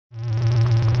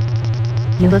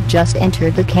You have just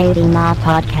entered the KBMOD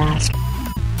podcast.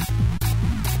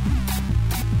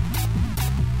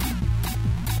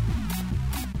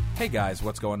 Hey guys,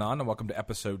 what's going on? And welcome to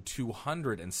episode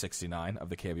 269 of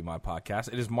the KBMOD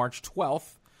podcast. It is March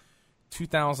 12th,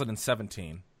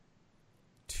 2017.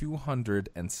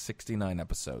 269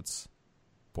 episodes.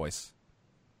 Boys.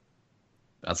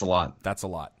 That's a lot. That's a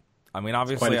lot. I mean,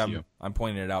 obviously, I'm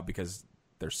pointing it out because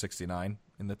there's 69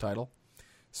 in the title.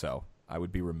 So I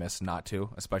would be remiss not to,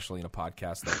 especially in a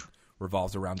podcast that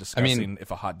revolves around discussing if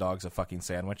a hot dog's a fucking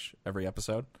sandwich every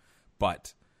episode.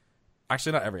 But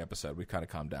actually, not every episode. We've kind of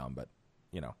calmed down, but,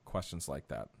 you know, questions like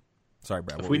that. Sorry,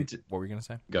 Brad. What were you going to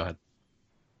say? Go ahead.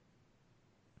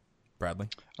 Bradley?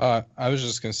 I was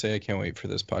just going to say I can't wait for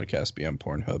this podcast to be on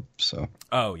Pornhub. So.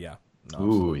 Oh, yeah. No, ooh,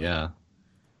 absolutely. Yeah.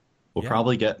 We'll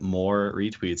probably get more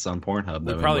retweets on Pornhub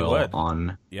than we will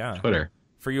on Twitter.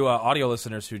 For you audio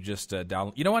listeners who just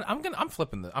download, you know what? I'm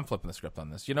flipping the script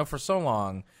on this. You know, for so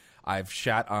long, I've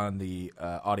shat on the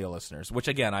audio listeners, which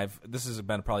again, this has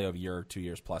been probably a year or 2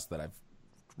 years plus that I've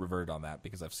reverted on that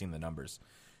because I've seen the numbers,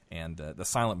 and the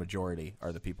silent majority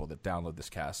are the people that download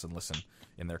this cast and listen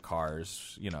in their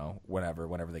cars, you know,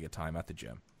 whenever they get time at the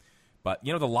gym. But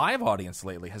you know, the live audience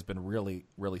lately has been really,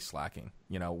 really slacking.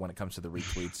 You know, when it comes to the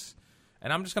retweets.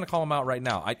 And I'm just going to call them out right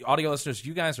now. Audio listeners,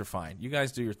 you guys are fine. You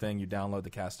guys do your thing. You download the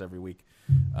cast every week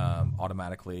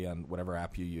automatically on whatever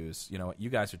app you use. You know, you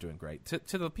guys are doing great.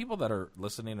 To the people that are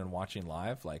listening and watching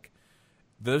live, like,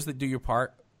 those that do your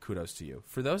part, kudos to you.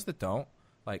 For those that don't,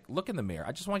 like, look in the mirror.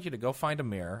 I just want you to go find a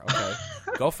mirror, okay?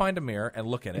 Go find a mirror and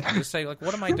look at it and just say, like,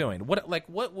 what am I doing? What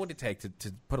would it take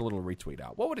to put a little retweet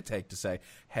out? What would it take to say,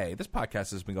 hey, this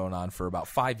podcast has been going on for about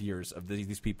 5 years of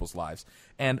these people's lives,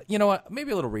 and you know what?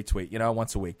 Maybe a little retweet, you know,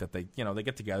 once a week that they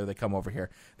get together, they come over here,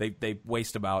 they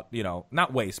waste about, you know,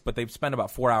 not waste, but they spend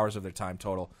about 4 hours of their time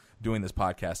total doing this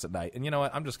podcast at night. And you know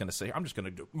what? I'm just going to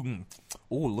do,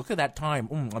 oh, look at that time.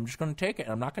 I'm just going to take it.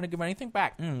 I'm not going to give anything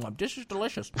back. This is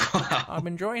delicious. I'm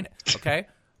enjoying it. Okay?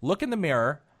 Look in the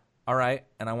mirror, all right?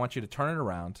 And I want you to turn it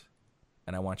around,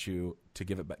 and I want you to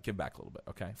give back a little bit,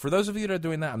 okay? For those of you that are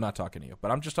doing that, I'm not talking to you,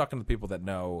 but I'm just talking to the people that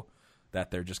know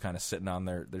that they're just kind of sitting on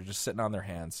their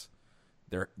hands.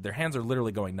 Their hands are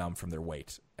literally going numb from their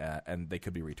weight, and they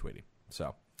could be retweeting.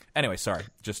 So, anyway, sorry.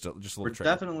 Just a little trick. We're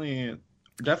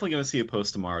definitely going to see a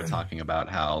post tomorrow talking about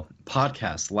how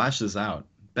podcast lashes out,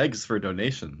 begs for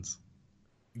donations,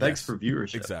 begs for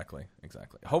viewership. Exactly.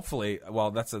 Hopefully, well,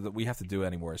 that's what we have to do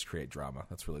anymore is create drama.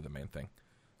 That's really the main thing.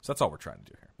 So that's all we're trying to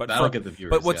do here. But that'll get the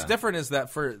viewers. But what's different is that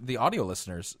for the audio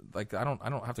listeners, like I don't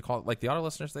have to call it like the audio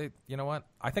listeners. They, you know what?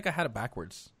 I think I had it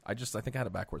backwards. I think I had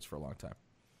it backwards for a long time.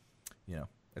 You know,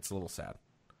 it's a little sad.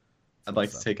 I'd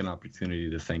like to take an opportunity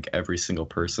to thank every single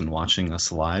person watching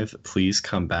us live. Please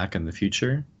come back in the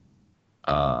future.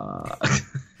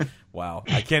 Wow.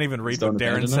 I can't even read what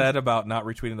Darren said about not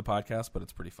retweeting the podcast, but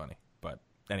it's pretty funny. But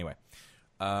anyway.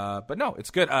 But no,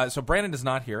 it's good. So Brandon is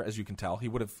not here, as you can tell.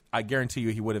 I guarantee you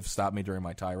he would have stopped me during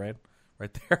my tirade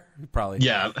right there. Probably.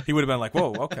 Yeah. He would have been like,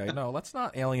 whoa, okay, no, let's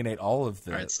not alienate all of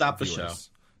the All right, stop viewers. The show.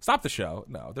 Stop the show.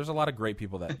 No, there's a lot of great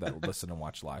people that listen and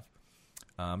watch live.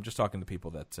 Just talking to people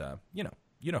that, you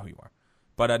know who you are.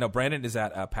 But no, Brandon is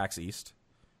at PAX East.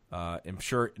 I'm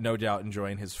sure, no doubt,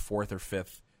 enjoying his fourth or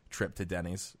fifth trip to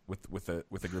Denny's with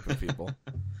a group of people,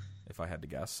 if I had to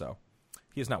guess. So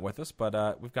he is not with us,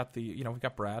 but we've got we've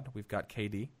got Brad, we've got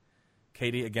KD.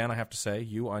 KD, again, I have to say,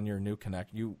 you on your new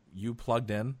Connect, you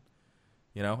plugged in,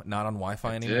 you know, not on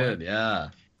Wi-Fi anymore. Did, yeah.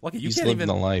 Look at you, he's living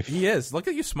the life. He is. Look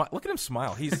at you smile. Look at him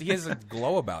smile. He has a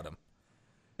glow about him.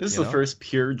 This is the first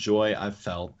pure joy I've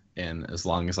felt in as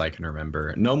long as I can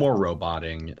remember. No more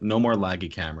roboting, no more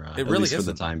laggy camera. It really is for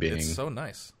the time being. It's so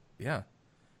nice. Yeah.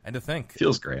 And to think,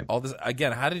 feels great. All this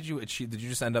again. How did you achieve? Did you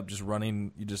just end up just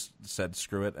running? You just said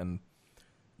screw it, and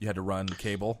you had to run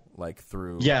cable like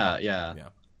through. Yeah.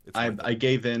 I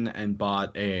gave in and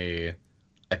bought I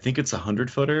think it's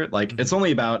 100-footer. Like it's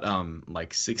only about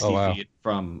like 60 feet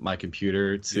from my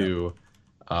computer to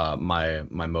my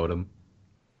modem.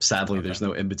 Sadly, there's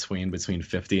no in between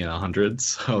 50 and 100,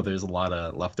 so there's a lot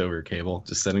of leftover cable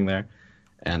just sitting there,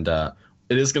 and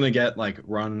it is going to get like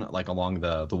run like along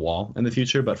the wall in the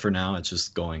future, but for now it's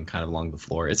just going kind of along the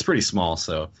floor. It's pretty small,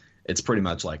 so it's pretty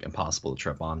much like impossible to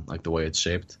trip on, like the way it's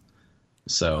shaped.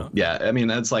 So yeah, I mean,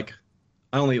 it's like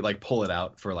I only like pull it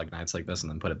out for like nights like this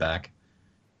and then put it back,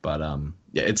 but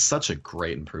yeah, it's such a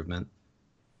great improvement.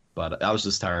 But I was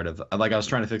just tired of I was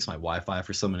trying to fix my Wi-Fi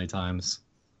for so many times.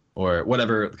 Or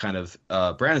whatever kind of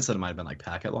Brandon said it might have been like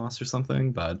packet loss or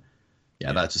something, but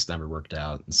yeah, that just never worked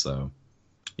out. And so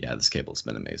Yeah, this cable's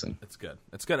been amazing. It's good.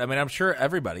 It's good. I mean, I'm sure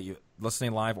everybody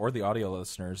listening live or the audio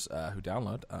listeners who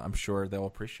download, I'm sure they'll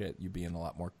appreciate you being a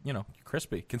lot more,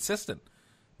 crispy, consistent,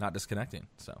 not disconnecting.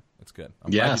 So it's good.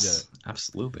 I'm glad you did it.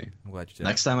 Absolutely. I'm glad you did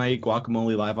Next time I eat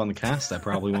guacamole live on the cast, I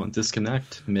probably won't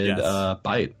disconnect mid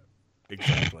bite.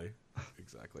 Exactly.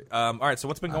 All right. So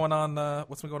what's been going on?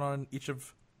 What's been going on in each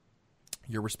of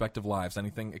your respective lives?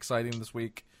 Anything exciting this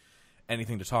week?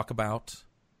 Anything to talk about?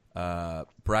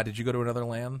 Brad, did you go to another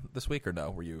LAN this week or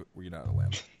no? Were you not at a LAN?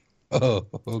 Oh,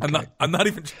 okay. I'm not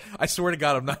even. I swear to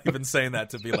God, I'm not even saying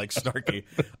that to be like snarky.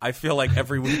 I feel like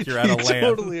every week you're at a LAN.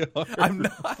 Totally are.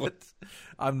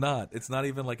 I'm not. It's not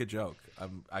even like a joke.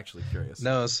 I'm actually curious.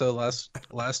 No, so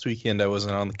last weekend I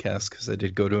wasn't on the cast because I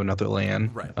did go to another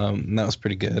LAN. Right. And that was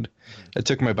pretty good. I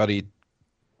took my buddy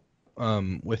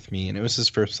with me, and it was his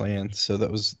first LAN, so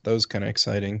that was kind of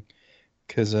exciting.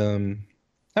 Because I don't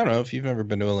know if you've ever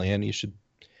been to a LAN, you should.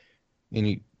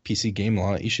 Any PC game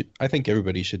lot, I think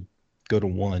everybody should go to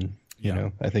one. You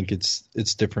know, I think it's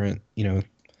different.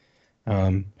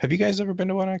 Have you guys ever been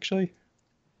to one actually?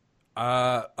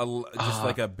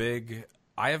 Like a big.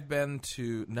 I have been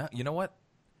to. No, you know what?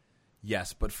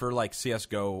 Yes, but for like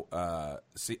CS:GO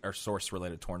or Source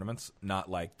related tournaments, not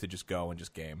like to just go and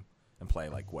just game and play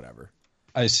like whatever.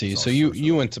 I see. So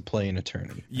you went to play in a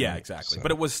tournament. Yeah, exactly. So.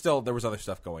 But it was still there was other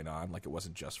stuff going on. Like it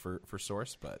wasn't just for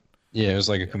Source, but yeah, it was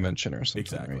like a convention or something.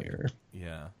 Exactly. Right?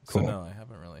 Yeah. Cool. So no, I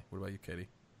haven't really. What about you, Katie?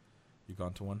 You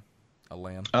gone to one? A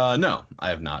LAN? No, I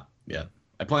have not yet.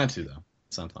 I plan to though.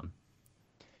 Sometime.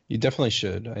 You definitely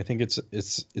should. I think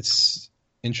it's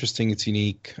interesting. It's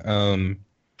unique.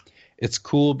 It's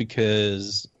cool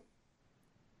because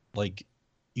like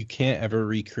you can't ever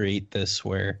recreate this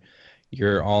where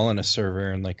you're all on a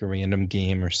server in like a random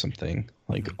game or something,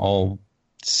 like all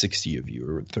 60 of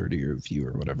you or 30 of you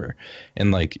or whatever,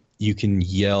 and like you can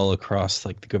yell across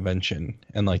like the convention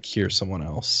and like hear someone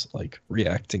else like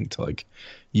reacting to like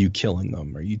you killing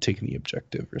them or you taking the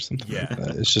objective or something like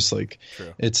that. It's just like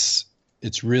True.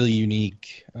 It's really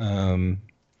unique.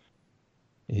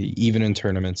 Even in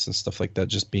tournaments and stuff like that,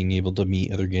 just being able to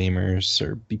meet other gamers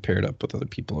or be paired up with other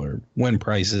people or win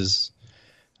prizes.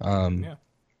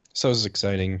 So it was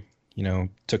exciting,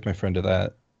 took my friend to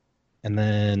that. And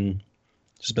then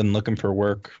just been looking for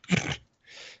work.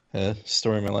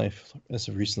 Story of my life as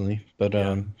of recently. But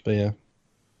yeah.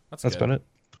 That's about it.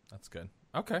 That's good.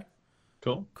 Okay.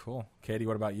 Cool. Katie,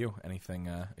 what about you? Anything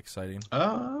exciting?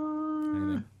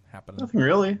 Anything happening? Nothing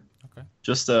really. Okay.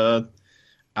 Just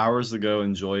hours ago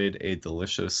enjoyed a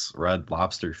delicious Red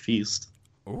Lobster feast.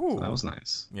 Ooh, so that was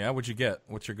nice. Yeah, what'd you get?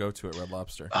 What's your go-to at Red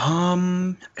Lobster?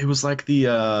 It was like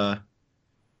the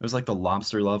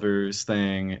lobster lovers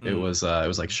thing. It was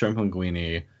like shrimp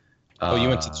linguine. You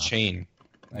went to the chain.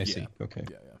 I see. Okay.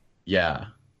 Yeah.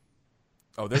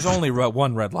 Oh, there's only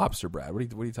one Red Lobster, Brad. What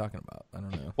are you talking about? I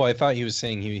don't know. Well, I thought he was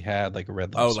saying he had like a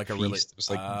Red Lobster. Oh, like a really. It was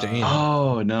like, damn.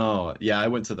 Oh no. Yeah, I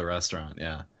went to the restaurant.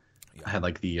 Yeah. I had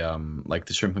like the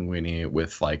shrimp linguine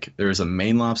with like there was a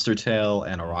Maine lobster tail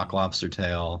and a rock lobster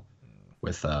tail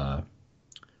with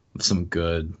some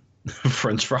good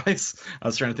French fries. I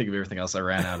was trying to think of everything else. I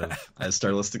ran out of. I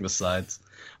started listing the sides,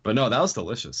 but no, that was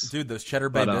delicious, dude. Those Cheddar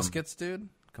Bay biscuits, dude.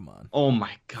 Come on. Oh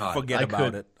my god. Forget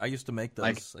about it. I used to make those.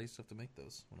 I used to have to make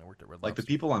those when I worked at Red Lobster. Like the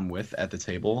people I'm with at the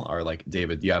table are like,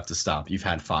 David, you have to stop. You've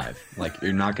had 5. Like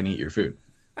you're not gonna eat your food.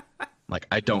 Like,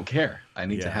 I don't care. I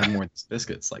need to have more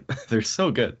biscuits. Like, they're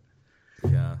so good.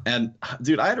 Yeah. And,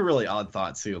 dude, I had a really odd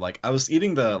thought, too. Like, I was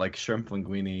eating the, like, shrimp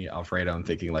linguine Alfredo and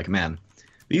thinking, like, man,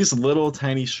 these little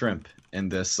tiny shrimp in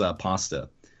this pasta,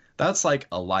 that's, like,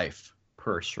 a life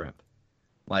per shrimp.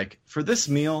 Like, for this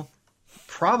meal,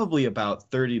 probably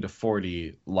about 30 to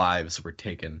 40 lives were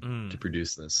taken to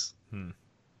produce this. And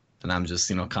I'm just,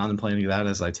 contemplating that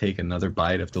as I take another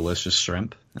bite of delicious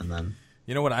shrimp, and then...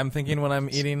 You know what I'm thinking when I'm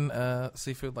eating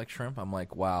seafood like shrimp? I'm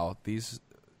like, wow, these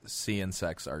sea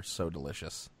insects are so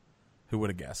delicious. Who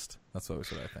would have guessed? That's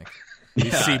always what I think.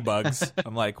 These sea bugs.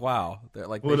 I'm like, wow, they're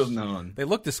like would have known. They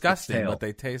look disgusting, but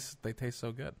they taste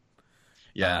so good.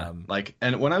 Yeah,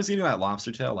 and when I was eating that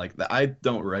lobster tail, like I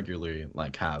don't regularly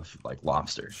like have like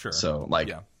lobster. Sure. So like,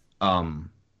 what am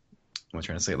I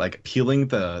trying to say? Like peeling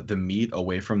the meat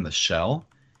away from the shell,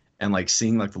 and like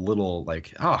seeing like the little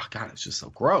like, oh god, it's just so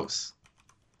gross.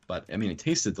 But I mean, it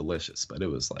tasted delicious, but it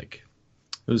was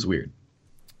weird.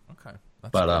 Okay.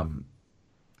 But good.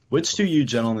 Which do you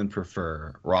gentlemen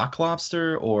prefer, rock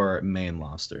lobster or Maine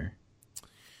lobster?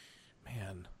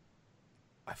 Man,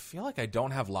 I feel like I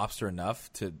don't have lobster enough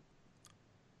to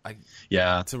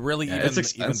really even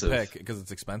pick because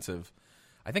it's expensive.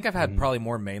 I think I've had probably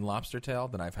more Maine lobster tail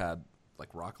than I've had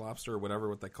like rock lobster or whatever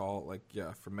what they call it,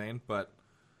 like from Maine. But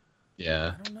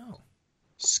Yeah. I don't know.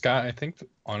 Scott, I think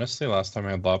honestly, last time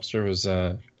I had lobster was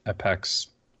at PAX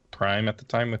Prime at the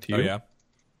time with you. Oh yeah.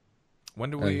 When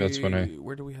do we? That's when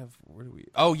Where do we?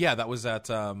 Oh yeah, that was at.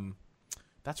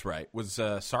 That's right. Was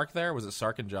Sark there? Was it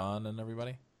Sark and John and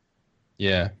everybody?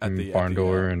 Yeah, At the barn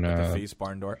door and at the feast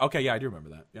barn door. Okay, yeah, I do remember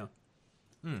that.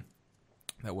 Yeah.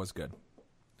 That was good.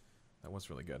 That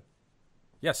was really good.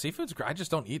 Yeah, seafood's great. I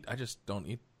just don't eat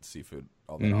seafood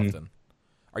all that often.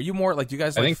 Are you more like? Do you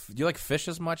guys do you like fish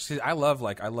as much? See, I love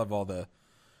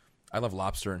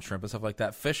lobster and shrimp and stuff like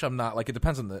that. Fish, I'm not like. It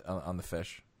depends on the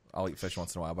fish. I'll eat fish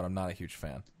once in a while, but I'm not a huge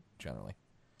fan generally.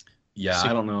 Yeah,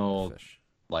 I don't know. Fish.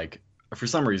 Like, for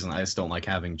some reason, I just don't like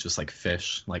having just like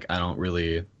fish. Like, I don't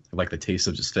really like the taste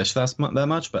of just fish that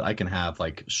much. But I can have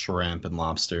like shrimp and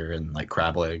lobster and like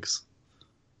crab legs.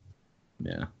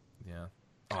 Yeah. Yeah.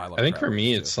 Oh, I think for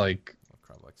me, too. it's like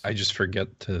I just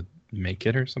forget to make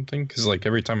it or something because like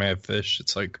every time I have fish,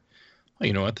 it's like, oh,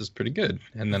 you know what, this is pretty good,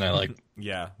 and then I like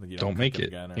don't make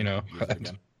it. You know.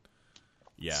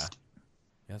 Yeah.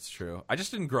 That's true. I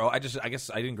just didn't grow. I guess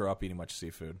I didn't grow up eating much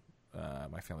seafood.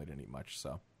 My family didn't eat much,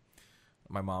 so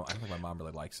I don't think my mom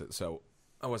really likes it, so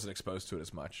I wasn't exposed to it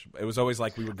as much. It was always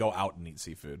like we would go out and eat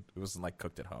seafood. It wasn't like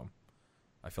cooked at home.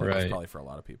 I feel like it's probably for a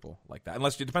lot of people like that.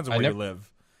 Unless it depends on where you live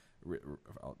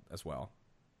as well.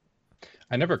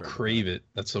 I never crave it.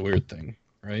 That's the weird thing,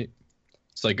 right?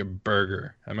 It's like a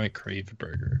burger. I might crave a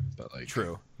burger, but like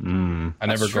true. I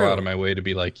never go out of my way to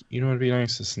be like, you know what would be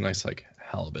nice? It's a nice like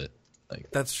halibut. Like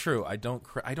that's true. I don't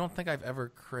think I've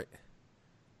ever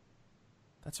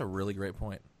That's a really great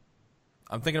point.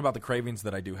 I'm thinking about the cravings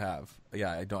that I do have.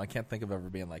 Yeah, I can't think of ever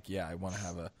being like, yeah, I want to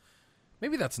have a.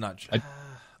 Maybe that's not.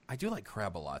 I do like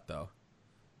crab a lot though.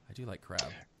 I do like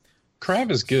crab.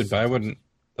 Crab is good, but I wouldn't.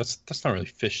 That's not really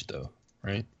fish though,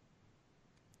 right?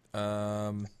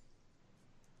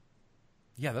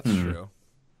 Yeah, that's true.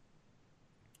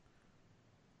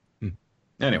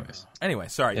 Anyway,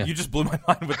 sorry, you just blew my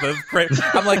mind with the crave.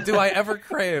 I'm like, do I ever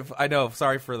crave? I know.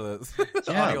 Sorry for the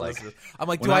audio listeners. I'm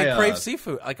like, do I crave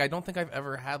seafood? Like, I don't think I've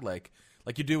ever had like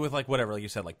you do with like whatever, like you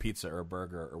said, like pizza or a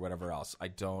burger or whatever else. I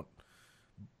don't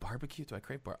barbecue. Do I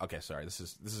crave Okay, sorry. This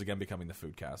is again becoming the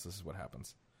food cast. This is what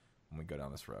happens when we go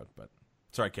down this road. But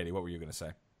sorry, Katie, what were you going to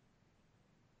say?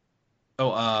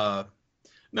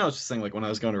 No, I was just saying, like, when I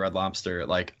was going to Red Lobster,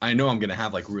 like, I know I'm going to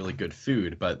have, like, really good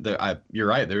food, but you're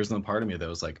right, there was no part of me that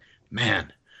was like,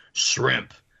 man,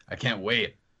 shrimp, I can't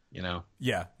wait, you know?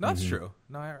 Yeah, no, that's true.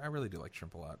 No, I really do like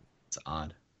shrimp a lot. It's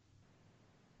odd.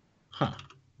 Huh.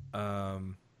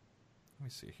 Let me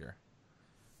see here.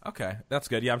 Okay, that's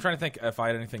good. Yeah, I'm trying to think if I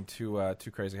had anything too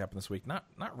crazy happen this week. Not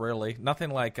really. Nothing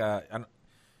like,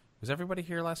 was everybody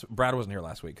here last week? Brad wasn't here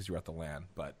last week because you were at the LAN,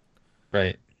 but...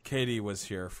 Right. Katie was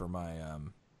here for my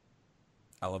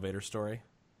elevator story.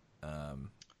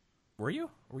 Were you?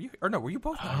 Or no? Were you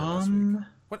both not here last week?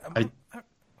 What?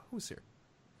 Who was here?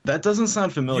 That doesn't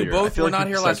sound familiar. You both were not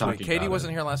here last week. Katie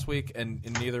wasn't here last week, and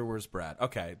neither was Brad.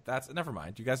 Okay, that's never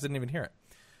mind. You guys didn't even hear it.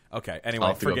 Okay. Anyway,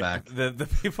 I'll have to go back. The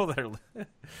people that are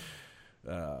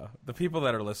the people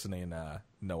that are listening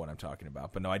know what I'm talking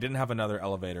about. But no, I didn't have another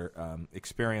elevator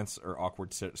experience or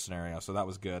awkward scenario, so that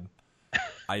was good.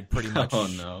 I pretty much. Oh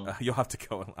no! You'll have to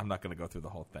go. I'm not going to go through the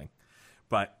whole thing,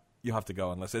 but you'll have to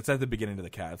go and listen. It's at the beginning of the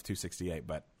CAT of 268,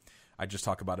 but I just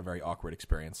talk about a very awkward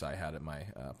experience I had at my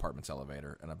apartment's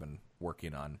elevator, and I've been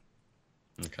working on.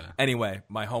 Okay. Anyway,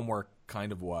 my homework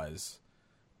kind of was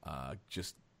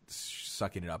just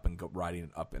sucking it up and riding it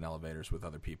up in elevators with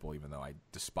other people, even though I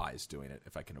despise doing it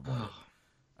if I can avoid it.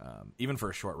 Even for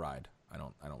a short ride, I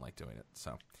don't like doing it.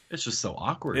 So it's just so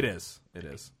awkward. It is.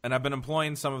 And I've been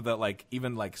employing some of the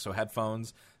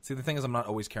headphones. See, the thing is, I'm not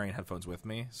always carrying headphones with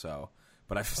me. So,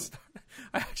 but I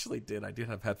actually did. I did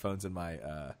have headphones in my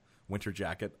winter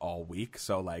jacket all week.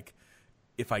 So like,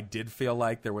 if I did feel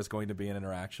like there was going to be an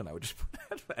interaction, I would just put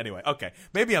headphones. Anyway, okay,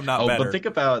 maybe I'm not better. But think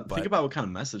about what kind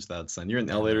of message that's send. You're in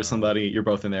the elevator with somebody, you're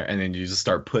both in there, and then you just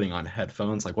start putting on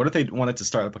headphones. Like, what if they wanted to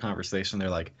start up a conversation? They're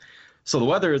like, so the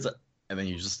weather is. And then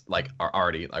you just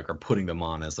are putting them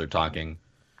on as they're talking.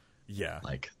 Yeah.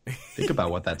 Like, think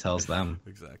about what that tells them.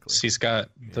 Exactly. See, Scott,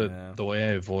 the way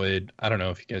I avoid, I don't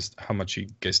know how much you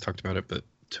guys talked about it, but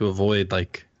to avoid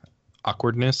like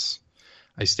awkwardness,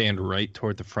 I stand right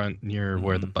toward the front near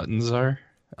where the buttons are.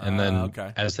 And then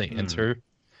as they enter,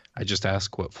 I just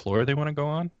ask what floor they want to go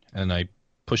on. And I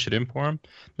push it in for them.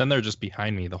 Then they're just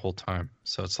behind me the whole time.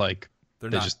 So it's like,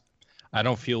 I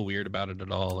don't feel weird about it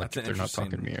at all. Like they're not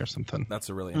talking to me or something. That's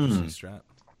a really interesting strat.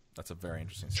 That's a very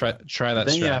interesting strat. Try that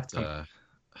then strat.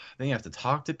 Then you have to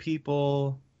talk to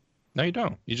people. No, you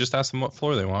don't. You just ask them what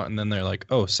floor they want, and then they're like,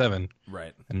 "Oh, 7."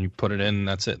 Right. And you put it in, and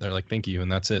that's it. They're like, "Thank you,"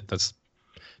 and that's it. That's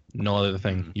no other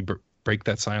thing. Mhm. You break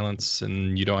that silence,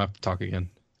 and you don't have to talk again.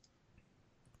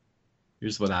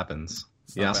 Here's what happens.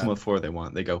 You not ask them bad. what floor they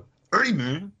want. They go, "Hey,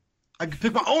 man, I can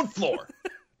pick my own floor."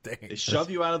 Dang. They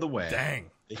shove you out of the way. Dang.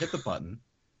 They hit the button.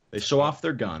 They show off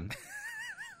their gun.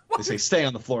 They say, "Stay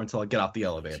on the floor until I get off the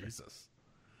elevator." Jesus.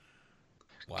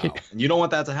 Wow. And you don't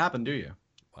want that to happen, do you?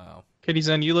 Wow. Katie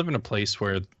Zen, you live in a place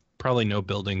where probably no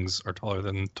buildings are taller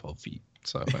than 12 feet.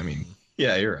 So, I mean,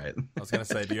 Yeah, you're right. I was gonna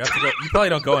say, do you have to go? You probably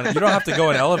don't go in. You don't have to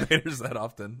go in elevators that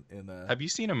often. have you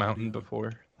seen a mountain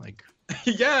before?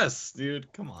 Yes,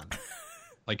 dude. Come on.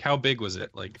 Like how big was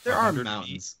it? Like There are 100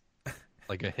 mountains. feet?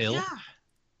 Like a hill?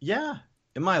 Yeah.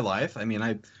 In my life, I mean,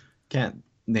 I can't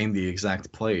name the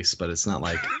exact place, but it's not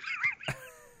like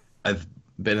I've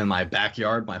been in my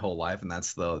backyard my whole life, and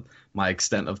that's my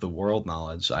extent of the world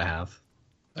knowledge I have.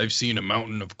 I've seen a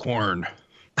mountain of corn.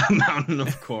 A mountain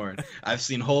of corn. I've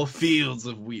seen whole fields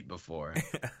of wheat before.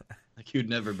 Like you'd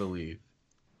never believe.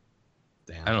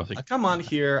 Damn. I don't think- I come on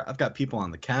here. I've got people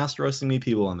on the cast roasting me,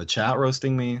 people on the chat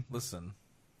roasting me. Listen.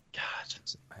 God.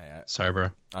 Hey, Sorry, bro.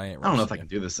 I ain't. I don't know if roasting I can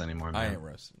do this anymore, you. man. I ain't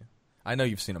roasting you. I know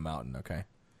you've seen a mountain. Okay.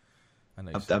 I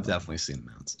know. I've definitely seen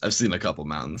mountains. I've seen a couple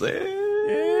mountains.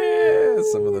 Yeah,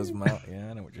 some of those mountains. Yeah,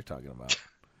 I know what you're talking about.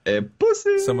 Hey,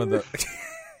 pussy. Some of the.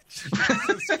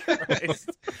 Jesus Christ.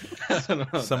 I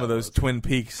don't know Some of that those Twin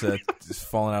Peaks just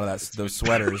falling out of those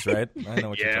sweaters, right? I know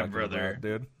what you're Yeah, talking brother. about,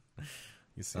 dude.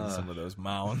 You've seen some of those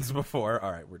mounds before.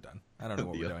 All right, we're done. I don't know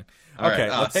what we're doing. All Okay,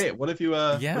 right. Hey, what have you?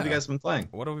 What have you guys been playing?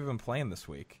 What have we been playing this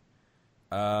week?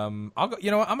 I'll go.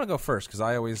 You know what? I'm gonna go first because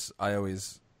I always,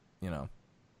 you know,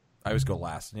 I always go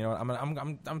last. You know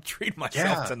what? I'm treating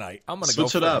myself tonight. I'm gonna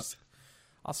Switch go it up. first.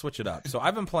 I'll switch it up. So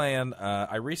I've been playing.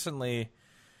 I recently,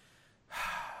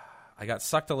 I got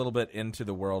sucked a little bit into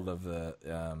the world of the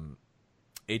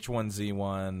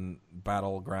H1Z1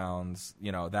 Battlegrounds.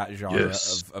 You know, that genre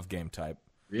of game type.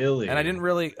 Really? And I didn't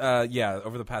really,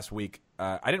 over the past week,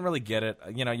 I didn't really get it.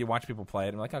 You know, you watch people play it,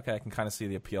 and I'm like, okay, I can kind of see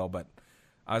the appeal, but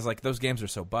I was like, those games are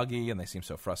so buggy, and they seem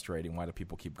so frustrating. Why do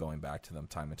people keep going back to them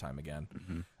time and time again?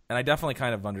 Mm-hmm. And I definitely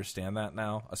kind of understand that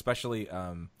now, especially,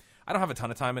 I don't have a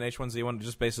ton of time in H1Z1. I've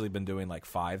just basically been doing, like,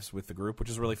 5s with the group, which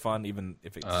is really fun, even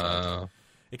if it's,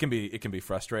 it can be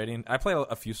frustrating. I played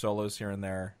a few solos here and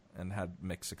there and had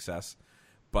mixed success,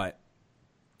 but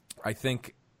I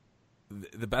think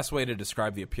the best way to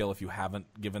describe the appeal, if you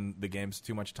haven't given the games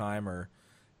too much time or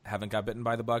haven't got bitten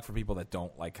by the bug, for people that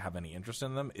don't like have any interest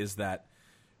in them, is that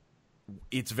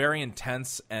it's very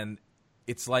intense, and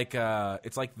it's like the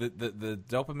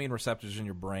dopamine receptors in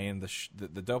your brain,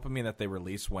 the dopamine that they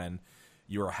release when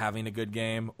you're having a good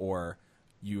game or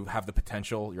you have the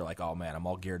potential. You're like, oh man, I'm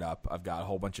all geared up. I've got a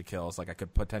whole bunch of kills. Like I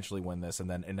could potentially win this, and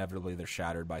then inevitably they're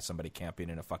shattered by somebody camping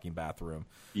in a fucking bathroom,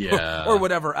 or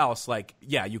whatever else. Like,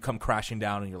 yeah, you come crashing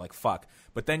down, and you're like, fuck.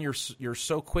 But then you're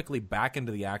so quickly back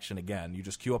into the action again. You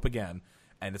just queue up again,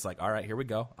 and it's like, all right, here we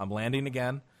go. I'm landing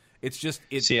again. It's just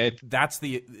that's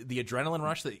the adrenaline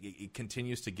rush that it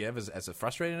continues to give, as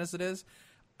frustrating as it is.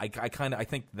 I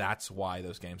think that's why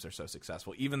those games are so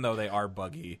successful, even though they are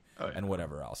buggy and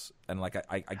whatever else. And like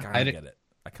I kind of get it.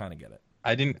 I kind of get it.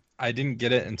 I didn't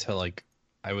get it until like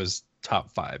I was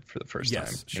top 5 for the first time.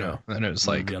 Sure. You know? And then it was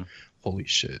like, holy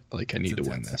shit! Like I need to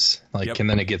win this. Like, and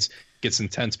then it gets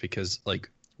intense because like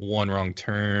one wrong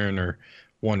turn or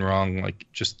one wrong like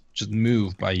just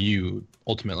move by you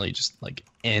ultimately just like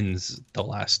ends the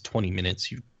last 20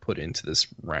 minutes you put into this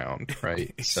round,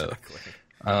 right? Exactly.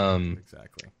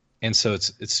 Exactly. And so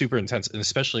it's super intense, and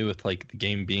especially with like the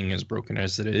game being as broken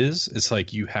as it is, it's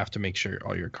like you have to make sure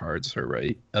all your cards are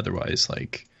right. Otherwise,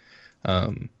 like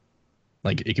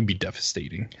it can be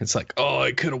devastating. It's like, oh,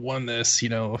 I could have won this, you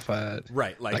know, if that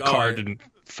card didn't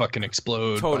fucking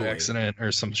explode by accident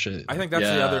or some shit. I think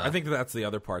that's the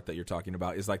other part that you're talking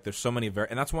about is like there's so many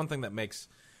and that's one thing that makes,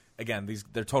 again,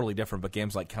 they're totally different, but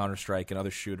games like Counter-Strike and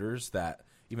other shooters that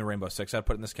even Rainbow Six I'd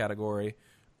put in this category.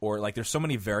 Or, like, there's so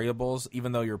many variables,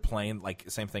 even though you're playing, like,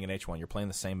 same thing in H1. You're playing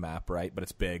the same map, right? But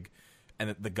it's big.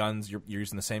 And the guns, you're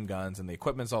using the same guns, and the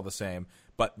equipment's all the same.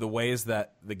 But the ways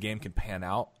that the game can pan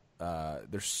out,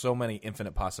 there's so many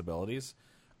infinite possibilities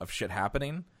of shit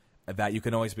happening that you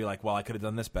can always be like, well, I could have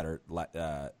done this better.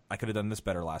 I could have done this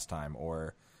better last time.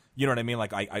 Or, you know what I mean?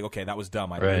 Like, okay, that was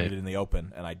dumb. I did it in the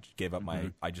open, and I gave up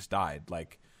I just died.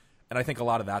 Like... And I think a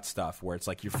lot of that stuff where it's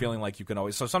like you're feeling like you can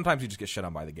always... So sometimes you just get shit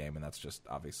on by the game, and that's just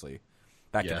obviously...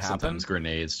 That can happen. Sometimes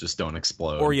grenades just don't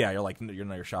explode. Or you're like,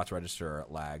 your shots register or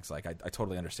it lags. Like, I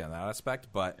totally understand that aspect.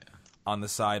 But on the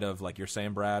side of, like you're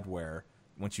saying, Brad, where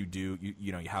once you do,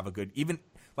 you know, you have a good... Even...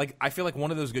 like I feel like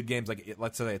one of those good games, like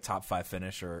let's say a top 5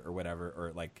 finish or whatever,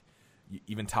 or like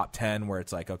even top 10, where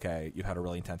it's like, okay, you had a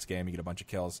really intense game, you get a bunch of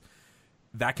kills.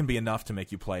 That can be enough to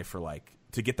make you play for like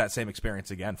to get that same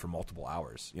experience again for multiple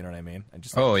hours. You know what I mean? And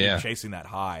just keep chasing that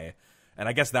high. And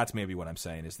I guess that's maybe what I'm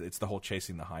saying is it's the whole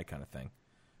chasing the high kind of thing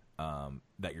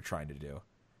that you're trying to do.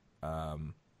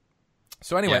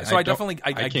 So anyway, I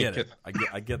get it.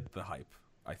 I get the hype.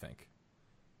 I think.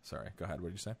 Sorry, go ahead. What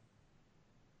did you say?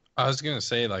 I was gonna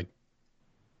say like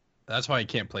that's why I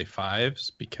can't play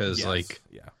 5s because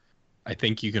I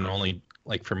think you can only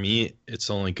like for me it's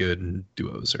only good in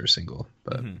duos or single.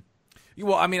 But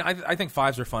well, I mean, I think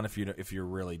 5s are fun if you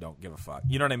really don't give a fuck.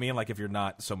 You know what I mean? Like if you're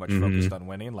not so much focused on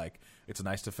winning, like it's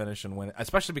nice to finish and win,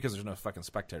 especially because there's no fucking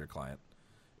spectator client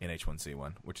in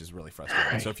H1Z1, which is really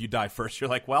frustrating. So if you die first,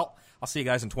 you're like, well, I'll see you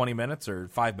guys in 20 minutes or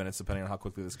 5 minutes, depending on how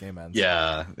quickly this game ends.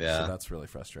 Yeah. So that's really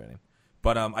frustrating.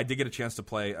 But I did get a chance to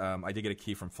play. I did get a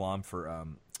key from Flom for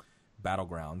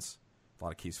Battlegrounds. A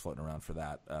lot of keys floating around for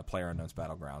that. PlayerUnknown's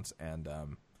Battlegrounds. And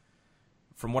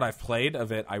from what I've played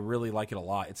of it, I really like it a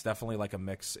lot. It's definitely like a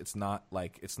mix. It's not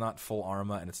full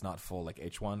Arma and it's not full like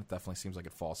H1. It definitely seems like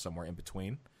it falls somewhere in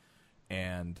between.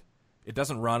 And it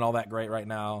doesn't run all that great right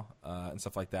now and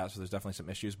stuff like that, so there's definitely some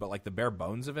issues. But like the bare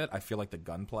bones of it, I feel like the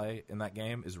gunplay in that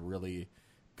game is really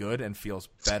good and feels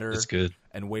better. It's good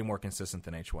and way more consistent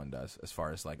than H1 does, as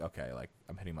far as like, okay, like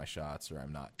I'm hitting my shots or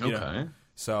I'm not. Okay. Know?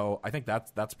 So I think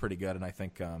that's pretty good, and I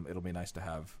think it'll be nice to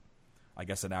have, I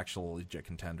guess, an actual legit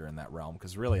contender in that realm.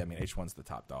 Because really, I mean, H1's the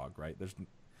top dog, right? There's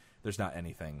not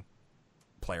anything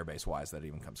player base wise that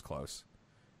even comes close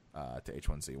to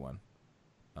H1Z1.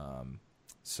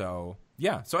 So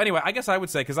yeah. So anyway, I guess I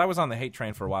would say, because I was on the hate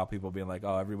train for a while, people being like,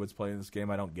 "Oh, everyone's playing this game.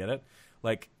 I don't get it."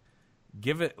 Like,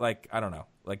 give it like I don't know.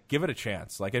 Like, give it a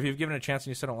chance. Like, if you've given it a chance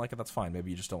and you still don't like it, that's fine. Maybe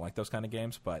you just don't like those kind of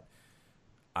games. But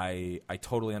I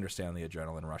totally understand the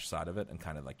adrenaline rush side of it and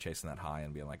kind of like chasing that high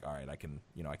and being like, all right, I can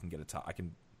get a top. I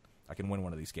can win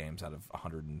one of these games out of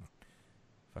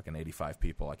 185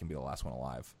 people. I can be the last one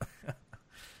alive.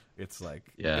 It's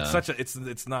like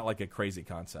it's not like a crazy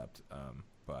concept,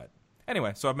 but.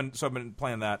 Anyway, so I've been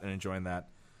playing that and enjoying that,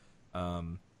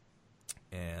 and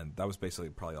that was basically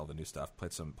probably all the new stuff.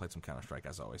 Played some Counter-Strike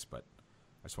as always, but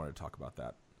I just wanted to talk about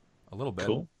that a little bit.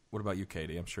 Cool. What about you,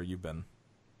 Katie? I'm sure you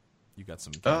got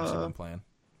some games you've been playing.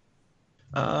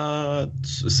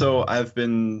 So I've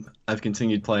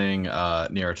continued playing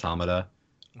Nier Automata.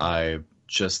 I've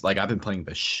been playing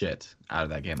the shit out of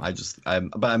that game.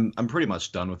 I'm pretty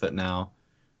much done with it now.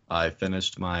 I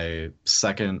finished my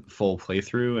second full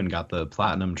playthrough and got the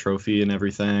platinum trophy and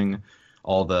everything,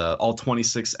 all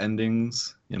 26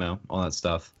 endings, all that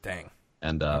stuff. Dang.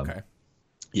 And okay.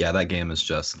 Yeah, that game is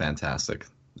just fantastic.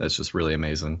 That's just really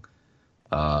amazing.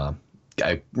 I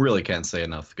really can't say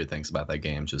enough good things about that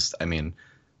game.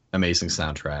 Amazing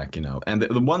soundtrack, and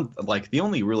the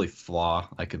only really flaw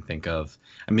I can think of.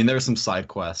 There are some side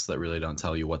quests that really don't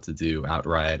tell you what to do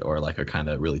outright or are kind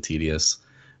of really tedious,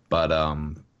 but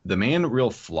the main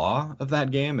real flaw of that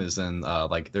game is in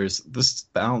there's this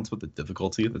balance with the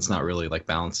difficulty that's not really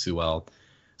balanced too well.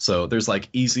 So there's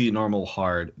easy, normal,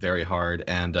 hard, very hard,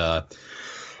 and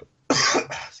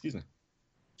excuse me.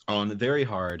 On very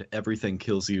hard, everything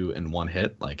kills you in one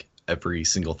hit, every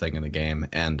single thing in the game.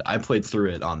 And I played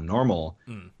through it on normal,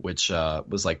 which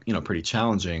was pretty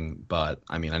challenging, but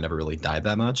I never really died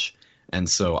that much. And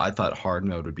so I thought hard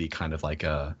mode would be kind of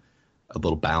a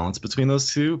little balance between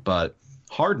those two, but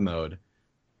hard mode,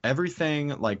 everything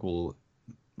will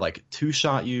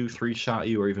 2-shot you, 3-shot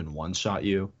you, or even 1-shot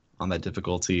you on that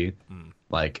difficulty.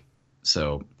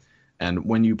 And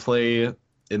when you play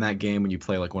in that game, when you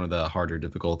play one of the harder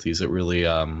difficulties, it really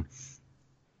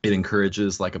it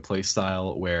encourages a play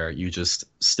style where you just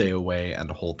stay away and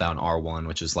hold down R1,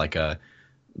 which is a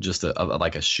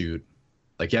shoot.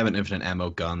 You have an infinite ammo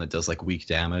gun that does weak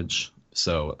damage.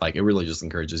 So it really just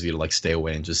encourages you to stay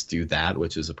away and just do that,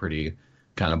 which is a pretty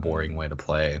kind of boring way to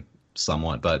play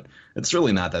somewhat, but it's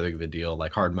really not that big of a deal.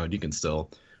 Hard mode, you can still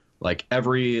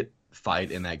every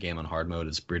fight in that game on hard mode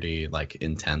is pretty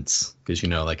intense, because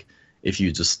if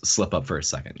you just slip up for a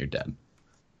second, you're dead.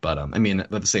 But at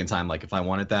the same time, if I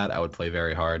wanted that, I would play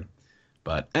very hard.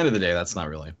 But end of the day, that's not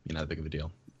really that big of a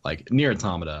deal. Nier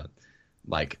Automata,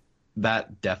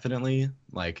 that definitely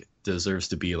deserves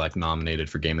to be nominated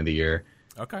for Game of the Year.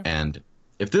 Okay. And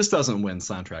if this doesn't win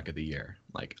Soundtrack of the Year,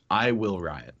 I will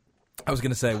riot. I was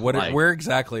going to say, where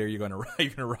exactly are you going to riot? Are you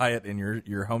going to riot in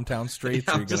your hometown streets?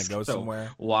 Or are you going to go somewhere?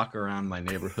 Walk around my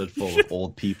neighborhood full of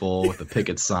old people with a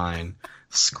picket sign,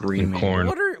 screaming. Corn.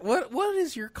 What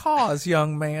is your cause,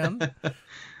 young man?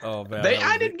 Oh man,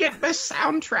 I didn't get best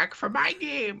soundtrack for my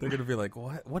game. They're gonna be like,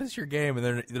 what is your game? And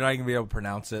they're not gonna be able to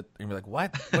pronounce it. And you're like,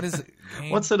 what is it?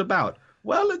 Game? What's it about?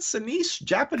 Well, it's a niche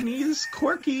Japanese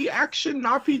quirky action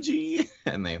RPG.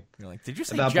 And you're like, did you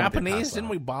say Japanese? Didn't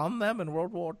we bomb them in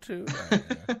World War II?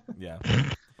 Yeah.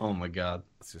 Oh my god.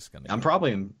 It's just gonna. I'm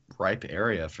probably in ripe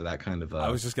area for that kind of. I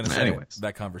was just gonna say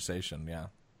that conversation. Yeah.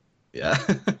 Yeah.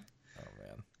 Oh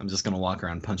man. I'm just gonna walk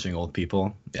around punching old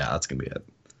people. Yeah, that's gonna be it.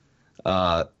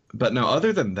 But no,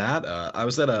 other than that, I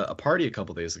was at a party a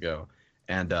couple days ago,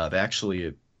 and they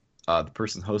actually, the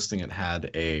person hosting it had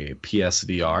a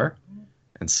PSVR,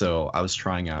 and so I was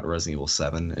trying out Resident Evil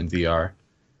 7 in VR.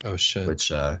 Oh shit!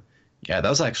 Which, yeah, that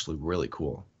was actually really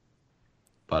cool.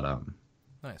 But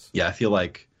nice. Yeah, I feel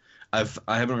like I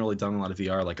haven't really done a lot of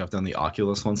VR. Like I've done the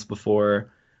Oculus once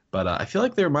before, but I feel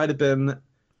like there might have been.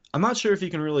 I'm not sure if you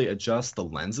can really adjust the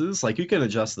lenses. Like you can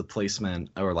adjust the placement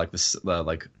or like the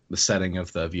setting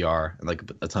of the VR in like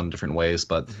a ton of different ways.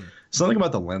 But something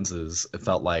about the lenses, it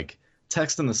felt like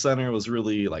text in the center was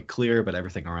really like clear, but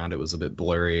everything around it was a bit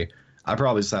blurry. I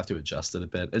probably just have to adjust it a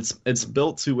bit. It's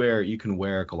built to where you can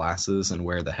wear glasses and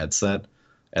wear the headset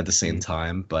at the same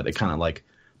time, but it kind of like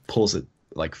pulls it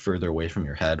like further away from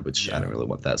your head, which I don't really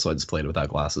want that. So I just played it without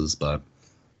glasses, but.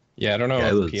 Yeah, I don't know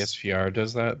if PSVR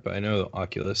does that, but I know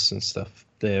Oculus and stuff,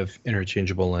 they have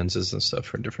interchangeable lenses and stuff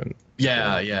for different.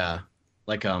 Yeah.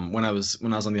 Like when I was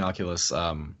on the Oculus,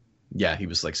 he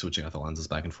was like switching out the lenses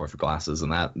back and forth for glasses,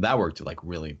 and that worked like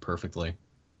really perfectly.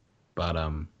 But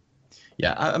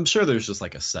yeah, I'm sure there's just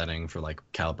like a setting for like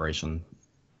calibration,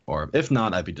 or if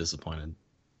not, I'd be disappointed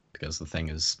because the thing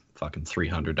is fucking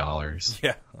 $300.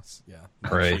 Yeah.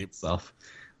 Right. Itself.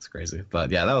 It's crazy,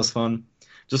 but yeah, that was fun.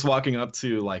 Just walking up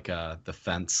to like the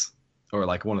fence or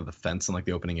like one of the fence in like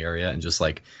the opening area and just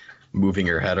like moving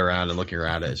your head around and looking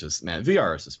around it. It's just, man,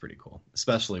 VR is just pretty cool,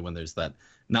 especially when there's that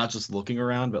not just looking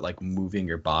around, but like moving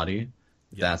your body.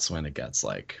 Yeah. That's when it gets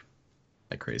like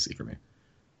crazy for me.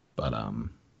 But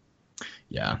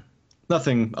yeah,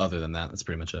 nothing other than that. That's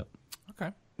pretty much it.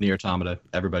 Okay. Nier Automata.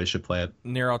 Everybody should play it.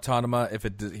 Nier Automata.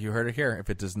 You heard it here. If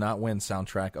it does not win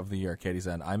soundtrack of the year, Katie's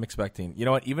End, I'm expecting. You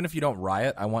know what? Even if you don't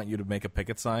riot, I want you to make a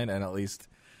picket sign and at least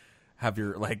have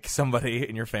your like somebody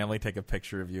in your family take a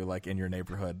picture of you like in your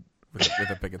neighborhood with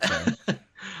a picket sign.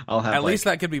 At least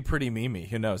that could be pretty memey.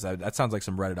 Who knows? That sounds like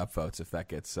some Reddit upvotes if that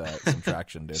gets some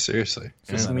traction, dude. Seriously.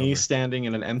 Just me standing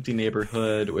in an empty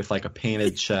neighborhood with like a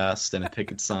painted chest and a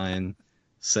picket sign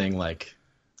saying like,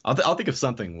 I'll think of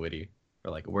something witty. Or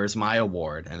like, where's my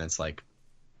award? And it's like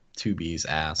 2B's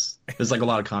ass. There's like a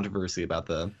lot of controversy about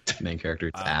the main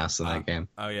character's ass in that game.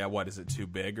 Oh yeah, what is it? Too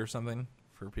big or something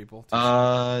for people?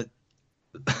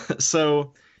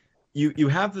 So you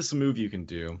have this move you can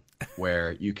do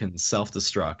where you can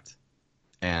self-destruct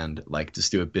and like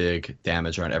just do a big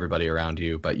damage on everybody around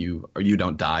you, but you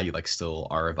don't die. You like still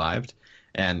are revived,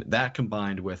 and that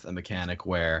combined with a mechanic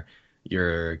where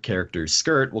your character's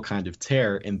skirt will kind of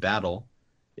tear in battle.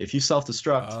 If you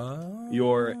self-destruct,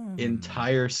 your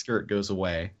entire skirt goes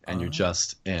away, and you're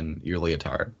just in your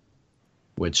leotard.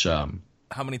 Which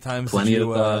how many times did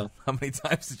you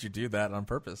do that on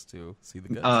purpose to see the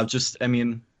goods?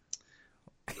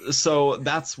 So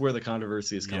that's where the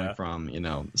controversy is coming from. You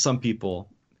know, some people,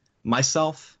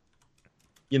 myself,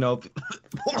 you know,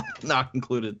 not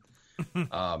included.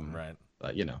 Right.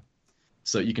 But you know.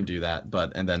 So you can do that,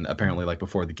 and then apparently, like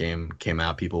before the game came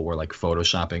out, people were like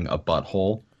photoshopping a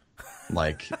butthole,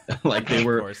 like they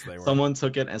were. Someone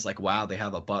took it as like, wow, they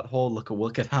have a butthole.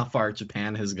 Look at how far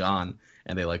Japan has gone,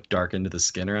 and they like darkened the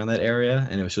skin around that area,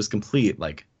 and it was just complete.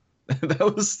 Like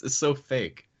that was so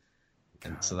fake.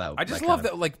 And so that I just love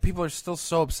that like people are still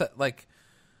so upset, like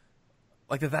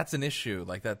that's an issue,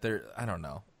 like that they're. I don't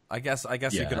know. I guess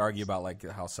you could argue about like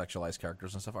how sexualized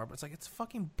characters and stuff are, but it's like it's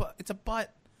fucking it's a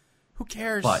butt. Who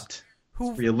cares? But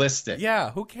it's realistic.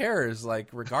 Yeah, who cares? Like,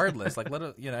 regardless, like let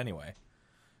it, anyway.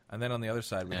 And then on the other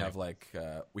side, we have like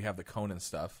we have the Conan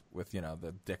stuff with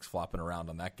the dicks flopping around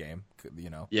on that game.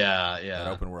 Yeah. That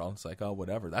open world. It's like, oh,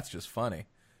 whatever. That's just funny.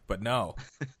 But no,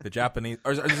 the Japanese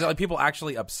are like people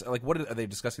actually upset. Like, what are they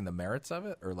discussing the merits of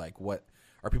it, or like what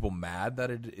are people mad that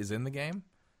it is in the game?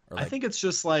 Or like, I think it's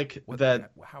just like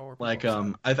that.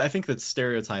 I think that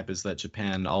stereotype is that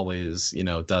Japan always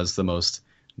does the most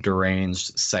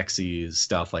deranged, sexy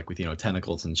stuff like with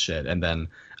tentacles and shit, and then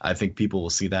I think people will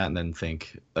see that and then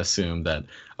assume that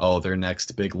their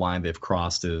next big line they've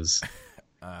crossed is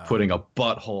putting a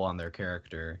butthole on their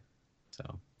character.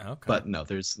 So, but no,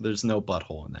 there's no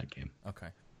butthole in that game. Okay,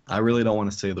 I really don't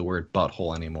want to say the word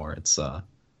butthole anymore. It's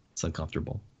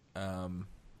uncomfortable.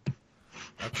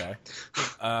 Okay.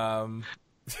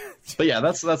 But yeah,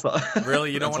 that's all.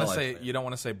 Really, you don't want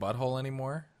to say butthole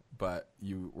anymore. But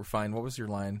you were fine. What was your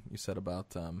line you said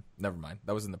about? Never mind.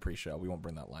 That was in the pre-show. We won't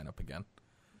bring that line up again.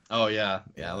 Oh yeah.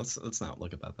 Let's not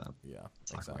look about that. Yeah,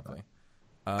 exactly.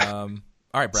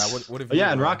 All right, Brad. What have you?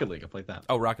 Yeah, in Rocket League, I played that.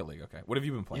 Oh, Rocket League. Okay. What have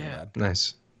you been playing, Brad?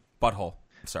 Nice. Butthole.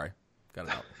 Sorry, got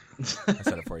it out. I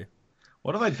said it for you.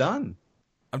 What have I done?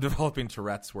 I'm developing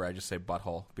Tourette's where I just say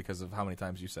butthole because of how many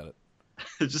times you said it.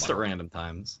 Just at random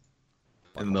times,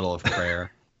 in the middle of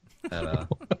prayer. Oh,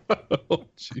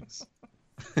 jeez.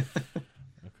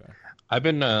 Okay. I've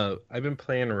been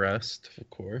playing Rust, of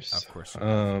course. Of course.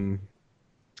 And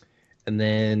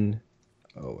then,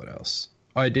 what else?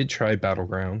 Oh, I did try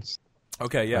Battlegrounds.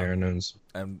 Okay, yeah. PlayerUnknown's.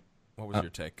 And what was your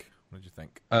take? What did you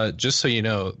think? Just so you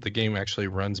know, the game actually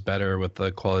runs better with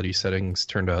the quality settings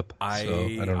turned up. I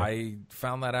don't know. I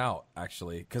found that out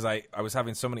actually because I was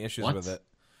having so many issues with it.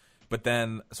 But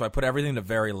then, so I put everything to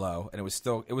very low, and it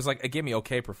was like it gave me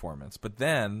okay performance. But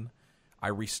then I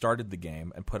restarted the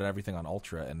game and put everything on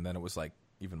ultra, and then it was like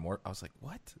even more. I was like,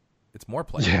 what? It's more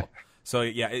playable. Yeah. So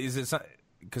yeah, it's not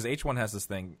because H1 has this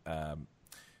thing.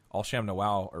 All Sham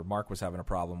Noel or Mark was having a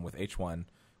problem with H1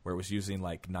 where it was using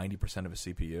like 90% of his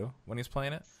CPU when he was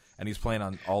playing it, and he's playing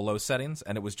on all low settings,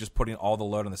 and it was just putting all the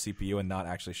load on the CPU and not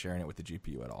actually sharing it with the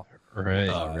GPU at all. Right. Really?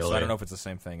 So I don't know if it's the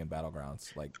same thing in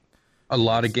Battlegrounds. Like a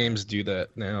lot of games do that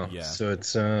now. Yeah. So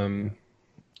it's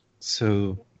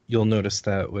so you'll notice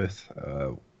that with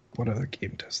what other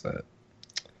game does that?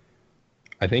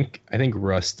 I think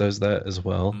Rust does that as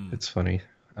well. It's funny.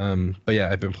 But yeah,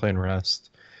 I've been playing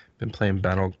Rust. Been playing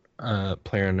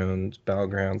PlayerUnknown's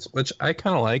Battlegrounds, which I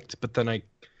kind of liked, but then I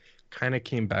kind of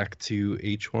came back to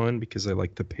H1 because I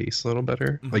like the pace a little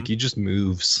better. Mm-hmm. Like you just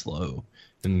move slow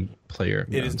in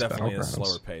PlayerUnknown's. It is definitely a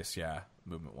slower pace, yeah,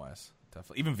 movement wise.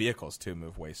 Definitely, even vehicles too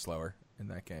move way slower in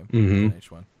that game than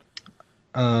H1.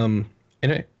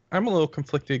 And I'm a little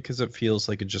conflicted because it feels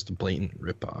like it's just a blatant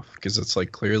ripoff because it's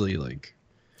like clearly like.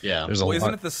 Yeah. There's a lot,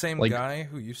 isn't it the same guy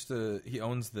who used to? He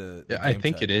owns the yeah, I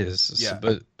think it is. Yeah,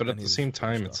 but at the same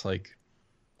time, it's like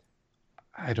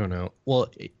I don't know.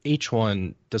 Well,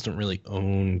 H1 doesn't really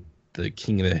own the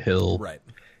King of the Hill, right?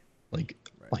 Like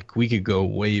we could go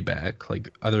way back.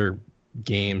 Like other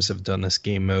games have done this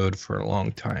game mode for a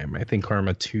long time. I think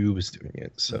Arma 2 was doing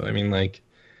it. So I mean, like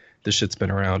this shit's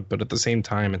been around. But at the same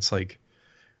time, it's like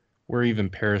we're even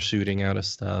parachuting out of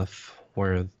stuff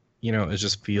where it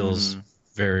just feels.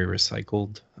 Very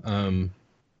recycled.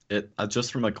 It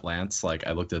just from a glance, like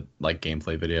I looked at like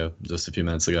gameplay video just a few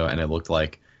minutes ago, and it looked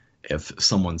like if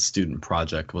someone's student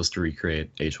project was to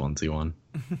recreate H1Z1.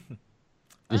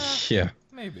 Yeah,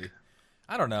 maybe.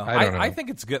 I don't know. I don't know. I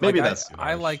think it's good. Maybe like, that's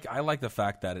I like the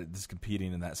fact that it's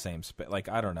competing in that same space. Like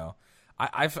I don't know.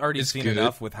 I've already seen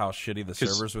enough with how shitty the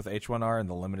servers with H1 are and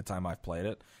the limited time I've played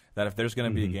it. That if there's going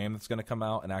to be a game that's going to come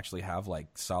out and actually have like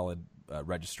solid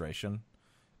registration.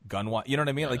 You know what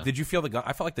I mean? Yeah. Like, did you feel the gun?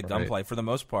 I felt like the gunplay, for the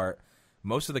most part,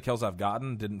 most of the kills I've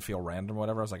gotten didn't feel random or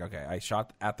whatever. I was like, okay, I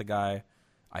shot at the guy,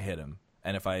 I hit him.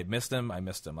 And if I missed him, I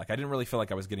missed him. Like, I didn't really feel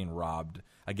like I was getting robbed.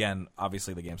 Again,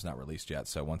 obviously the game's not released yet,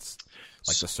 so once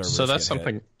like the servers So that's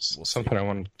something I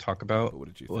wanted to talk about what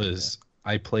did you was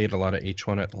I played a lot of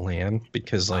H1 at LAN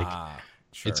because like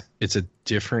sure. it's a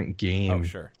different game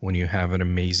when you have an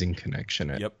amazing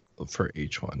connection for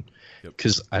H1.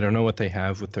 Because I don't know what they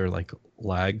have with their like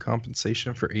lag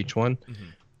compensation for H1,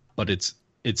 but it's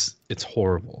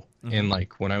horrible. And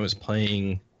like when I was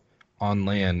playing on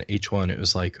LAN H1, it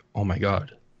was like, oh my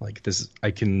god, like this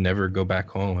I can never go back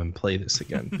home and play this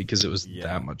again because it was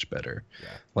that much better.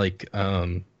 Like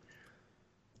and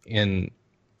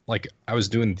like I was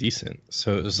doing decent,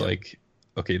 so it was like,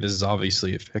 okay, this is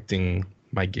obviously affecting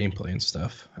my gameplay and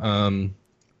stuff.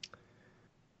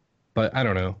 But I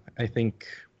don't know. I think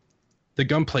the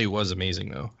gunplay was amazing,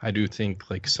 though. I do think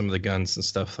like some of the guns and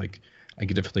stuff, like I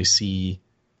could definitely see,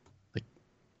 like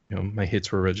my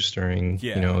hits were registering.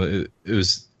 Yeah. It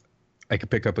was. I could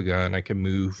pick up a gun, I could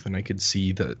move, and I could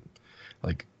see that,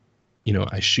 like,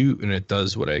 I shoot and it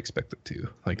does what I expect it to.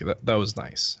 Like that was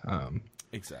nice.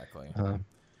 Exactly.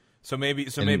 So maybe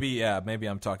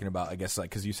I'm talking about, I guess, like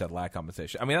because you said lag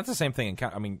compensation. I mean that's the same thing.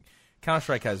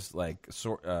 Counter-Strike has like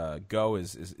Go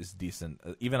is decent.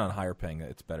 Even on higher ping,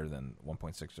 it's better than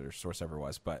 1.6 or Source ever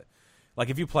was. But like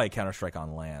if you play Counter-Strike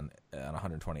on LAN on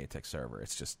 128 tick server,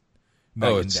 it's just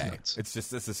night and day. Nuts. It's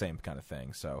the same kind of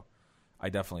thing. So I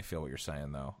definitely feel what you're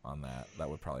saying though on that.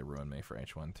 That would probably ruin me for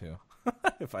H1 too,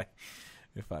 if I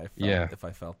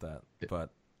felt that. But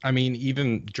I mean,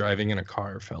 even driving in a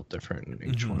car felt different in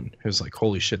H1. It was like,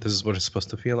 holy shit, this is what it's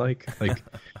supposed to feel like. Like,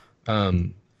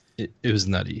 It was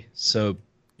nutty. So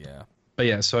yeah, but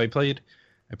yeah. So I played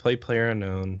I played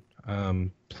PlayerUnknown,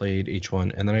 played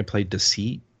H1, and then I played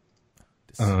Deceit.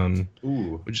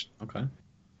 Ooh. Okay.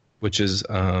 Which is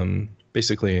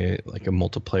basically like a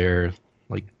multiplayer,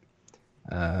 like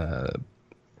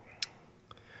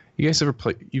you guys ever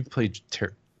play? You've played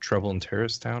Trouble in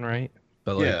Terrorist Town, right?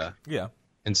 But like, yeah.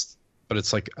 But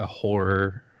it's like a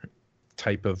horror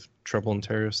type of Trouble in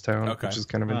Terrorist Town, which is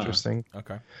kind of interesting.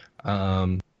 Okay.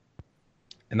 And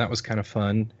that was kind of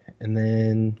fun. And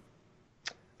then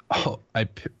I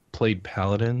played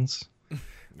Paladins.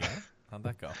 Yeah. How'd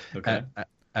that go? Okay.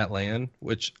 At LAN,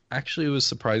 which actually was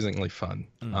surprisingly fun.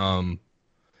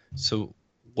 So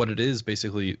what it is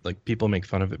basically, like, people make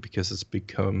fun of it because it's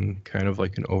become kind of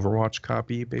like an Overwatch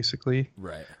copy, basically.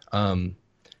 Right.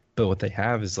 But what they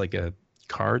have is like a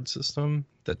card system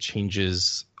that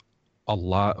changes a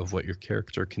lot of what your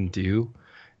character can do,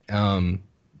 and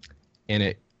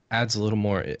it adds a little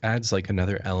more. It adds like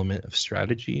another element of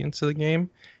strategy into the game,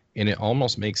 and it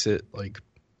almost makes it like.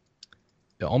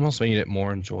 It almost made it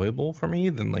more enjoyable for me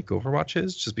than like Overwatch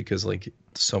is, just because like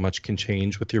so much can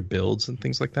change with your builds and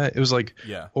things like that. It was like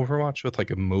Overwatch with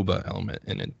like a MOBA element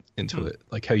into it,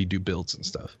 like how you do builds and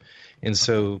stuff. And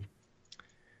so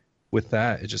with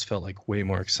that, it just felt like way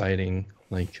more exciting.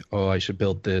 Like, oh, I should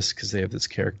build this because they have this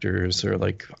characters, or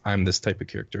like I'm this type of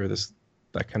character,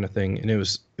 that kind of thing. And it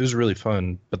was really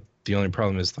fun. But the only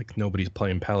problem is like nobody's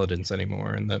playing Paladins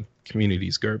anymore, and the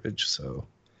community's garbage. So,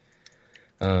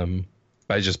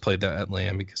 I just played that at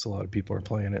LAN because a lot of people are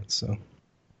playing it. So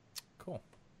cool.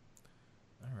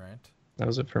 All right. That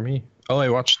was it for me. Oh, I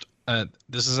watched.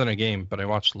 This isn't a game, but I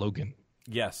watched Logan.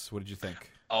 Yes. What did you think?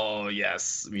 Oh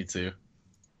yes, me too.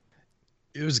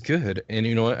 It was good, and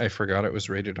you know what? I forgot it was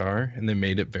rated R, and they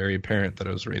made it very apparent that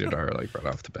it was rated R, like right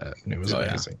off the bat, and it was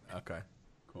amazing. Yeah. Okay.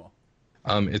 Cool.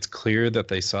 It's clear that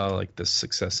they saw like the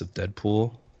success of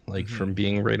Deadpool, like from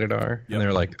being rated R, and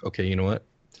they're like, okay, you know what?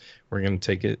 We're gonna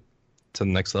take it to the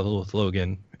next level with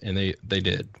Logan, and they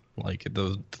did. Like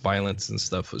the violence and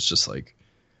stuff was just like,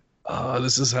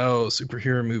 this is how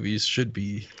superhero movies should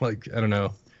be. Like, I don't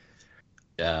know.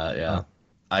 Yeah.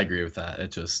 I agree with that.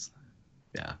 It just,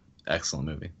 excellent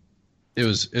movie. It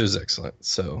was excellent.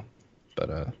 So,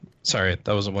 but sorry,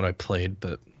 that wasn't what I played,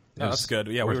 but no, that's good.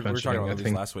 Yeah, we were talking about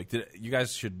movies last week. You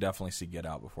guys should definitely see Get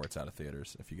Out before it's out of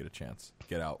theaters if you get a chance.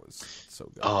 Get Out was so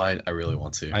good. Oh, I really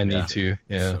want to. I need to.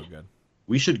 Yeah, so good.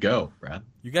 We should go, Brad.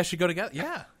 You guys should go together.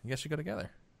 Yeah, you guys should go together.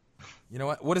 You know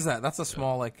what? What is that? That's a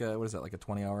small, like, what is that? Like a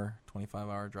 20-hour,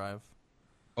 25-hour drive?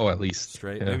 Oh, at least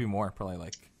straight, maybe more. Probably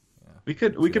like. Yeah.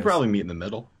 We could probably meet in the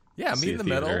middle. Yeah, meet in the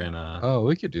middle. And,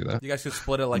 we could do that. You guys could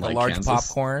split it like a large Kansas.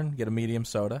 Popcorn, get a medium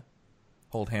soda,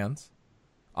 hold hands.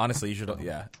 Honestly, you should.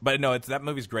 Yeah, but no, that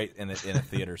movie's great in a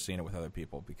theater, seeing it with other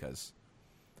people because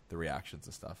the reactions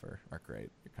and stuff are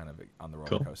great. You're kind of on the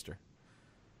roller coaster.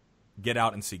 Get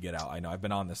Out and see Get Out. I know I've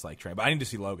been on this like train, but I need to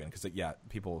see Logan because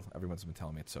everyone's been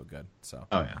telling me it's so good. So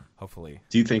hopefully.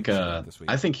 Do you think? I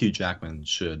think Hugh Jackman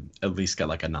should at least get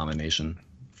like a nomination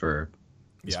for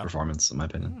his performance, in my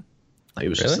opinion. Like, it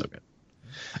was just so good.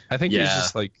 I think he's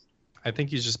just like, I think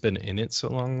he's just been in it so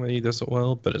long that he does it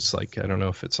well. But it's like, I don't know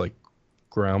if it's like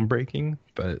groundbreaking,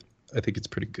 but I think it's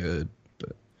pretty good.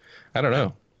 But I don't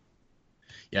know.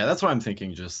 Yeah, that's what I'm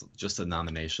thinking. Just a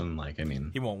nomination. Like, I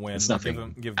mean, he won't win. It's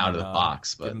nothing give him out of the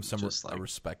box, but give him some just like a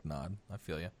respect nod. I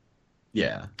feel you.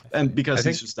 Yeah, and because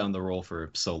he's just done the role for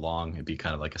so long, it'd be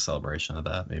kind of like a celebration of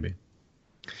that, maybe.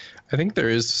 I think there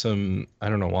is some, I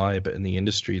don't know why, but in the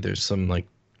industry, there's some like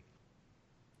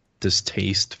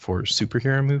distaste for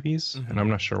superhero movies, and I'm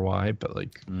not sure why, but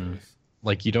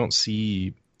like you don't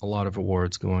see a lot of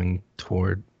awards going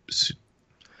toward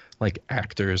like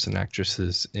actors and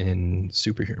actresses in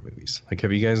superhero movies. Like,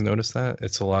 have you guys noticed that?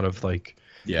 It's a lot of like,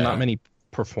 not many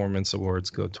performance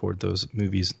awards go toward those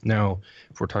movies. Now,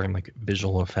 if we're talking like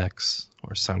visual effects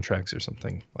or soundtracks or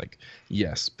something, like,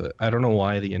 yes, but I don't know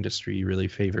why the industry really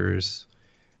favors,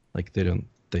 like,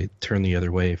 they turn the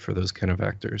other way for those kind of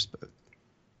actors, but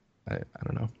I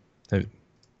don't know.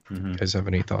 You guys have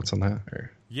any thoughts on that?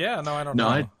 Or? Yeah, no, I don't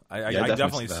know. I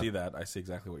definitely see that. I see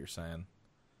exactly what you're saying.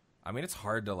 I mean, it's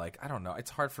hard to like. I don't know.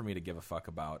 It's hard for me to give a fuck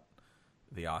about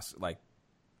the Oscar. Like,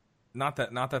 not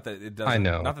that it doesn't. I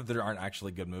know. Not that there aren't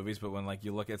actually good movies, but when like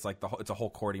you look, it's like it's a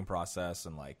whole courting process,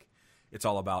 and like it's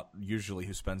all about usually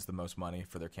who spends the most money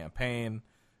for their campaign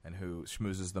and who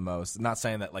schmoozes the most. Not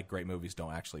saying that like great movies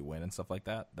don't actually win and stuff like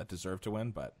that deserve to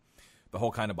win, but the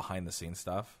whole kind of behind the scenes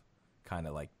stuff kind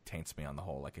of like taints me on the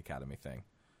whole like Academy thing.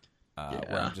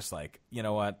 Where I'm just like, you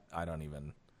know what? I don't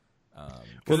even.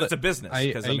 Because it's a business. I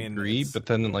agree, but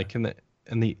then like in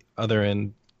the other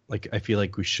end, like I feel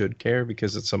like we should care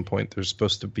because at some point there's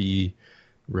supposed to be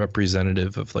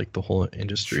representative of like the whole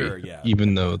industry. Sure, yeah.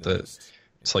 Even though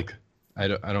it's like I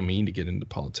don't mean to get into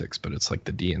politics, but it's like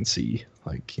the DNC,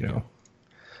 like, you know.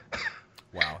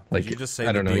 Wow. Like, Did you just say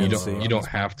I don't know. DNC? You don't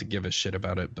have to give a shit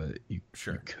about it, but you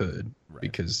could Right.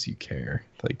 because you care,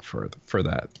 like, for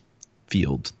that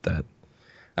field. That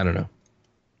I don't know.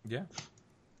 Yeah.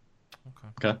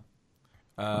 Okay.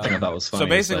 I think that was funny. So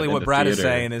basically, what Brad is theater-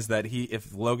 saying is that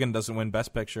if Logan doesn't win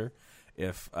Best Picture,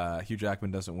 if Hugh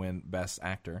Jackman doesn't win Best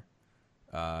Actor,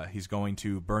 he's going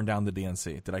to burn down the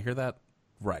DNC. Did I hear that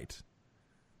right?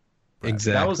 Brad?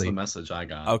 Exactly. That was the message I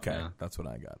got. Okay, yeah. that's what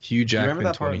I got. Hugh Do you remember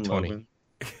Jackman that part in 2020. Logan?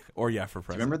 Or for Do you president.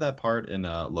 remember that part in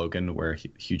Logan where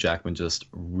Hugh Jackman just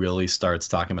really starts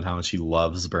talking about how much he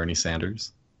loves Bernie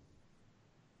Sanders?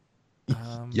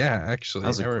 Yeah, actually, That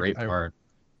was a great part.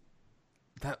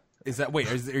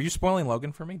 Wait, are you spoiling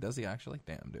Logan for me? Does he actually?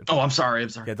 Damn, dude. Oh, I'm sorry.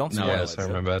 Yeah, don't No, spoil yeah, it.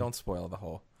 sorry, my bad. Don't spoil the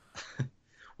whole.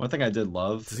 One thing I did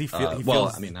love. Does he feel? He well,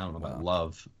 feels, I mean, I don't know about wow.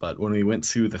 love, but when we went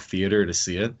to the theater to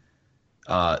see it,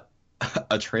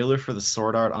 a trailer for the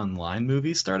Sword Art Online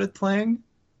movie started playing.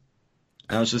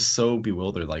 And I was just so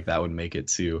bewildered, like that would make it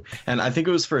too. And I think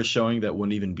it was for a showing that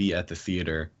wouldn't even be at the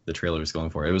theater the trailer was going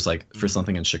for. It was like for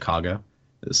something in Chicago.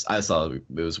 I saw it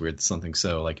was weird that something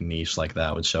so like niche like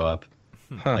that would show up.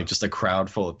 Huh. Like just a crowd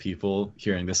full of people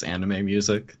hearing this anime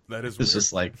music. That is It's weird.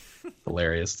 just like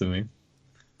hilarious to me.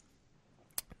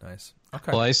 Nice.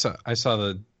 Okay. Well, I saw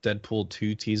the Deadpool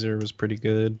 2 teaser was pretty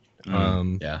good.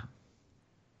 Yeah.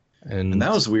 And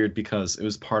that was weird because it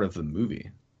was part of the movie.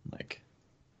 Like,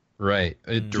 right.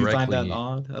 It do you find directly. that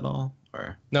odd at all?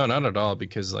 Or No, not at all.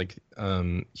 Because like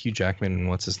Hugh Jackman and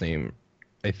what's his name,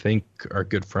 I think are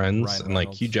good friends, Ryan and like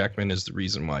Reynolds. Hugh Jackman is the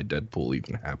reason why Deadpool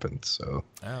even happened. So,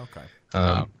 Oh,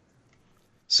 okay.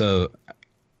 so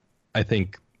I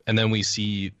think, and then we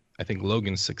see I think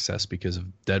Logan's success because of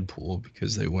Deadpool,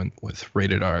 because they went with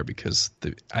rated R because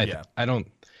I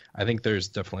think there's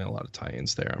definitely a lot of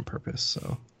tie-ins there on purpose.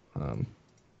 So,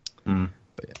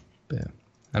 but yeah,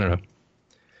 I don't know.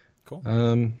 Cool.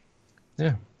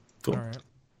 Yeah. cool.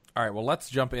 All right. Well, let's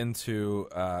jump into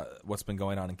what's been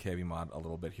going on in KBMOD a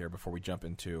little bit here before we jump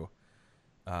into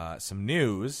some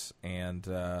news. And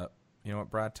you know what,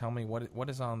 Brad? Tell me what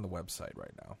is on the website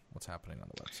right now. What's happening on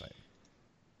the website?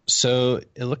 So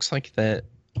it looks like that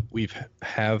we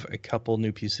have a couple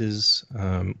new pieces.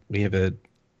 We have a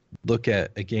look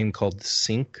at a game called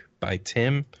Sync by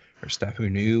Tim, our staff who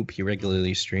knew. He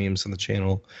regularly streams on the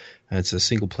channel. It's a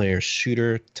single-player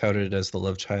shooter touted as the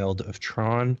love child of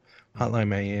Tron, Hotline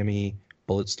Miami,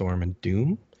 Bulletstorm, and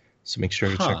Doom. So make sure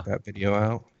to check that video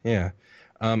out. Yeah.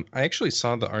 I actually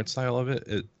saw the art style of it.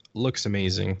 It looks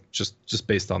amazing, just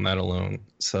based on that alone.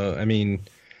 So, I mean,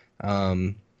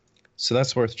 so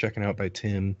that's worth checking out by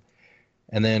Tim.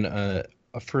 And then a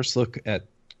first look at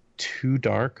 2D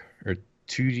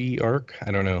Arc,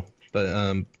 I don't know,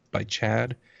 but by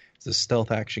Chad. It's a stealth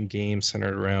action game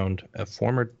centered around a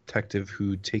former detective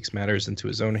who takes matters into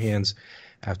his own hands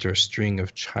after a string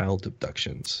of child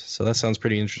abductions. So that sounds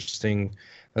pretty interesting.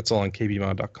 That's all on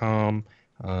kbmod.com.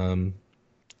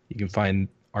 You can find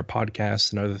our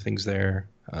podcast and other things there.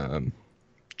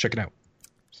 Check it out.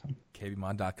 So.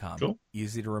 KBMod.com. Cool.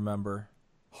 Easy to remember,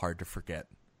 hard to forget.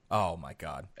 Oh my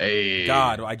God. Hey.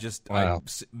 God, Wow. I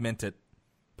meant it.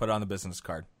 Put it on the business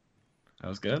card. That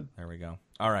was good. There we go.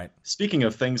 All right. Speaking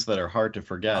of things that are hard to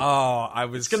forget,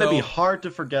 It's going to be hard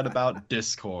to forget about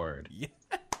Discord.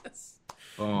 Yes.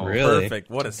 Oh, Really?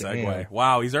 Perfect. What a segue. Damn.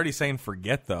 Wow. He's already saying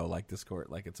forget though, like Discord,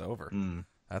 like it's over.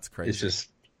 That's crazy. It's just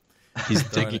he's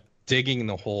digging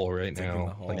the hole right Digging now.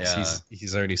 the hole. Like Yeah.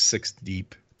 he's already 6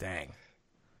 deep. Dang.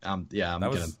 Yeah, I'm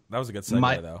That gonna. was a good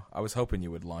segue though. I was hoping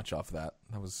you would launch off that.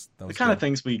 That was The good. kind of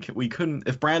things we couldn't.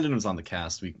 If Brandon was on the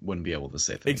cast, we wouldn't be able to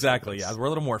say things. Exactly. Like Yeah, this. we're a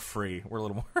little more free. We're a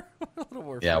little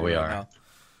more. Yeah, free we right are.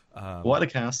 now. What a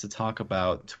cast to talk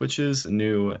about Twitch's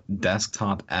new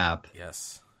desktop app,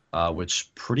 Yes.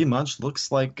 which pretty much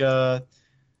looks like,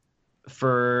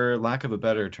 for lack of a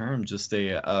better term, just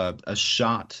a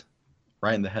shot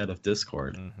right in the head of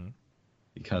Discord. Mm-hmm.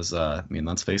 Because I mean,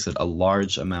 let's face it, a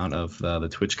large amount of the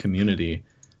Twitch community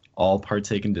all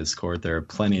partake in Discord. There are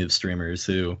plenty of streamers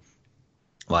who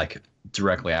like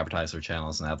directly advertise their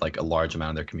channels and have like a large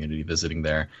amount of their community visiting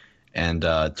there, and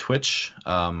Twitch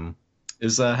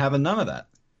is having none of that.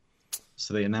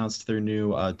 So they announced their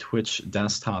new Twitch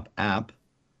desktop app,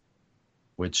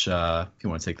 which if you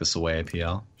want to take this away,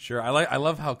 PL. Sure. I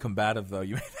love how combative though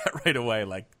you made that right away.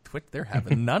 Like Twitch, they're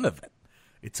having none of it.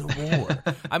 It's a war.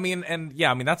 I mean,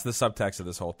 that's the subtext of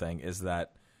this whole thing is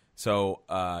that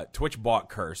Twitch bought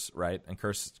Curse, right? And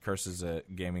Curse is a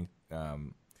gaming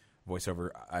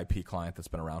voiceover IP client that's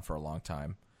been around for a long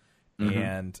time.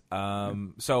 And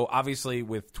so obviously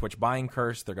with Twitch buying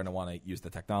Curse, they're going to want to use the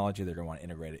technology. They're going to want to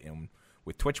integrate it in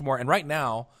with Twitch more. And right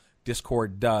now,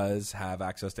 Discord does have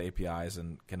access to APIs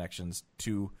and connections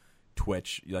to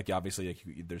Twitch. Like obviously,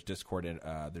 there's Discord,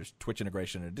 there's Twitch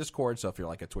integration in Discord. So if you're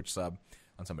like a Twitch sub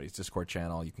on somebody's Discord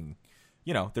channel, you can,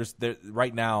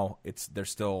 right now they're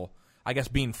still, I guess,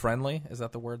 being friendly. Is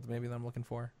that the word maybe that I'm looking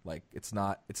for? Like it's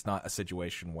not a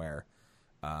situation where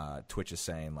Twitch is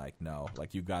saying like no,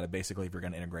 like you've got to basically, if you're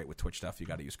going to integrate with Twitch stuff, you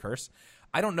got to use Curse.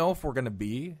 I don't know if we're going to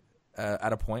be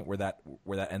at a point where that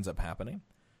ends up happening.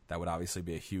 That would obviously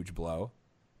be a huge blow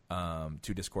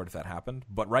to Discord if that happened.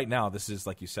 But right now, this is,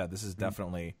 like you said, this is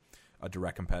definitely a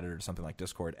direct competitor to something like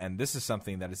Discord. And this is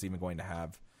something that is even going to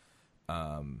have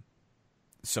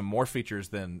some more features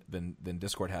than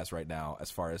Discord has right now, as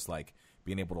far as like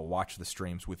being able to watch the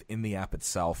streams within the app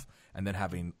itself, and then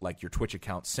having like your Twitch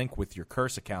account sync with your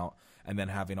Curse account, and then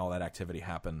having all that activity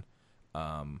happen.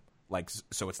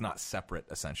 So it's not separate,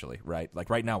 essentially, right? Like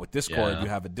right now with Discord, you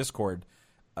have a Discord.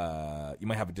 You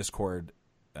might have a Discord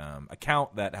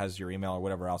account that has your email or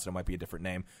whatever else, and it might be a different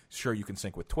name. Sure, you can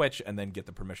sync with Twitch and then get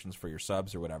the permissions for your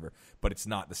subs or whatever, but it's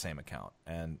not the same account.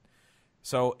 And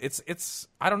so it's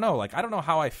I don't know. Like I don't know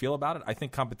how I feel about it. I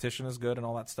think competition is good and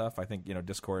all that stuff. I think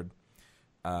Discord.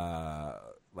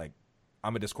 Like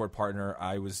I'm a Discord partner.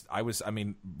 I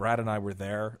mean, Brad and I were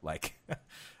there. Like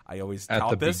I always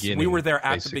tout this. We were there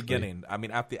at the beginning. I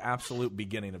mean, at the absolute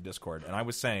beginning of Discord, and I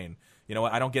was saying, you know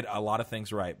what? I don't get a lot of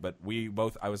things right, but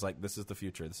I was like, this is the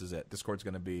future. This is it. Discord's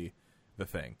going to be the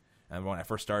thing. And when I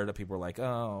first started it, people were like,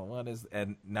 oh, what is,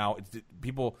 and now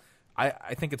people,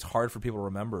 I think it's hard for people to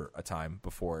remember a time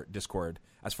before Discord,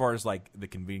 as far as like the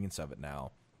convenience of it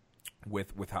now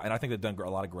with how, and I think they've done a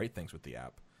lot of great things with the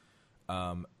app.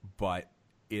 But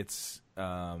it's,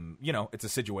 it's a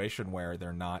situation where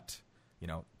they're not,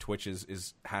 Twitch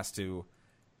has to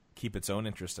keep its own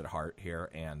interest at heart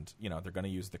here, and they're going to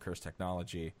use the Curse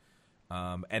technology.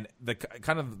 And the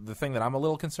kind of the thing that I'm a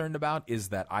little concerned about is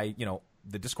that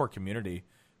the Discord community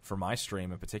for my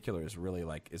stream in particular is really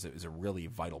is a really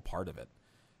vital part of it,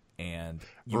 and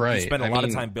you spend a lot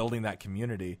of time building that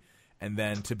community, and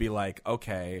then to be like,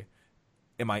 okay,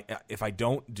 if I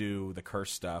don't do the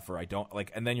Curse stuff, or I don't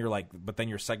and then you're like, but then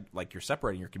you're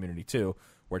separating your community too,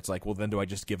 where it's like, well, then do I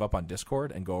just give up on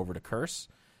Discord and go over to Curse?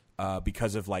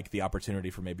 Because of the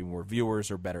opportunity for maybe more viewers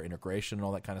or better integration and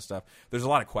all that kind of stuff. There's a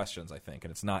lot of questions, I think,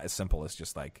 and it's not as simple as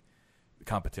just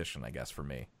competition, I guess, for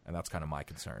me, and that's kind of my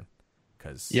concern.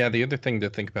 The other thing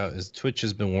to think about is Twitch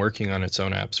has been working on its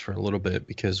own apps for a little bit,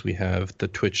 because we have the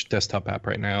Twitch desktop app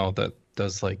right now that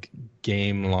does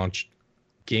game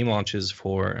launches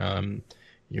for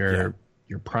your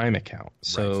Prime account.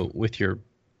 So with your,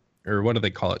 or what do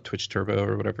they call it, Twitch Turbo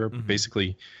or whatever,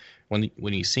 basically. When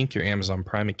you sync your Amazon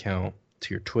Prime account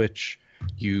to your Twitch,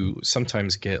 you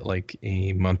sometimes get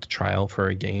a month trial for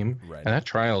a game, and that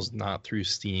trial is not through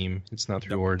Steam, it's not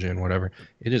through Origin, whatever.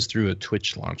 It is through a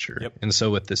Twitch launcher, and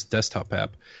so with this desktop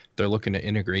app, they're looking to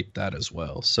integrate that as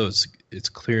well. So it's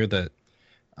clear that,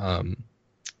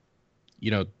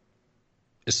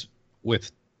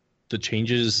 with the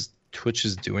changes Twitch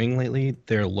is doing lately,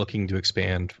 they're looking to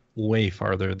expand way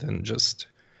farther than just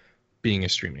being a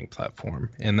streaming platform,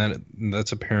 and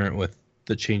that's apparent with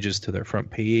the changes to their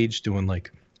front page, doing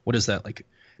what is that,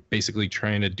 basically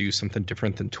trying to do something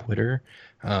different than Twitter,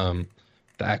 the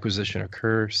acquisition of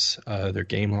Curse, their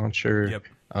game launcher.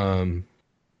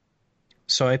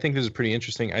 So I think this is pretty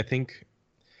interesting. I think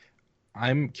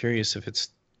I'm curious if it's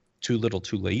too little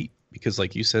too late, because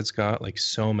like you said, Scott,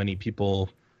 so many people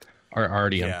are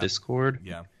already on Discord.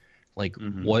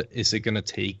 What is it going to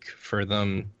take for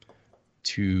them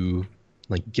to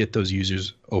get those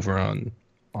users over on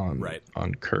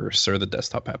Curse or the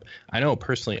desktop app? I know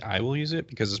personally I will use it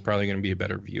because it's probably going to be a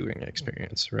better viewing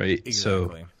experience, right?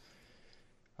 Exactly.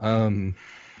 So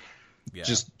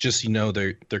just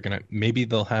they're gonna, maybe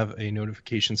they'll have a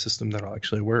notification system that'll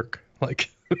actually work with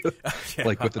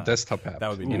the desktop app. That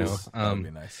would be nice. That would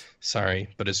be nice. Sorry,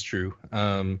 but it's true.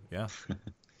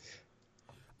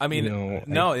 I mean,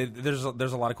 there's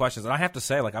a lot of questions, and I have to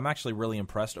say, I'm actually really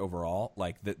impressed overall.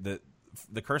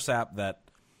 The Curse app that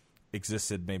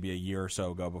existed maybe a year or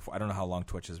so ago, before, I don't know how long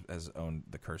Twitch has owned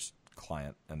the Curse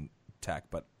client and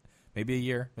tech, but maybe a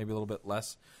year, maybe a little bit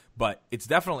less. But it's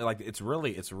definitely it's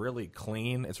really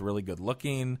clean. It's really good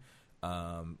looking.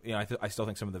 I still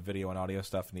think some of the video and audio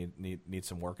stuff need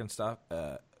some work and stuff.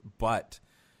 But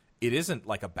it isn't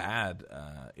a bad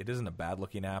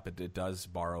looking app. It does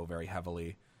borrow very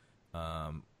heavily.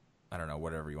 I don't know,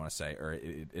 whatever you want to say, or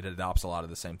it adopts a lot of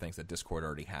the same things that Discord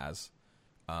already has,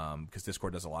 because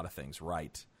Discord does a lot of things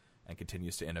right. and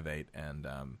continues to innovate and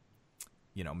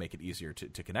make it easier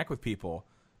to connect with people.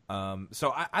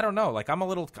 So I don't know. Like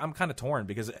I'm kind of torn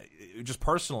because just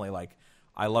personally, like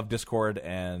I love Discord,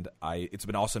 and it's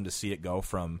been awesome to see it go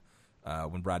from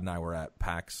when Brad and I were at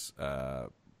PAX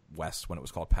West, when it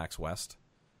was called PAX West,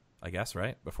 I guess,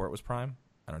 right? Before it was Prime?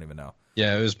 I don't even know.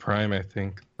 Yeah, it was Prime, I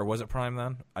think. Or was it Prime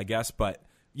then? I guess, but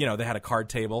they had a card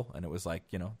table, and it was like,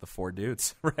 the 4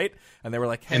 dudes, right? And they were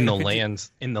like, hey, in the land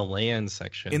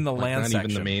section. In the land section. Not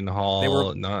even the main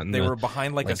hall. They were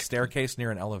behind like a staircase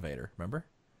near an elevator, remember?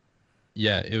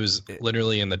 Yeah, it was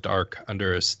literally in the dark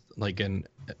under an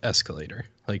escalator.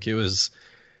 Like it was,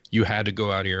 you had to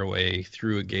go out of your way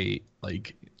through a gate,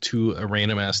 like to a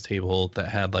random ass table that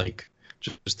had like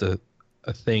just a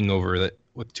thing over that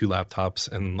with 2 laptops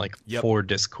and like 4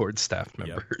 Discord staff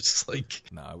members. Yep. Like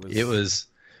no, it was.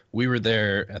 We were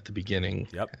there at the beginning.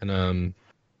 Yep. And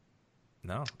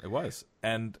no, it was,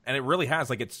 and it really has.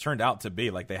 Like it's turned out to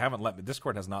be like they haven't let me.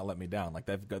 Discord has not let me down. Like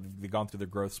they've gone through their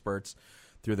growth spurts,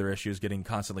 through their issues, getting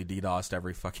constantly DDoSed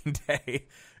every fucking day.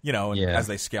 As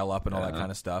they scale up and all that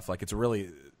kind of stuff. Like it's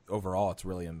really overall, it's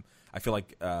really. I feel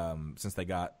like since they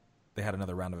had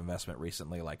another round of investment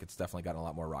recently, like it's definitely gotten a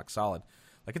lot more rock solid.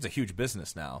 Like it's a huge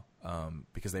business now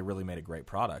because they really made a great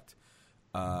product.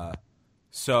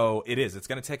 So it is. It's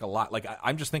going to take a lot. Like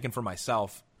I'm just thinking for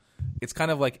myself, it's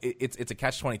kind of like it's a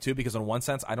catch-22 because in one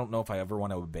sense, I don't know if I ever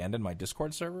want to abandon my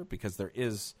Discord server because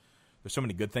there's so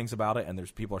many good things about it,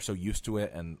 and people are so used to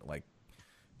it, and like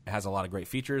it has a lot of great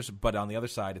features. But on the other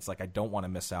side, it's like I don't want to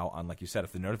miss out on, like you said,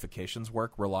 if the notifications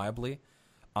work reliably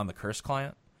on the Curse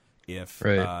client. If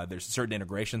there's certain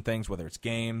integration things, whether it's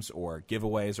games or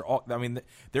giveaways or all, I mean,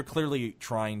 they're clearly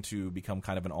trying to become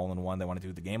kind of an all-in-one. They want to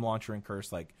do the game launcher in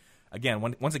Curse. Like, again,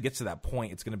 once it gets to that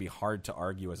point, it's going to be hard to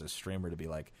argue as a streamer to be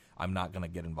like, I'm not going to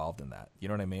get involved in that. You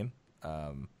know what I mean?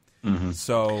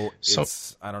 So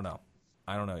I don't know.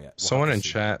 I don't know yet. Someone in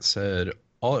chat said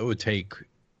all it would take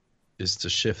is to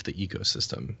shift the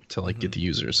ecosystem to like get the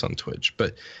users on Twitch.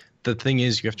 But the thing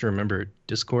is, you have to remember,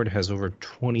 Discord has over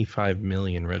 25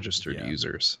 million registered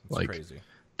users. Like, crazy.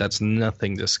 That's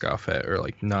nothing to scoff at, or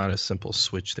like not a simple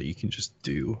switch that you can just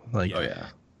do. Like,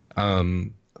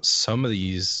 some of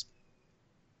these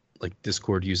like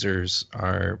Discord users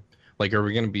are like, are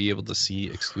we going to be able to see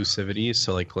exclusivity?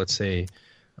 So like, let's say,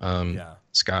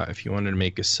 Scott, if you wanted to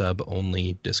make a sub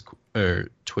only Discord or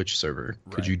Twitch server,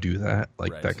 could you do that?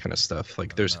 Like that kind of stuff.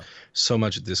 Like there's so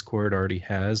much Discord already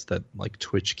has that like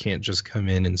Twitch can't just come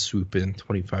in and swoop in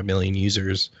 25 million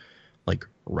users like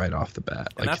right off the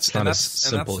bat. Like it's not as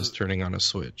simple as turning on a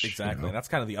switch. Exactly. And that's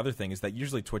kind of the other thing is that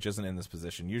usually Twitch isn't in this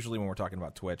position. Usually when we're talking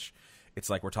about Twitch, it's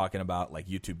like we're talking about like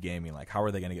YouTube gaming. Like how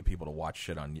are they going to get people to watch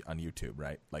shit on YouTube,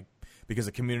 right? Like because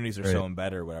the communities are so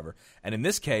embedded or whatever. And in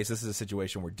this case, this is a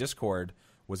situation where Discord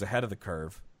was ahead of the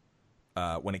curve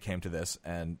when it came to this.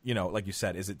 And, like you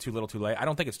said, is it too little too late? I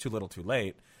don't think it's too little too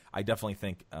late. I definitely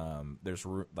think there's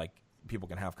like people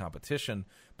can have competition,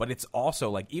 but it's also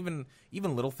like even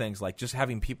little things like just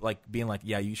having people like being like,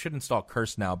 yeah, you should install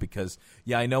Curse now because,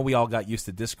 yeah, I know we all got used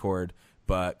to Discord,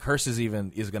 but Curse is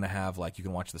going to have like you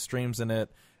can watch the streams in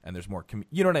it and there's more,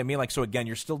 you know what I mean? Like, so again,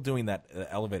 you're still doing that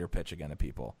elevator pitch again to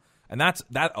people. And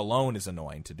that alone is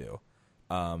annoying to do,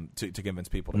 to convince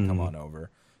people to come on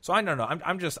over. So I don't know.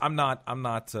 I'm not.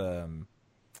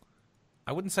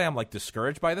 I wouldn't say I'm like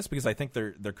discouraged by this because I think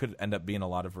there could end up being a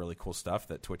lot of really cool stuff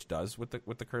that Twitch does with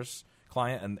the Curse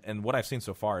client, and what I've seen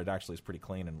so far, it actually is pretty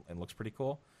clean and looks pretty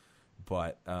cool.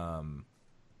 But I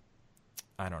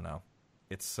don't know.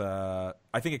 It's I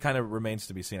think it kind of remains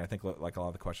to be seen. I think like a lot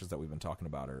of the questions that we've been talking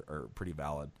about are pretty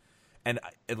valid. And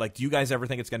like, do you guys ever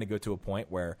think it's going to go to a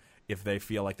point where if they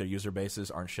feel like their user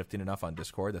bases aren't shifting enough on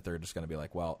Discord that they're just going to be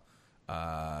like, well,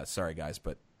 sorry guys,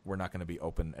 but we're not going to be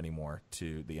open anymore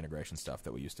to the integration stuff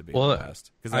that we used to be in the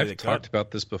past? Because I've talked about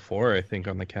this before, I think,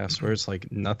 on the cast, where it's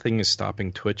like nothing is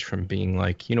stopping Twitch from being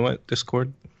like, you know what,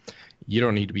 Discord, you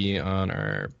don't need to be on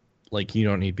our, like, you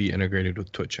don't need to be integrated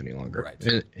with Twitch any longer.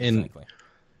 Right. And exactly.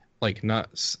 Like,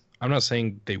 I'm not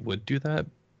saying they would do that,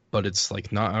 but it's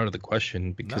like not out of the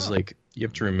question because like you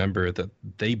have to remember that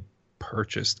they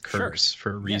purchased Curse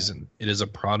for a reason. It is a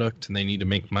product and they need to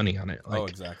make money on it. Like,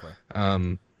 exactly.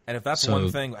 And if that's one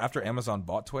thing, after Amazon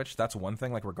bought Twitch, that's one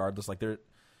thing. Like regardless, like they're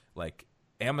like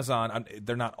Amazon,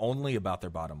 they're not only about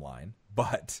their bottom line,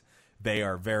 but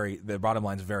their bottom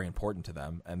line is very important to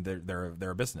them, and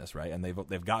they're a business, right? And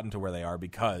they've gotten to where they are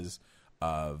because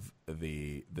of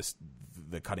the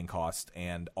cutting cost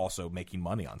and also making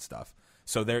money on stuff.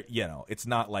 So they're, it's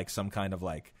not like some kind of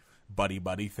like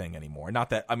buddy thing anymore.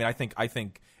 Not that, I mean, I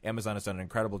think Amazon has done an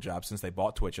incredible job since they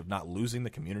bought Twitch of not losing the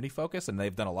community focus, and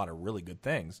they've done a lot of really good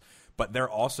things. But they're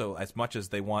also, as much as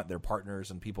they want their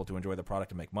partners and people to enjoy the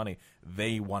product and make money,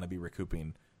 they want to be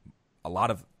recouping a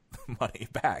lot of money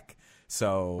back.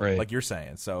 So, like you're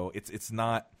saying, so it's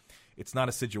not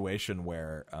a situation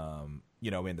where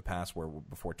in the past, where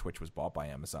before Twitch was bought by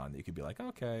Amazon, you could be like,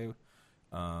 okay,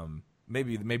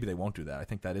 maybe they won't do that. I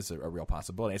think that is a real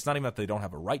possibility. It's not even that they don't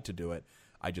have a right to do it.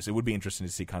 It would be interesting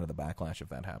to see kind of the backlash if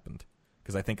that happened,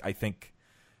 because I think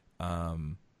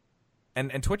and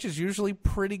Twitch is usually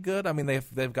pretty good. I mean,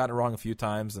 they've gotten it wrong a few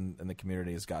times, and the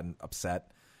community has gotten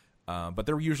upset, but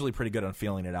they're usually pretty good on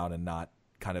feeling it out and not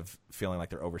kind of feeling like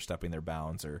they're overstepping their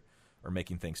bounds or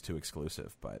making things too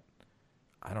exclusive. But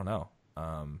I don't know.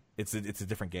 It's a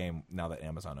different game now that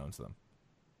Amazon owns them.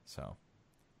 So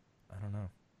I don't know.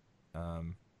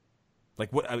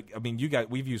 Like what I mean,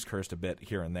 we've used Cursed a bit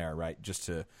here and there, right?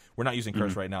 We're not using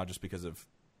Cursed right now just because of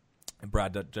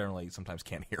Brad generally sometimes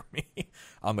can't hear me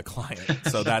on the client,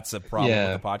 so that's a problem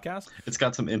with the podcast. It's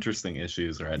got some interesting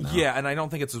issues right now. Yeah, and I don't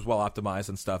think it's as well optimized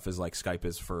and stuff as like Skype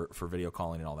is for video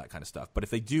calling and all that kind of stuff. But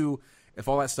if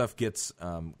all that stuff gets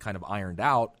kind of ironed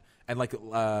out, and like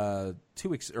 2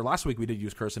 weeks or last week we did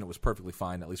use Cursed and it was perfectly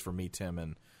fine, at least for me, Tim,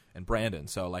 and Brandon.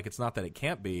 So like it's not that it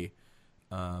can't be.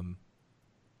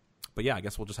 But yeah, I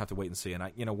guess we'll just have to wait and see.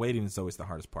 And waiting is always the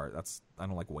hardest part. I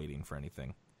don't like waiting for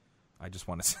anything. I just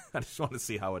want to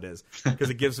see how it is,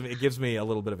 because it gives me a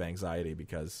little bit of anxiety,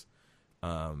 because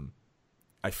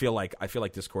I feel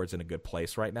like Discord's in a good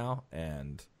place right now,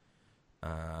 and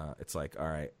it's like, all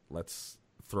right, let's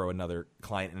throw another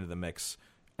client into the mix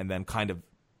and then kind of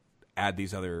add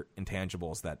these other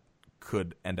intangibles that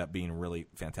could end up being really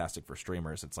fantastic for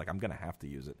streamers. It's like I'm going to have to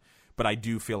use it. But I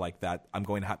do feel like that I'm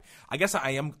going to have. I guess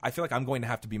I feel like I'm going to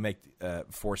have to be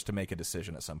forced to make a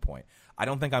decision at some point. I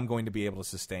don't think I'm going to be able to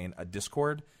sustain a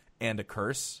Discord and a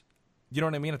Curse. You know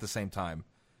what I mean? At the same time,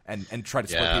 and try to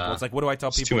split people. It's like, what do I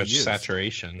tell people? Too much to use?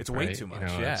 Saturation. It's way too much.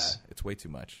 It's way too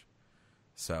much.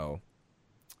 So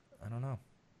I don't know.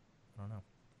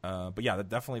 But yeah,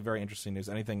 definitely very interesting news.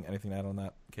 Anything to add on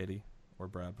that, Katie or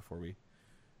Brad, before we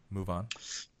move on?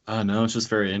 No, it's just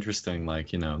very interesting. Like,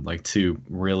 two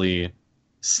really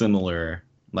similar,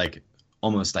 like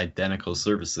almost identical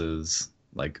services.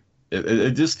 Like,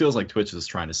 it just feels like Twitch is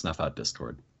trying to snuff out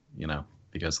Discord,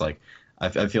 because like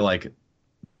I feel like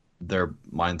their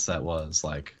mindset was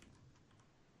like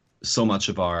so much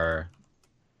of our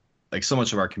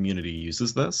community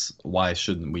uses this. Why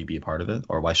shouldn't we be a part of it,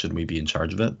 or why shouldn't we be in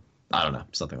charge of it? I don't know,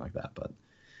 something like that. But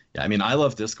yeah, I mean, I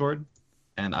love Discord,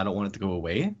 and I don't want it to go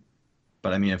away.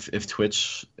 But I mean, if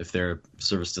Twitch, if their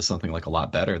service does something like a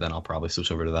lot better, then I'll probably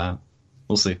switch over to that.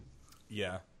 We'll see.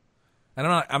 Yeah, and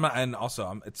I'm not, and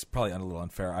also it's probably a little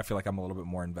unfair. I feel like I'm a little bit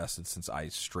more invested since I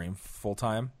stream full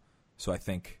time. So I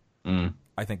think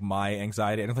my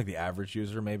anxiety. I don't think the average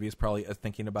user maybe is probably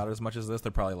thinking about it as much as this.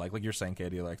 They're probably like you're saying,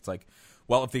 Katie. Like it's like,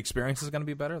 well, if the experience is going to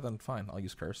be better, then fine, I'll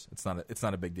use Curse. It's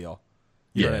not a big deal.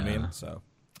 You know what I mean? So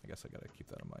I guess I got to keep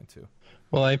that in mind too.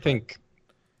 Well, I think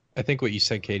what you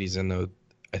said, Katie's in, though.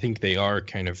 I think they are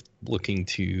kind of looking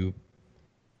to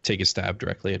take a stab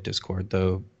directly at Discord,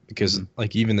 though, because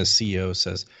like even the CEO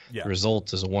says the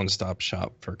result is a one-stop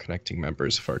shop for connecting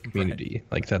members of our community.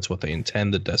 Right. Like that's what they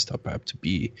intend the desktop app to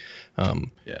be,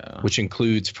 which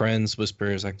includes friends,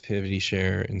 whispers, activity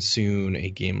share, and soon a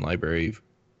game library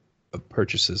of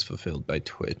purchases fulfilled by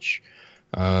Twitch.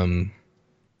 And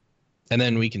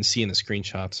then we can see in the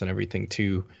screenshots and everything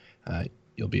too.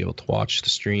 You'll be able to watch the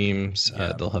streams.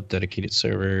 They'll have dedicated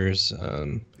servers.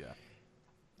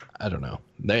 I don't know.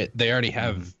 They already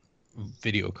have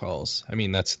video calls. I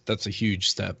mean, that's a huge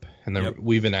step. And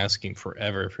we've been asking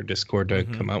forever for Discord to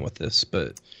come out with this,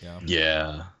 but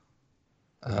I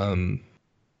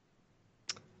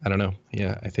don't know.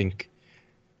 Yeah, I think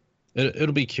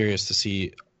it'll be curious to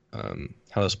see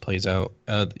how this plays out.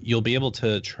 You'll be able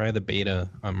to try the beta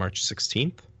on March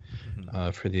 16th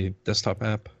for the desktop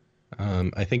app.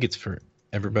 I think it's for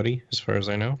everybody, as far as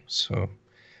I know. So,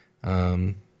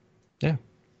 yeah.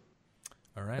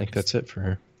 All right. I think that's it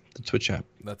for the Twitch app.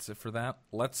 That's it for that.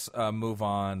 Let's move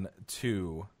on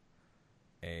to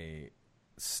a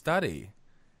study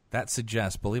that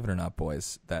suggests, believe it or not,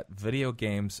 boys, that video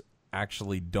games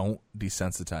actually don't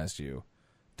desensitize you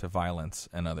to violence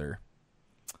and other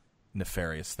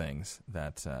nefarious things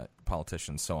that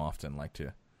politicians so often like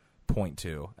to point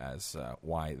to as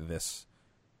why this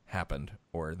happened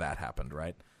or that happened,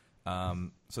 right?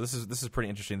 So this is pretty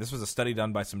interesting. This was a study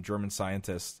done by some German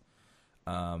scientists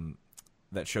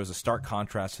that shows a stark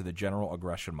contrast to the general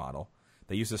aggression model.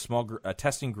 They used a small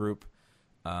testing group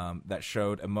that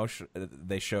showed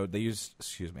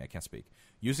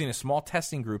using a small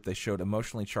testing group, they showed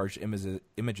emotionally charged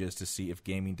images to see if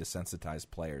gaming desensitized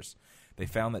players. They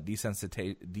found that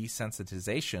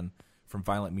desensitization from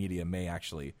violent media may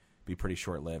actually be pretty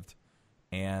short-lived.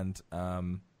 And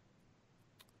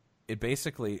it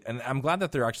basically, and I'm glad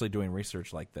that they're actually doing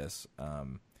research like this,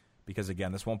 because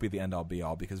again, this won't be the end-all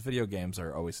be-all, because video games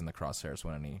are always in the crosshairs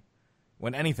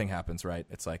when anything happens, right?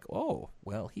 It's like, oh,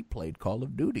 well, he played Call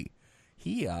of Duty.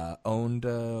 He owned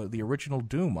the original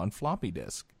Doom on floppy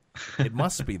disk. It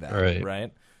must be that,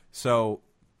 right? So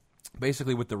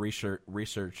basically with the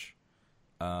research,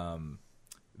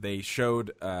 they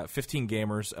showed 15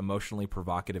 gamers emotionally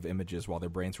provocative images while their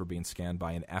brains were being scanned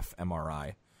by an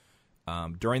fMRI.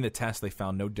 During the test, they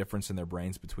found no difference in their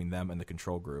brains between them and the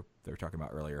control group they were talking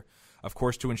about earlier. Of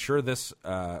course, to ensure this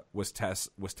was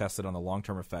tested on the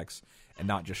long-term effects and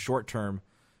not just short-term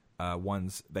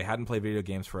ones, they hadn't played video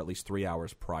games for at least 3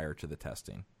 hours prior to the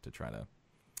testing to try to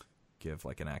give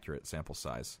like an accurate sample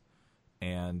size.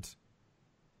 And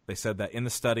they said that in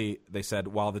the study, they said,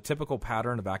 while the typical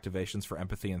pattern of activations for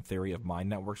empathy and theory of mind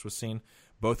networks was seen,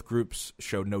 both groups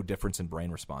showed no difference in brain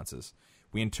responses.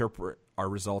 We interpret our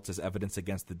results as evidence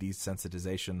against the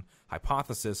desensitization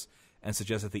hypothesis and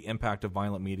suggest that the impact of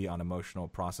violent media on emotional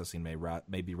processing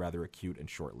may be rather acute and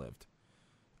short-lived.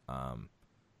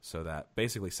 So that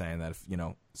basically saying that if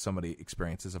somebody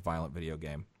experiences a violent video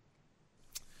game,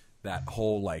 that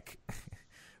whole like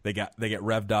they get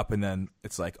revved up and then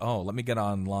it's like, oh, let me get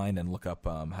online and look up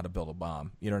how to build a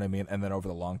bomb. You know what I mean? And then over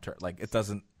the long term, like it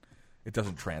doesn't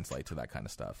translate to that kind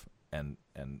of stuff. And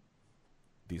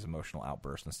these emotional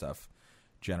outbursts and stuff.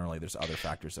 Generally, there's other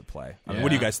factors at play. I mean, what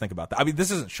do you guys think about that? I mean,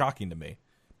 this isn't shocking to me,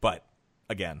 but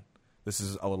again, this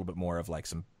is a little bit more of like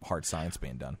some hard science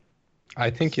being done. I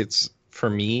think it's, for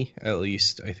me at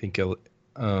least, I think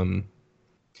I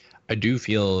do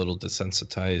feel a little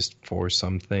desensitized for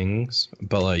some things,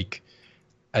 but like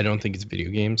I don't think it's video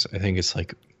games. I think it's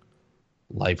like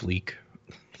Live Leak.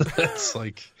 That's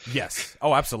like yes.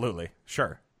 Oh, absolutely.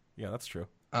 Sure. Yeah, that's true.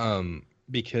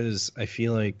 Because I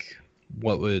feel like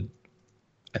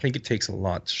I think it takes a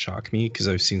lot to shock me because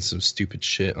I've seen some stupid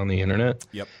shit on the internet.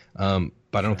 Yep. But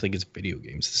I don't think it's video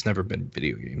games. It's never been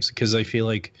video games because I feel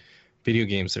like video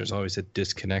games, there's always a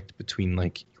disconnect between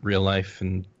like real life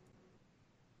and,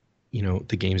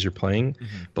 the games you're playing.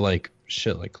 Mm-hmm. But like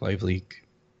shit like Live Leak,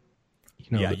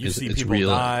 you see people real,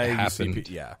 die. it happened.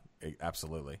 Yeah,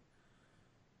 absolutely.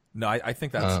 No, I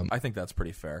think that's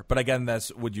pretty fair. But again,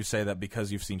 would you say that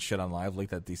because you've seen shit on Live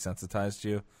Leak that desensitized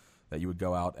you, that you would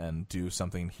go out and do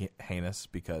something heinous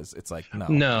because it's like no,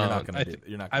 you're not going to do.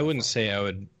 You're not. I wouldn't say I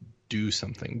would do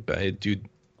something, but I do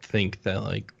think that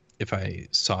like if I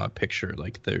saw a picture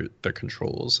like their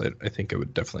controls, I think I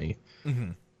would definitely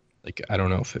like I don't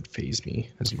know if it fazed me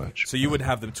as much. So you would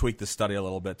have them tweak the study a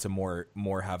little bit to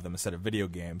more have them instead of video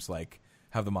games, like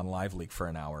have them on Live Leak for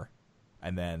an hour.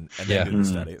 And then do the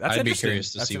study. That's I'd be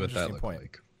curious to see what that looks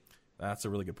like. That's a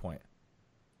really good point.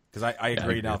 Because I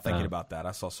agree now thinking about that.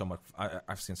 I saw so much.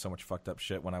 I've seen so much fucked up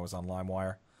shit when I was on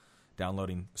LimeWire,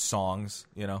 downloading songs.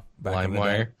 Back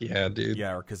LimeWire, yeah, dude,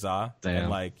 yeah, or Kazaa,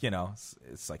 and like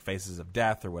it's like Faces of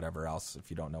Death or whatever else. If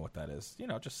you don't know what that is,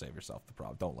 just save yourself the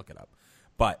problem. Don't look it up.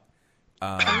 But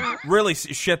really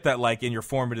shit that like in your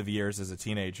formative years as a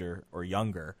teenager or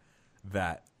younger.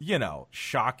 That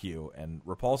shock you and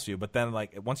repulse you, but then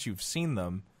like once you've seen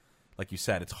them, like you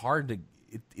said, it's hard to.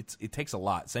 It takes a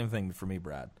lot. Same thing for me,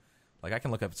 Brad. Like I can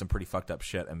look up some pretty fucked up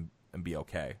shit and be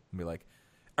okay, and be like,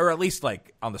 or at least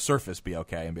like on the surface be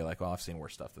okay, and be like, well, I've seen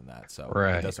worse stuff than that, so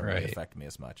it doesn't really affect me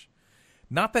as much.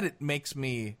 Not that it makes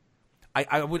me.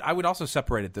 I would also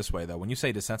separate it this way though. When you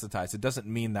say desensitized, it doesn't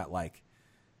mean that like.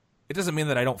 It doesn't mean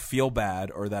that I don't feel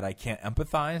bad or that I can't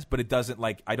empathize, but it doesn't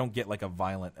like I don't get like a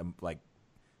violent like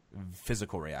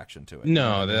physical reaction to it.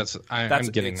 No, I'm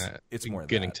getting that. It's more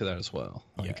getting to that as well.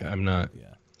 Like I'm not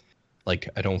like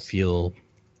I don't feel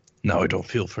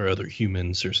for other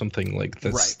humans or something like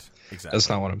that's right. Exactly. That's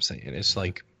not what I'm saying. It's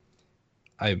like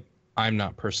I'm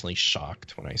not personally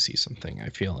shocked when I see something. I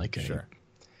feel like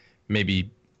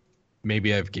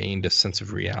maybe I've gained a sense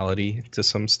of reality to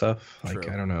some stuff. Like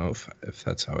I don't know if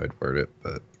that's how I'd word it,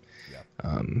 but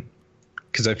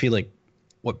because I feel like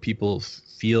what people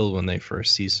feel when they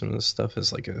first see some of this stuff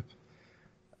is like a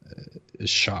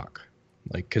shock,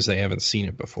 like because they haven't seen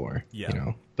it before.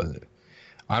 Yeah. But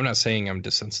I'm not saying I'm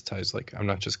desensitized. Like I'm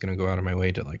not just gonna go out of my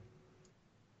way to like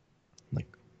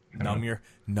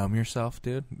numb yourself,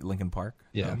 dude. Linkin Park.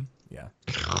 Yeah. Yeah.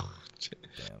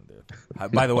 Damn,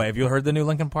 dude. By the way, have you heard the new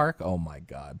Linkin Park? Oh my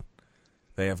god,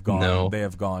 they have gone. No. They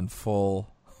have gone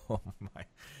full. Oh my,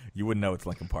 You wouldn't know it's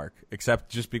Linkin Park,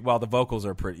 except well, the vocals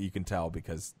are pretty. You can tell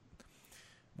because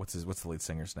what's the lead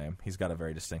singer's name? He's got a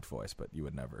very distinct voice, but you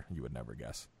would never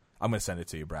guess. I'm gonna send it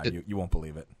to you, Brad. You won't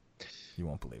believe it. You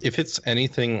won't believe it. If it's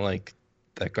anything like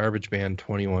that garbage band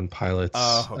 21 Pilots.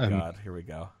 Oh God, here we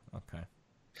go. Okay.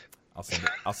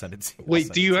 I'll send it to you.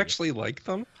 Wait, do you actually like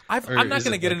them? I'm not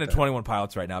going to get into 21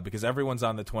 Pilots right now because everyone's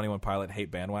on the 21 Pilot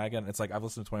hate bandwagon. It's like I've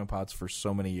listened to 21 Pilots for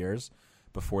so many years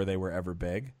before they were ever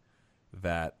big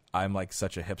that I'm like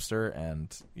such a hipster,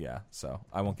 and so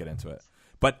I won't get into it.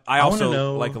 But I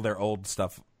also like their old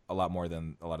stuff a lot more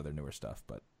than a lot of their newer stuff.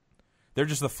 But they're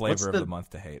just the flavor of the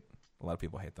month to hate. A lot of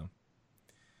people hate them.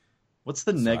 What's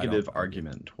the negative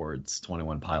argument towards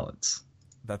 21 Pilots?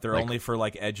 That they're only for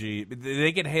like edgy.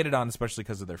 They get hated on especially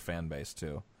because of their fan base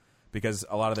too, because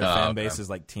a lot of their fan base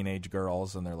is like teenage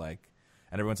girls, and they're like,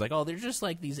 and everyone's like, oh, they're just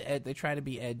like these. They try to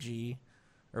be edgy,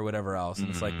 or whatever else, and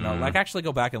it's like no, like actually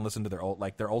go back and listen to their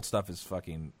old stuff is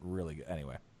fucking really good.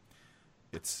 Anyway,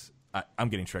 I'm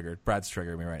getting triggered. Brad's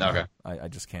triggering me right now. I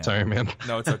just can't. Sorry, man.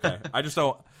 No, it's okay. I just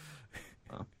don't.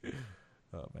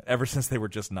 Oh, man. Ever since they were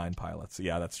just 9 pilots,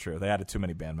 yeah, that's true. They added too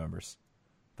many band members.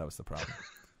 That was the problem.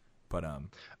 But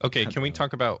okay, can we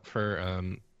talk about for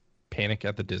Panic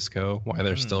at the Disco why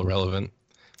they're still relevant?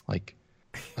 Like,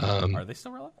 are they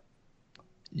still relevant?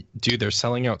 Dude, they're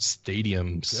selling out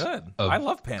stadiums. Good. I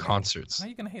love Panic concerts. How are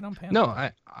you gonna hate on Panic?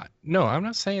 No, I'm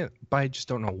not saying it, but I just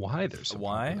don't know why they're so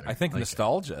popular. I think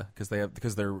nostalgia because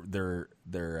their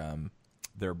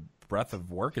breadth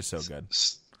of work is so good.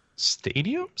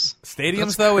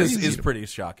 Stadiums though is pretty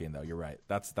shocking though. You're right.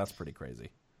 That's pretty crazy.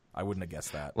 I wouldn't have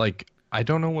guessed that. Like, I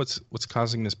don't know what's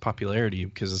causing this popularity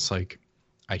because it's like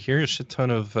I hear a shit ton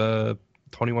of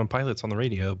 21 Pilots on the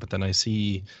radio, but then I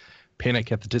see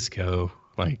Panic at the Disco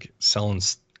like selling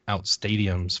out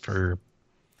stadiums for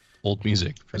old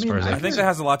music. I think that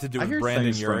has a lot to do with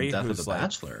Brandon Urie, who's the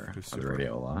Bachelor, who's on the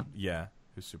radio a lot. Yeah,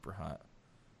 who's super hot.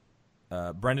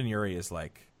 Brandon Urie is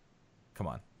like, come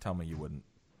on, tell me you wouldn't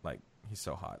like. He's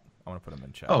so hot. I want to put him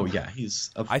in chat. Oh yeah,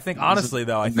 I think honestly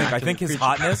though, I think his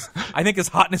hotness. I think his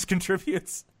hotness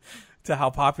contributes to how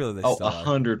popular they still are.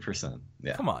 100%.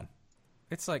 Yeah. Come on,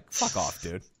 it's like fuck off,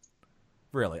 dude.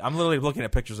 Really, I'm literally looking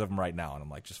at pictures of him right now, and I'm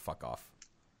like, just fuck off.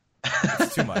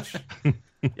 It's too much. You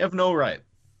have no right.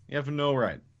 You have no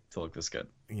right to look this good.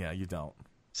 Yeah, you don't.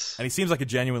 And he seems like a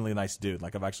genuinely nice dude.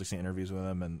 Like I've actually seen interviews with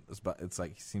him, and it's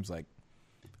like he seems like.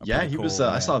 He was.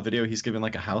 I saw a video. He's giving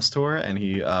like a house tour, and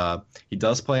he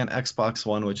does play on Xbox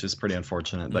One, which is pretty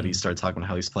unfortunate. But he started talking about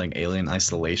how he's playing Alien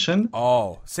Isolation.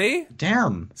 Oh, see,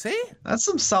 damn, see, that's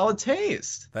some solid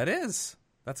taste. That is.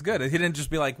 That's good. He didn't just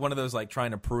be like one of those like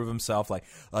trying to prove himself. Like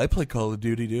I play Call of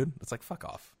Duty, dude. It's like fuck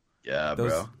off. Yeah,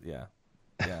 bro. Yeah.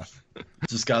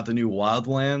 Just got the new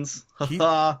Wildlands.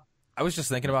 I was just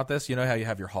thinking about this. You know how you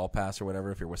have your hall pass or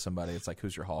whatever. If you're with somebody, it's like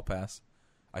who's your hall pass?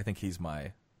 I think he's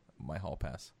my hall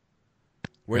pass.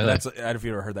 Where really? I don't know if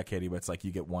you ever heard that, Katie, but it's like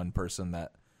you get one person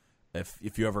that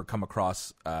if you ever come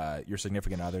across your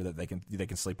significant other that they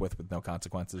can sleep with no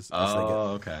consequences.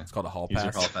 Okay. It's called a hall pass. pass. He's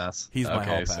your hall pass. He's my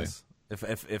hall pass.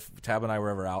 If Tab and I were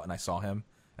ever out and I saw him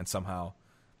and somehow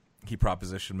he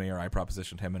propositioned me or I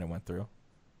propositioned him and it went through,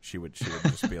 she would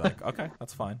just be like, okay,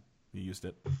 that's fine. You used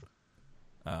it.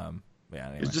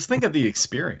 Anyway. Just think of the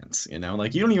experience,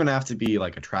 like you don't even have to be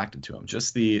like attracted to him.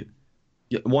 Just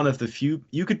one of the few,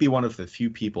 you could be one of the few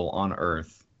people on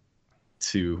Earth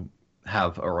to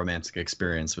have a romantic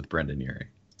experience with Brandon Urie.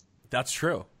 That's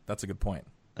true. That's a good point.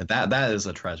 That is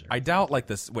a treasure. I doubt like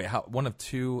this. Wait, how one of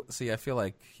two? See, I feel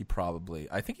like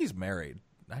I think he's married.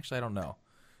 Actually, I don't know.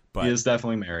 But he is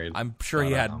definitely married. I'm sure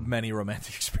he had many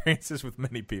romantic experiences with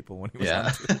many people when he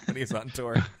was on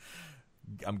tour.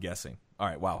 I'm guessing. All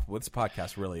right, wow. Well, this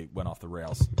podcast really went off the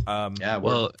rails.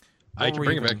 Well, I can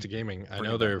bring it back to gaming. I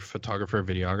know they're photographer,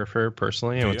 videographer.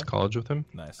 Personally, I went to college with him.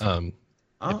 Nice.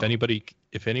 If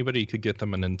anybody could get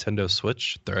them a Nintendo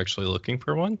Switch, they're actually looking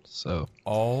for one. So.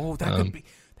 Oh, that could be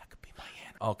my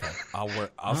end. Okay,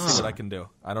 I'll see what I can do.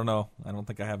 I don't know. I don't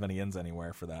think I have any ends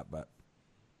anywhere for that, but.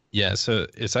 Yeah, so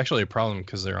it's actually a problem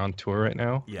because they're on tour right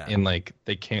now. Yeah. And like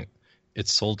they can't.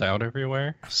 It's sold out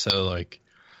everywhere. So like,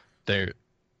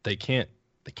 they can't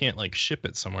like ship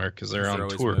it somewhere because they're on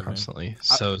tour constantly.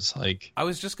 So it's like I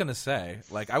was just gonna say,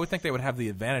 like I would think they would have the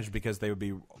advantage because they would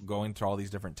be going to all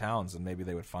these different towns and maybe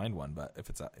they would find one. But if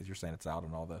you're saying it's out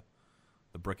on all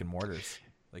the brick and mortars,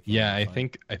 like I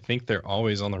think they're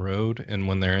always on the road, and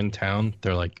when they're in town,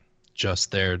 they're like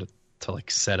just there to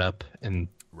like set up and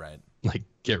like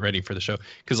get ready for the show.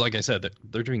 Because like I said,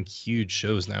 they're doing huge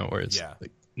shows now where it's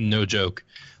like, no joke.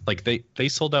 Like they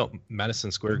sold out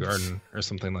Madison Square Garden or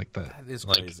something like that. That is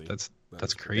like, crazy.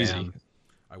 That's crazy. Damn.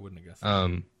 I wouldn't have guessed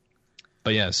that.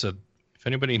 But yeah, so if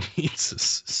anybody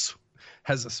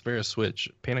has a spare Switch,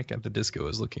 Panic at the Disco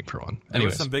is looking for one.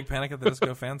 There's some big Panic at the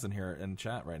Disco fans in here in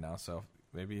chat right now, so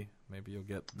maybe you'll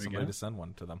get somebody to send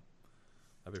one to them.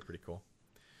 That'd be pretty cool.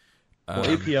 Well,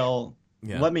 APL,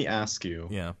 let me ask you.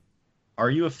 Yeah. Are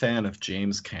you a fan of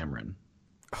James Cameron?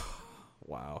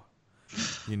 Wow.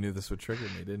 You knew this would trigger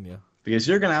me, didn't you? Because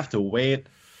you're going to have to wait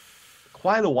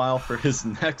quite a while for his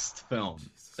next film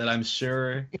that I'm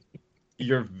sure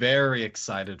you're very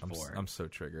excited for. I'm so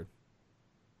triggered.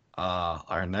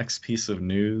 Our next piece of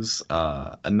news,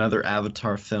 another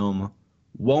Avatar film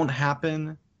won't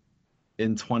happen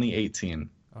in 2018.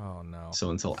 Oh, no. So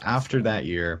until after that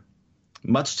year,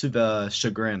 much to the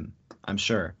chagrin, I'm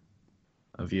sure,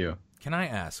 of you. Can I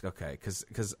ask, okay,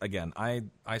 because again,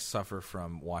 I suffer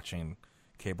from watching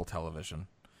cable television,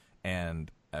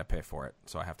 and I pay for it,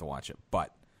 so I have to watch it.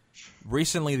 But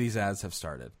recently these ads have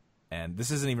started, and this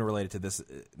isn't even related to this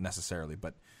necessarily,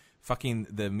 but fucking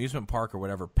the amusement park or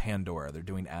whatever, Pandora, they're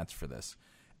doing ads for this.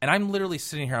 And I'm literally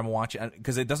sitting here, I'm watching,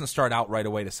 because it doesn't start out right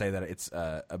away to say that it's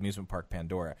amusement park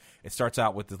Pandora. It starts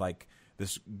out with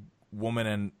this woman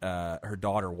and her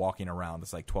daughter walking around,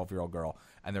 this like 12-year-old girl,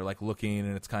 and they're like looking,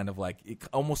 and it's kind of like, it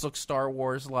almost looks Star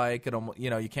Wars like, it almost,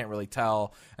 you can't really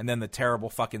tell. And then the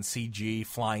terrible fucking CG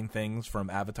flying things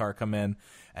from Avatar come in,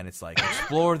 and it's like,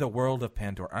 explore the world of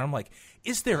Pandora. And I'm like,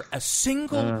 is there a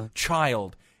single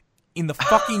child in the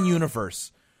fucking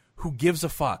universe who gives a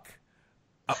fuck,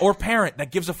 or parent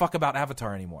that gives a fuck about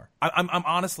Avatar anymore? I'm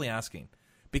honestly asking,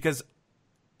 because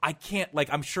I can't,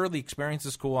 like, I'm sure the experience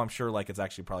is cool. I'm sure, like, it's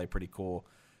actually probably a pretty cool,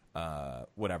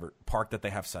 whatever, park that they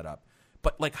have set up.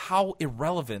 But, like, how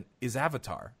irrelevant is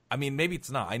Avatar? I mean, maybe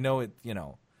it's not. I know it,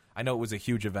 I know it was a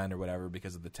huge event or whatever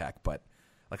because of the tech. But,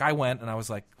 like, I went and I was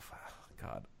like,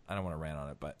 God, I don't want to rant on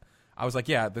it. But I was like,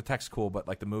 yeah, the tech's cool, but,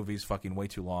 like, the movie's fucking way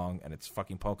too long. And it's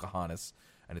fucking Pocahontas.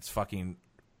 And it's fucking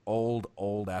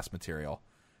old-ass material.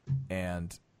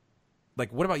 And...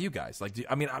 like, what about you guys? Like,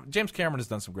 James Cameron has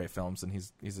done some great films, and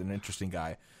he's an interesting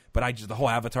guy. But the whole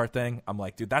Avatar thing, I'm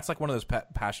like, dude, that's like one of those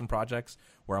passion projects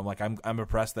where I'm like, I'm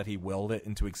impressed that he willed it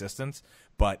into existence.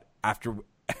 But after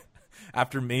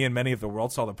me and many of the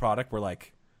world saw the product, we're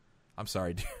like, I'm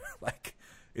sorry, dude, like,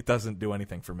 it doesn't do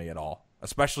anything for me at all.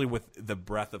 Especially with the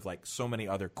breadth of like so many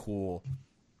other cool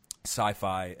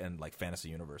sci-fi and like fantasy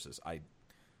universes.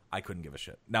 I couldn't give a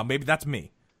shit. Now maybe that's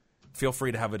me. Feel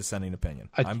free to have a dissenting opinion.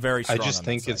 I'm very strong. I just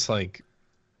think it's like,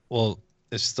 well,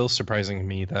 it's still surprising to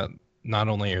me that not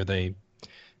only are they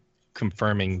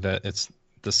confirming that it's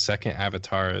the second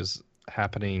Avatar is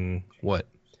happening, more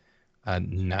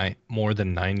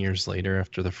than 9 years later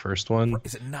after the first one.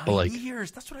 Is it 9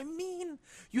 years? That's what I mean.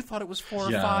 You thought it was 4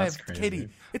 or 5, Katie.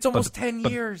 It's almost 10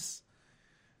 years.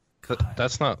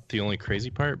 That's not the only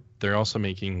crazy part. They're also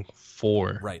making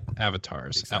 4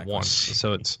 avatars at once.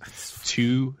 So it's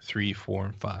 2, 3, 4,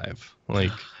 and 5.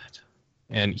 Like,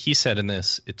 and he said in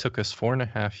this, it took us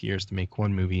 4.5 years to make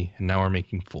one movie, and now we're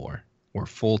making 4. We're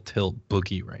full tilt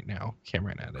boogie right now.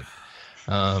 Cameron at it.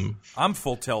 I'm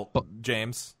full tilt,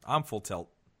 James. I'm full tilt.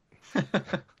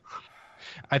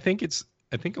 I think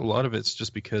a lot of it's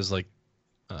just because like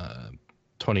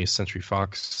 20th Century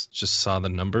Fox just saw the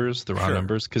numbers, the raw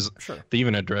numbers, because they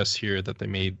even address here that they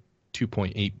made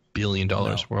 $2.8 billion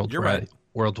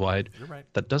worldwide. You're right.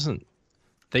 That doesn't.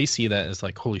 They see that as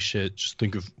like, holy shit! Just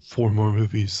think of 4 more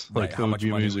movies. Like, how much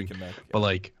money we can make. But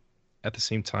like, at the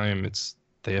same time,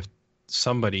 they have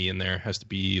somebody in there has to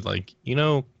be like,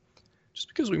 just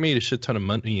because we made a shit ton of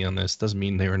money on this doesn't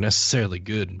mean they were necessarily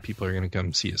good, and people are going to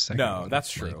come see a second. No,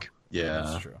 that's true.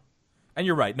 That's true. And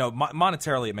you're right. No,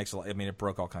 monetarily, it makes a lot. I mean, it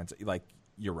broke all kinds of. Like,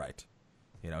 you're right.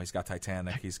 He's got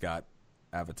Titanic. He's got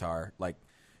Avatar. Like,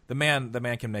 the man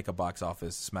can make a box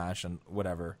office smash and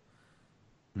whatever.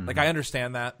 Mm-hmm. Like, I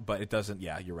understand that, but it doesn't.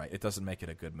 Yeah, you're right. It doesn't make it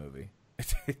a good movie.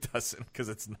 It doesn't, because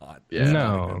it's not. Yeah. It's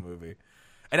not a good movie.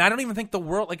 And I don't even think the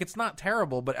world. Like, it's not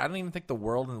terrible, but I don't even think the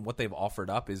world and what they've offered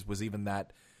up was even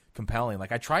that compelling.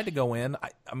 Like, I tried to go in.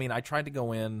 I tried to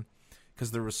go in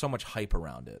because there was so much hype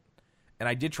around it. And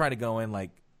I did try to go in,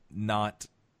 like, not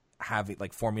having,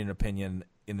 like, forming an opinion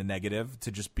in the negative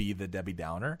to just be the Debbie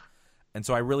Downer. And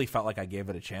so I really felt like I gave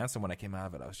it a chance. And when I came out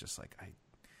of it, I was just like, I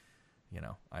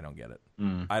don't get it.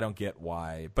 I don't get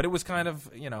why. But it was kind of,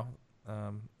 it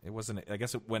wasn't, I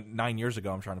guess it went 9 years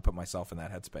ago. I'm trying to put myself in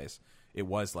that headspace. It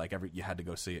was like you had to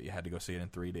go see it. You had to go see it in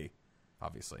 3D,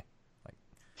 obviously. Like,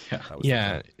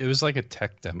 it was like a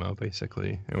tech demo,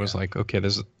 basically. It was like, okay,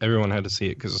 everyone had to see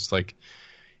it because it's like,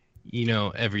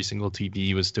 every single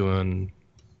TV was doing,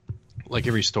 like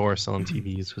every store selling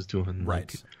TVs was doing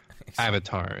like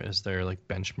Avatar is their like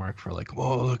benchmark for like,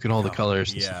 whoa, look at all the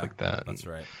colors and stuff like that. That's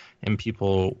right. And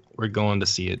people were going to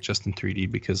see it just in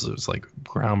 3D because it was like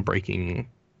groundbreaking,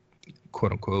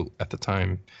 quote unquote, at the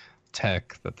time,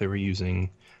 tech that they were using.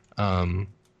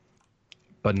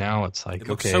 But now it's like, it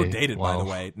looks so dated, by the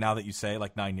way, now that you say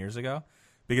like 9 years ago,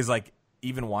 because like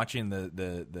even watching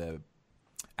the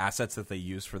assets that they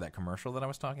used for that commercial that I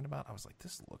was talking about, I was like,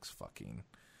 this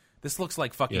looks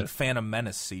like fucking Phantom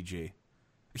Menace CG.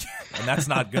 And that's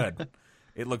not good.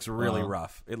 It looks really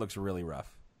rough. It looks really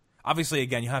rough. Obviously,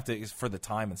 again, you have to, for the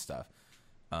time and stuff.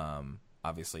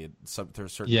 Obviously,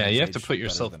 there's certain. Yeah, you have to put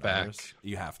yourself back. Others.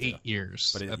 You have to 8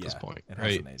 years at this point,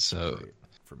 right? So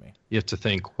for me, you have to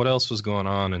think what else was going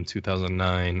on in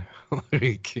 2009.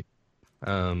 Like,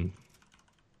 I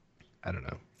don't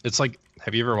know. It's like,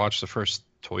 have you ever watched the first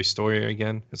Toy Story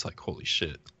again? It's like, holy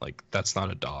shit! Like, that's not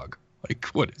a dog. Like,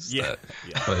 what is that?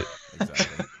 Yeah, but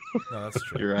exactly. No, that's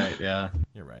true. You're right. Yeah,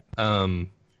 you're right.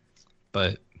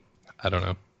 But I don't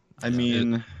know. I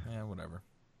mean, whatever.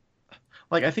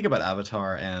 Like, I think about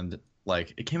Avatar, and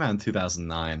like it came out in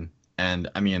 2009, and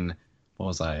I mean, what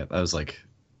was I? I was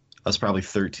probably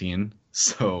 13,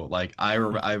 so like I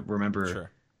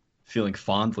remember feeling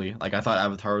fondly. Like, I thought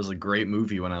Avatar was a great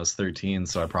movie when I was 13,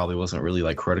 so I probably wasn't really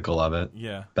like critical of it.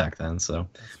 Back then. So,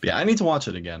 but yeah, I need to watch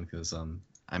it again because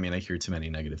I mean, I hear too many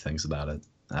negative things about it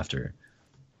after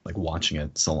like watching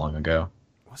it so long ago.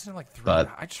 Wasn't it like 3 hours?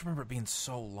 I just remember it being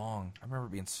so long.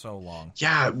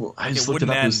 Yeah, well, I just looked it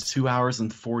up. It was 2 hours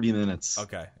and 40 minutes.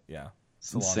 Okay, yeah.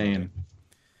 It's insane.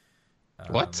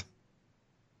 What?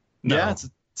 No. Yeah, it's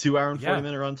a 2 hour and 40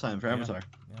 minute runtime for Avatar.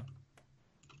 Yeah.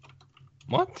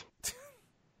 What?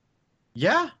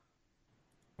 Yeah.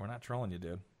 We're not trolling you,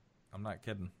 dude. I'm not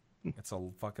kidding. It's a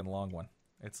fucking long one.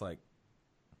 It's like...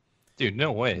 Dude,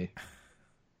 no way.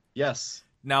 Yes.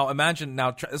 Now, imagine...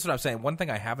 Now, this is what I'm saying. One thing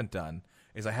I haven't done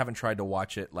is I haven't tried to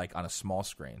watch it like on a small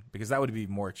screen because that would be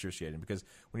more excruciating. Because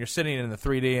when you're sitting in the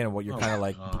 3D and what you're kind of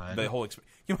like the whole experience,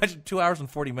 you imagine 2 hours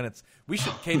and 40 minutes. We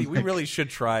should, Katie, we really should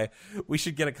try. We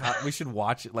should get we should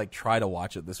watch it, like try to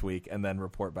watch it this week and then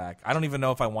report back. I don't even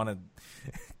know if I want to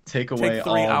take away 3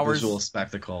 all hours visual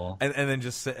spectacle and then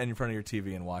just sit in front of your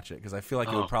TV and watch it because I feel like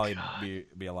it would probably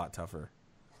be a lot tougher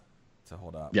to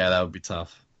hold up. Yeah, that would be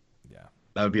tough. Yeah,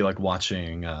 that would be like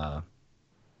watching.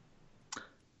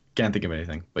 Can't think of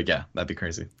anything, but yeah, that'd be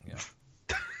crazy. Yeah.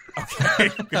 Okay.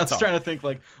 I was trying to think,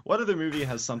 like, what other movie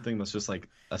has something that's just like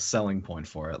a selling point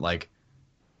for it? Like,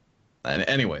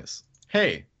 anyways,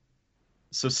 hey,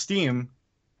 so Steam.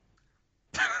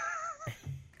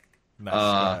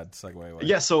 Nice. Segue away.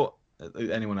 Yeah. So,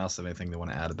 anyone else have anything they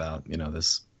want to add about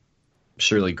this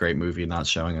surely great movie not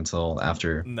showing until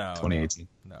after 2018?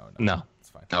 No, it's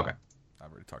fine. Okay,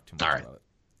 I've already talked too much about it.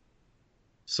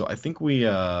 So I think we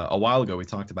a while ago we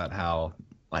talked about how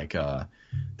like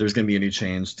there's going to be a new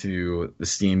change to the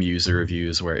Steam user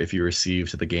reviews where if you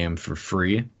received the game for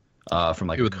free from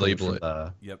like it would label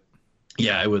it. Yep.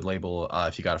 Yeah, it would label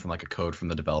if you got it from like a code from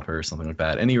the developer or something like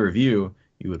that. Any review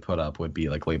you would put up would be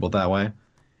like labeled that way,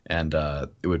 and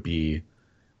it would be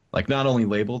like not only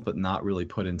labeled but not really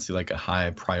put into like a high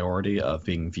priority of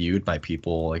being viewed by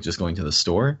people like just going to the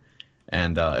store,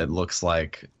 and it looks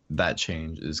like that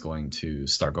change is going to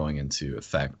start going into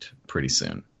effect pretty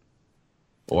soon.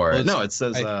 Or it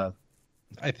says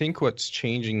I think what's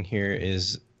changing here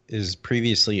is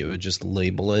previously it would just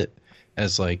label it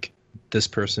as like this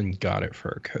person got it for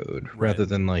a code rather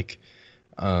than like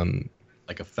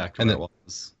effect where it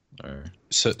was. Or...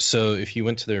 So if you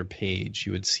went to their page,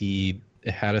 you would see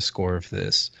it had a score of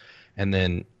this, and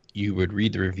then you would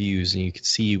read the reviews and you could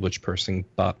see which person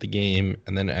bought the game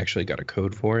and then actually got a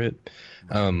code for it.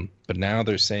 But now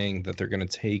they're saying that they're going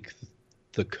to take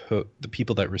the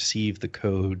people that receive the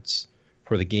codes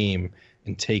for the game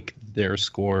and take their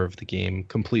score of the game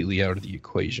completely out of the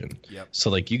equation. Yep. So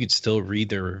like you could still read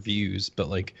their reviews, but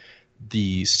like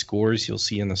the scores you'll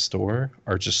see in the store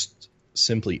are just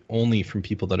simply only from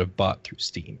people that have bought through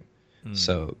Steam.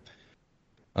 So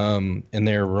and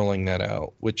they're rolling that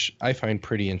out, which I find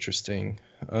pretty interesting.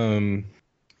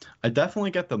 I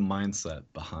definitely get the mindset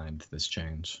behind this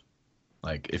change.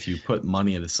 Like, if you put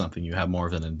money into something, you have more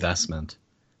of an investment.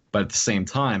 But at the same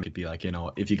time, it'd be like,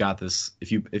 if you got this,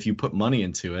 if you put money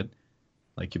into it,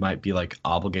 like you might be like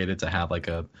obligated to have like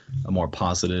a more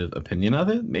positive opinion of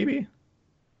it. Maybe.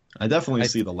 I definitely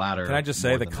see the latter. Can I just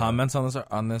say the comments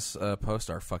on this post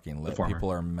are fucking lit.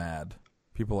 People are mad.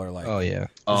 People are like, "Oh yeah,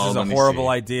 this is a horrible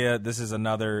idea. This is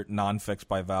another non-fix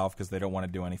by Valve because they don't want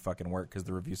to do any fucking work because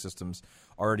the review system's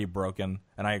already broken."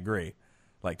 And I agree.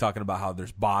 Like talking about how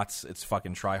there's bots, it's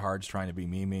fucking tryhards trying to be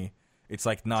memey. It's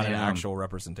like not an actual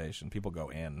representation. People go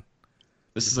in.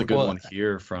 This is a good one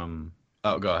here from...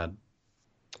 Oh, go ahead.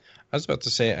 I was about to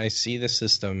say, I see the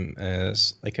system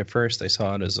as, like, at first I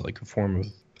saw it as like a form of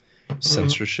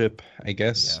censorship, I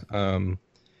guess. Yeah.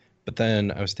 But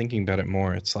then I was thinking about it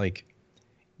more. It's like,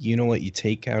 you know what you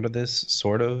take out of this,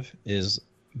 sort of, is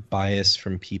bias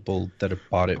from people that have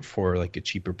bought it for like a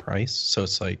cheaper price. So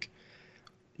it's like,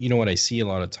 you know what I see a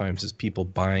lot of times is people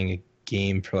buying a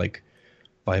game for like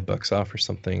 $5 off or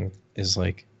something is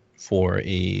like for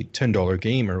a $10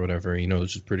 game or whatever, you know,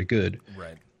 which is pretty good.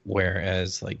 Right.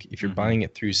 Whereas like if you're buying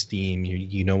it through Steam,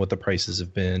 you know what the prices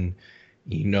have been,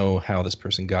 you know how this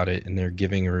person got it, and they're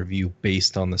giving a review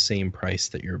based on the same price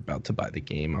that you're about to buy the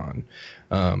game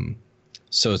on.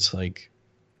 So it's like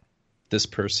this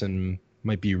person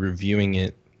might be reviewing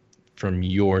it from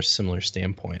your similar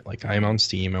standpoint. Like, I'm on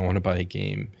Steam, I want to buy a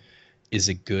game. Is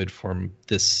it good for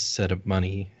this set of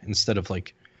money? Instead of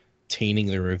like tainting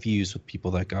the reviews with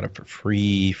people that got it for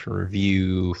free, for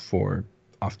review, for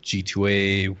off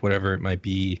G2A, whatever it might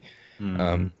be.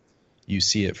 You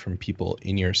see it from people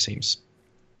in your same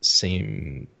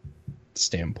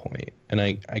standpoint. And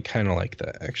I kind of like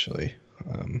that, actually.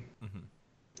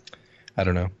 I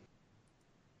don't know.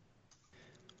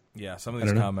 Yeah, some of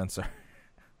these comments are...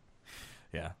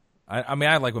 Yeah. I mean,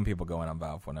 I like when people go in on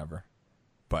Valve whenever.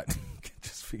 But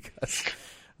just because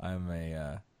I'm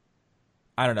a...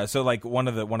 I don't know. So, like, one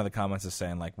of the comments is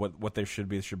saying, like, what there should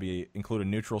be include a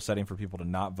neutral setting for people to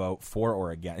not vote for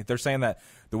or against. They're saying that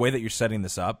the way that you're setting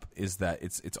this up is that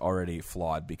it's already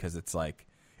flawed because it's like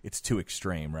it's too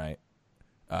extreme, right?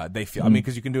 They feel. I mean,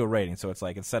 because you can do a rating, so it's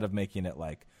like instead of making it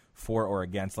like for or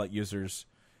against, let users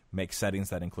make settings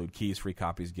that include keys, free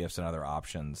copies, gifts, and other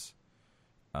options.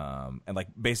 And like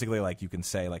basically, like you can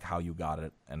say like how you got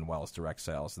it and well as direct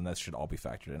sales, and this should all be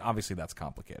factored in. Obviously, that's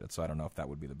complicated, so I don't know if that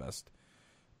would be the best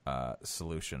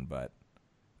solution, but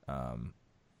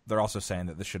they're also saying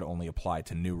that this should only apply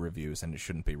to new reviews and it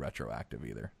shouldn't be retroactive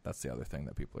either. That's the other thing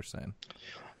that people are saying.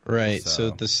 Right. So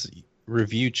this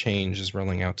review change is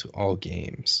rolling out to all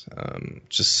games,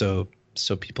 just so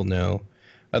people know.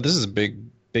 This is a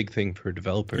big thing for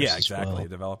developers. Yeah, exactly. As well.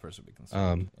 Developers would be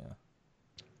concerned. Yeah.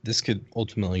 This could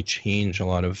ultimately change a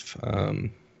lot of.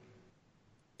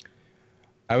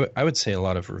 I would say a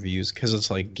lot of reviews, because it's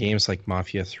like games like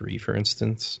Mafia 3, for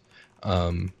instance.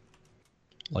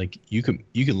 Like you could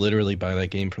literally buy that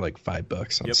game for like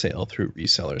 $5 on sale through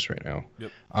resellers right now.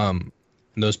 Yep. And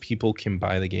those people can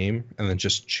buy the game and then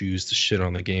just choose to shit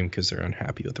on the game because they're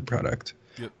unhappy with the product.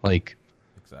 Yep. Like,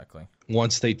 exactly.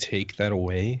 Once they take that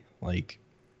away, like,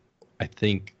 I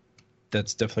think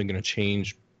that's definitely going to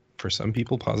change for some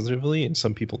people positively and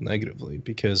some people negatively,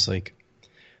 because like,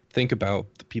 think about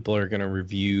the people are going to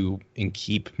review and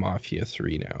keep Mafia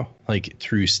 3 now, like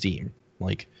through Steam.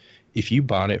 Like, if you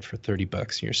bought it for $30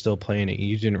 and you're still playing it and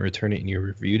you didn't return it and you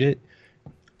reviewed it,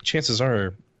 chances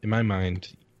are, in my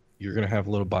mind, you're going to have a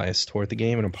little bias toward the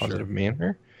game in a positive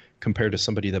manner compared to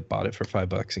somebody that bought it for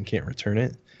 $5 and can't return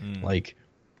it. Like,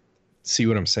 see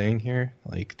what I'm saying here?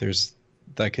 Like, there's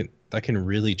that can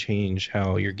really change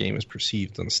how your game is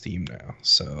perceived on Steam now.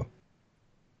 So,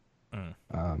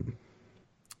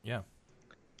 yeah,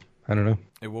 I don't know.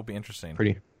 It will be interesting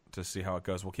to see how it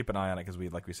goes. We'll keep an eye on it because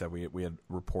like we said, we had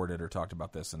reported or talked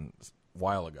about this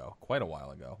quite a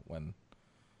while ago, when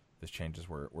these changes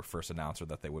were first announced or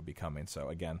that they would be coming. So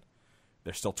again,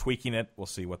 they're still tweaking it. We'll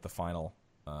see what the final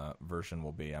version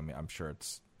will be. I mean, I'm sure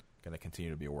it's going to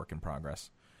continue to be a work in progress.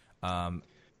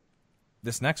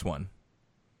 This next one,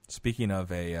 speaking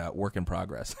of a work in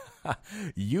progress,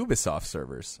 Ubisoft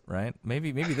servers, right?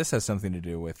 Maybe this has something to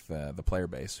do with the player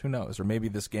base. Who knows? Or maybe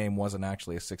this game wasn't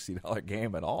actually a $60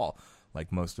 game at all,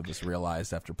 like most of us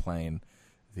realized after playing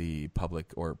the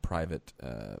public or private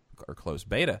or closed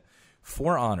beta.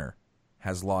 For Honor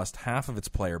has lost half of its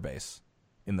player base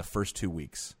in the first 2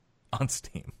 weeks on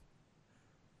Steam.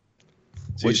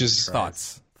 Which is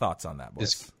thoughts on that,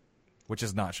 boys? Which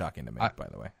is not shocking to me, by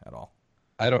the way, at all.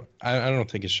 I don't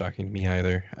think it's shocking to me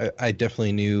either. I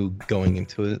definitely knew going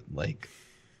into it, like,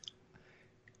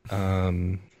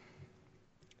 I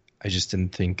just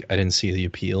didn't see the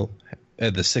appeal, the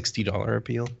 $60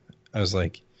 appeal. I was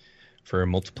like, for a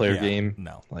multiplayer game,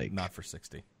 no, like not for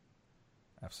 60.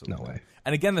 Absolutely. No way.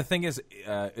 And again, the thing is,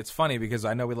 it's funny because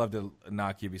I know we love to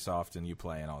knock Ubisoft and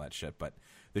Uplay and all that shit, but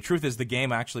the truth is the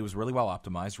game actually was really well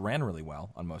optimized, ran really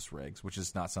well on most rigs, which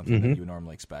is not something that you would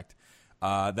normally expect.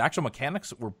 The actual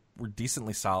mechanics were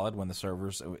decently solid when the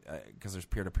servers, because there's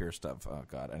peer-to-peer stuff. Oh,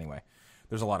 God. Anyway,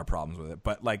 there's a lot of problems with it.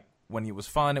 But, like, when it was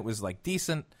fun, it was, like,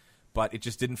 decent, but it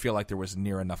just didn't feel like there was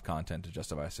near enough content to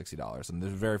justify $60. And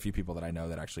there's very few people that I know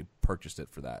that actually purchased it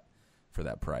for that for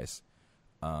that price.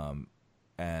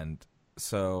 And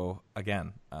so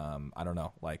again, I don't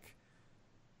know, like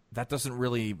that doesn't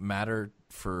really matter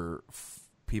for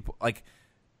people. Like,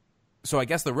 so I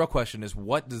guess the real question is,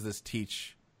 what does this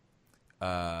teach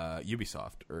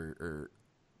Ubisoft? Or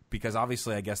because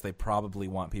obviously, I guess they probably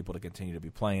want people to continue to be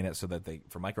playing it so that they,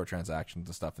 for microtransactions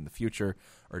and stuff in the future,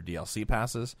 or DLC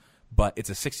passes. But it's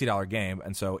a $60 game,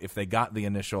 and so if they got the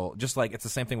initial, just like it's the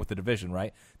same thing with The Division,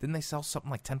 right? Didn't they sell something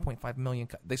like 10.5 million?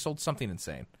 They sold something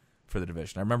insane for The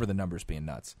Division. I remember the numbers being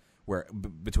nuts, where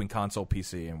between console,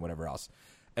 PC, and whatever else.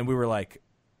 And we were like,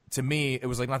 to me, it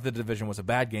was like not that The Division was a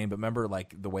bad game, but remember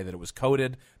like the way that it was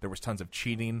coded, there was tons of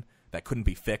cheating that couldn't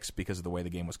be fixed because of the way the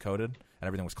game was coded, and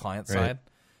everything was client side.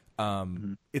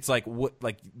 It's like what,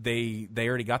 like they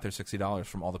already got their $60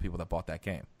 from all the people that bought that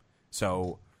game.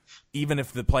 So even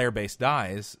if the player base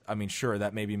dies, I mean, sure,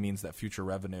 that maybe means that future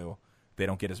revenue, they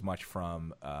don't get as much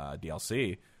from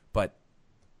DLC, but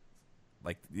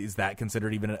like, is that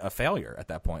considered even a failure at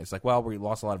that point? It's like, well, we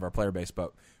lost a lot of our player base,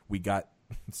 but we got,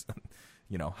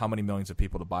 you know, how many millions of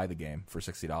people to buy the game for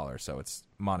 $60? So it's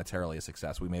monetarily a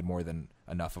success. We made more than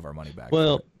enough of our money back.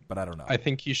 Well, but I don't know. I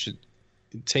think you should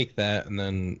take that and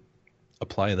then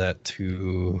apply that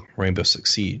to Rainbow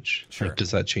Six Siege. Sure. Like,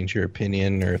 does that change your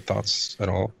opinion or thoughts at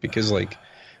all? Because like,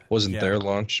 wasn't their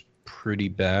launch pretty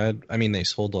bad? I mean, they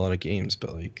sold a lot of games,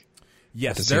 but like,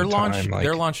 yes, their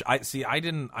launch. I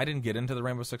didn't get into the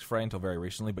Rainbow Six fray until very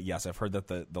recently, but yes, I've heard that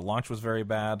the launch was very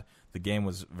bad. The game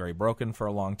was very broken for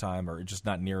a long time, or just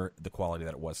not near the quality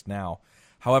that it was now.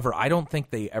 However, I don't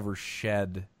think they ever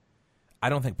shed. I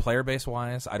don't think player base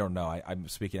wise, I don't know. I'm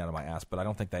speaking out of my ass, but I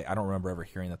don't remember ever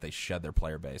hearing that they shed their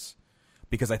player base,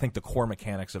 because I think the core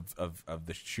mechanics of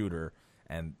the shooter,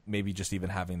 and maybe just even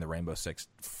having the Rainbow Six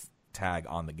tag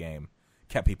on the game,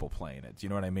 kept people playing it. Do you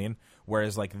know what I mean?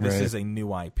 Whereas like this is a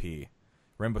new IP.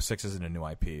 Rainbow Six isn't a new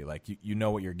IP. Like you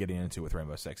know what you're getting into with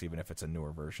Rainbow Six, even if it's a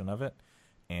newer version of it.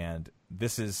 And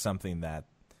this is something that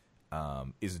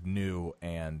is new,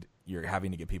 and you're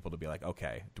having to get people to be like,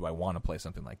 okay, do I want to play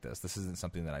something like this? This isn't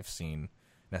something that I've seen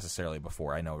necessarily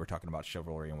before. I know we're talking about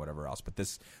Chivalry and whatever else, but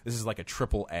this is like a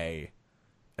AAA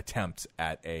attempt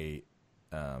at a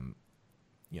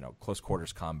close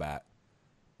quarters combat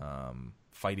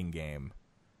fighting game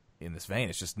in this vein.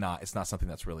 It's just not. It's not something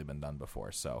that's really been done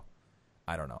before. So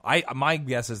I don't know. My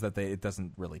guess is that it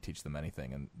doesn't really teach them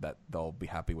anything, and that they'll be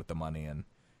happy with the money and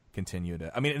continue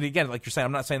to. I mean, and again, like you're saying,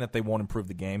 I'm not saying that they won't improve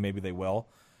the game. Maybe they will.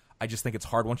 I just think it's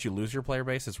hard once you lose your player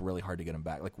base. It's really hard to get them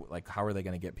back. Like how are they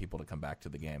going to get people to come back to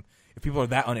the game? If people are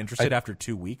that uninterested after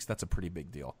 2 weeks, that's a pretty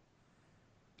big deal.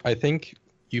 I think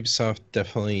Ubisoft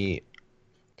definitely.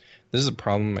 This is a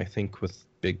problem, I think, with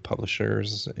big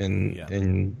publishers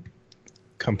and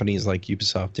companies like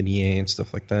Ubisoft and EA and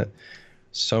stuff like that.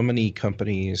 So many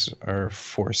companies are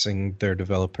forcing their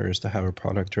developers to have a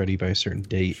product ready by a certain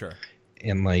date. Sure.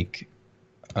 And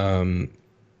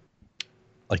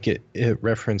it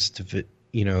referenced the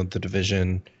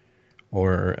Division,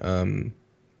 or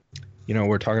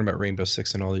we're talking about Rainbow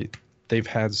Six and all. They've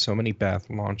had so many bad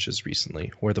launches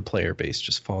recently where the player base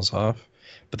just falls off,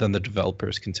 but then the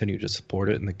developers continue to support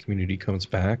it and the community comes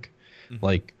back. Mm-hmm.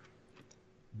 Like,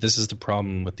 this is the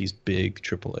problem with these big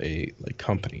AAA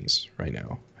companies right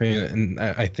now. And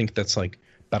I think that's like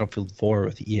Battlefield 4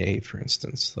 with EA, for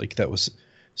instance. Like, that was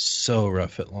so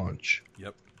rough at launch.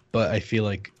 Yep. But I feel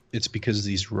like it's because of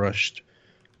these rushed,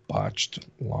 botched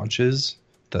launches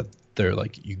that they're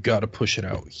like, you got to push it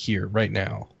out here right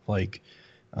now. Like,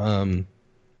 and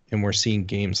we're seeing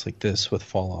games like this with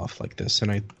fall off like this.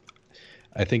 And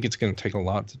I think it's going to take a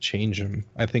lot to change them.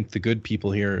 I think the good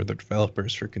people here are the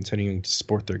developers for continuing to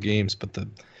support their games, but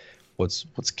what's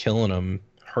killing them,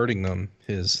 hurting them,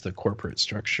 is the corporate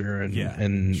structure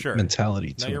and sure.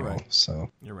 mentality to you're it all. Right.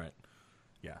 So you're right.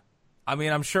 Yeah, I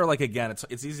mean, I'm sure. Like, again,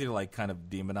 it's easy to kind of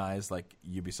demonize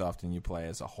Ubisoft and Uplay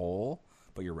as a whole,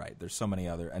 but you're right. There's so many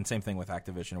other, and same thing with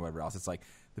Activision or whatever else. It's like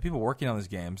the people working on these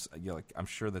games. I'm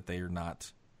sure that they are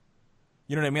not.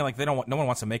 You know what I mean? Like, no one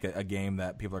wants to make a game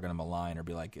that people are going to malign or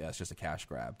be like, yeah, it's just a cash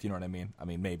grab. Do you know what I mean? I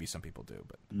mean, maybe some people do,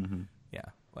 but yeah,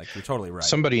 you're totally right.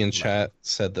 Somebody in chat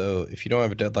said, though, if you don't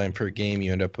have a deadline for a game,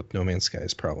 you end up with No Man's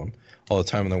Sky's problem. All the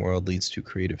time in the world leads to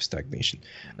creative stagnation.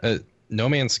 No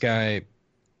Man's Sky,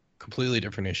 completely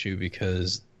different issue,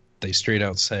 because they straight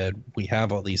out said, we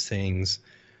have all these things,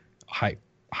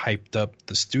 hyped up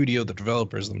the studio, the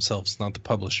developers themselves, not the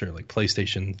publisher. Like,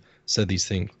 PlayStation said these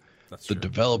things. That's the true.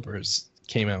 Developers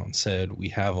came out and said, we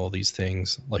have all these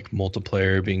things, like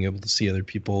multiplayer, being able to see other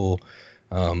people,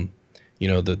 the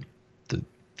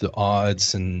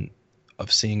odds and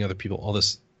of seeing other people, all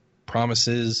this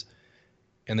promises,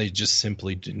 and they just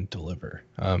simply didn't deliver.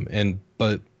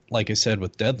 But like I said,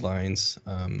 with deadlines,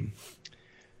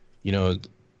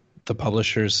 the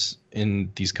publishers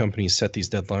in these companies set these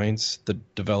deadlines, the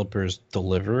developers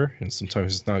deliver, and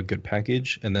sometimes it's not a good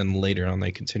package, and then later on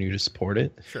they continue to support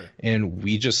it. Sure. And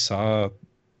we just saw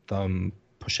them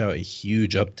push out a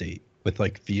huge update with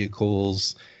like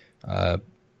vehicles,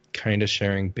 kind of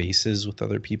sharing bases with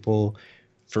other people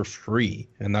for free,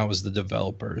 and that was the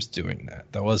developers doing that.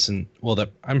 That wasn't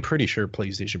I'm pretty sure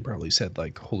PlayStation probably said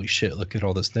like, holy shit, look at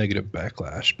all this negative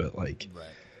backlash, but like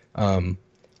right.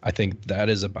 I think that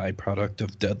is a byproduct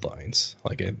of deadlines.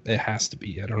 Like it has to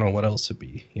be. I don't know what else it'd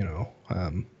be, I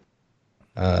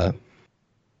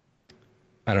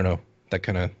don't know. That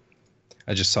kind of,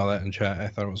 I just saw that in chat. I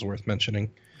thought it was worth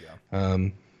mentioning. Yeah.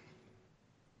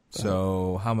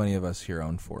 So how many of us here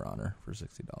own For Honor for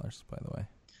 $60, by the way?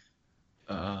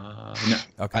 No.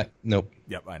 Okay. Nope.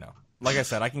 Yep, I know. Like I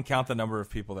said, I can count the number of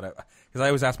people because I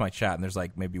always ask my chat, and there's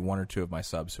like maybe one or two of my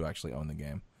subs who actually own the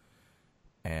game.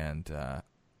 And,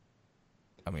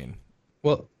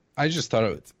 well, I just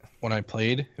thought when I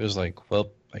played, it was like,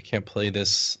 well, I can't play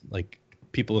this. Like,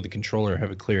 people with a controller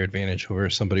have a clear advantage over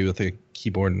somebody with a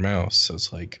keyboard and mouse. So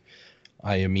it's like,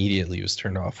 I immediately was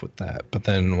turned off with that. But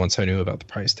then once I knew about the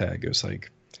price tag, it was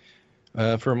like,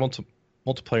 for a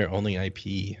multiplayer only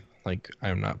IP, like,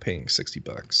 I'm not paying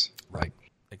 $60. Right.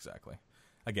 Exactly.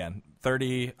 Again,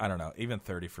 30, I don't know, even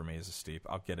 30 for me is a steep.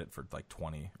 I'll get it for like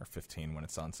 20 or 15 when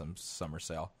it's on some summer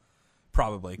sale.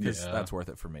 Probably, because that's worth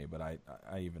it for me. But I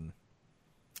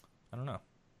don't know.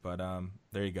 But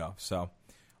there you go. So,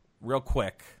 real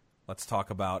quick, let's talk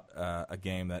about a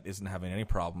game that isn't having any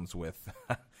problems with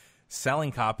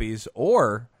selling copies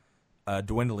or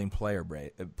dwindling player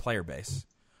base.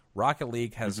 Rocket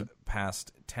League has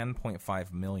passed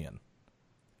 10.5 million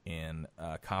in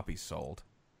copies sold,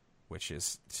 which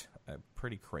is a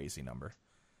pretty crazy number.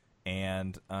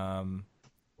 And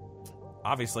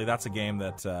obviously, that's a game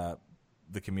that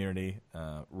the community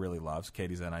really loves.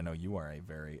 Katie Zen, I know you are a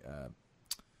very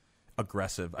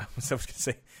aggressive, I was going to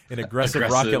say, an aggressive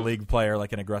Rocket League player,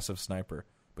 like an aggressive sniper.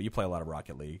 But you play a lot of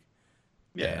Rocket League.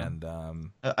 Yeah.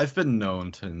 And I've been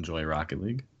known to enjoy Rocket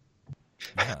League.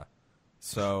 Yeah.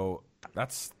 So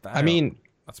that's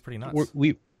pretty nuts.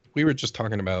 We were just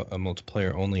talking about a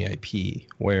multiplayer only IP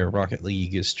where Rocket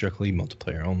League is strictly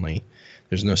multiplayer only.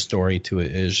 There's no story to it.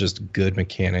 It is just good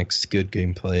mechanics, good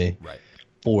gameplay, right,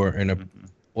 for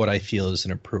what I feel is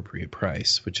an appropriate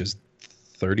price, which is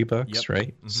 $30, yep,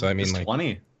 right? Mm-hmm. So I mean, it's like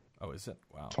 20. Oh, is it?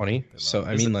 Wow. 20. So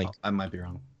I mean, like, I might be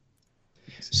wrong.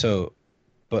 So,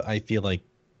 but I feel like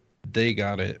they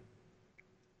got it.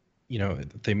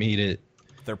 They made it.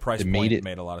 Their price point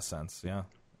made a lot of sense. Yeah.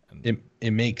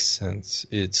 It makes sense.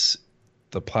 It's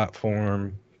the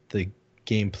platform, the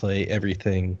gameplay,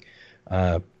 everything.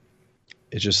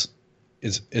 It just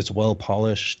it's well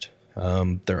polished.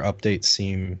 Their updates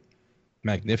seem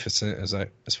magnificent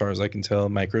as far as I can tell.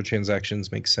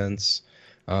 Microtransactions make sense,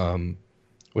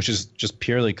 which is just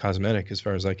purely cosmetic as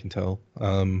far as I can tell,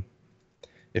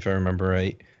 if I remember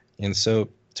right. And so,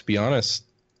 to be honest,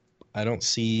 I don't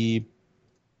see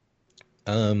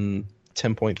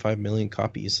 10.5 million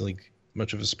copies like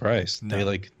much of a surprise. No. They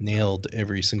like nailed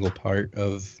every single part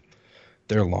of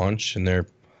their launch and their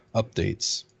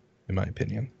updates, in my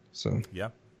opinion. So yeah,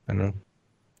 I don't know.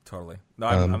 Totally. No,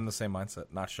 I'm in the same mindset.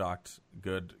 Not shocked.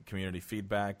 Good community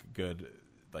feedback. Good,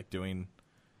 like doing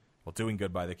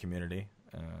good by the community.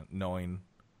 Knowing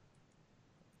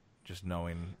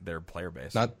their player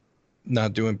base.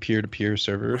 Not doing peer-to-peer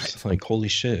servers. Right. Like, holy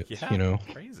shit. Yeah,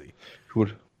 crazy. Who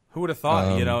would have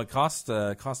thought? It cost.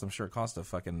 I'm sure it cost a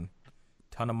fucking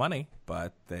ton of money,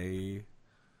 but they,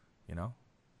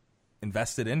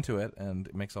 invested into it, and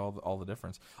it makes all the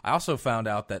difference. I also found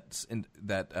out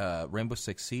that Rainbow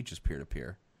Six Siege is peer to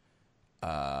peer.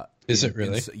 Is it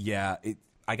really? Yeah.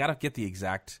 I gotta get the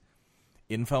exact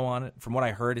info on it. From what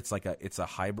I heard, it's a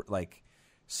hybrid. Like,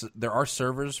 there are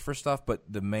servers for stuff, but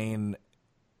the main,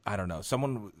 I don't know.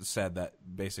 Someone said that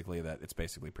it's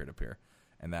basically peer to peer,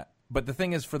 and that. But the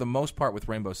thing is, for the most part, with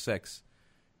Rainbow Six,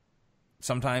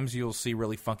 sometimes you'll see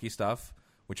really funky stuff,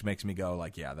 which makes me go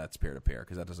like, yeah, that's peer-to-peer,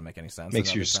 because that doesn't make any sense.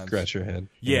 Makes you scratch your head.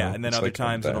 Yeah, and then other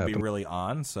times it'll be really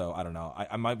on, so I don't know.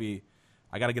 I might be...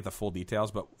 I got to get the full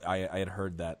details, but I had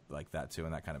heard that like that too,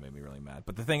 and that kind of made me really mad.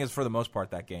 But the thing is, for the most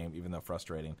part, that game, even though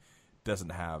frustrating,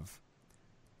 doesn't have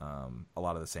a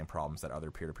lot of the same problems that other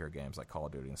peer-to-peer games like Call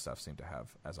of Duty and stuff seem to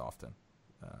have as often.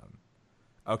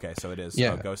 Okay, so it is.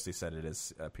 Yeah. Ghosty said it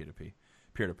is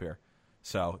peer-to-peer.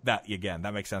 So that, again,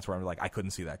 that makes sense where I'm like, I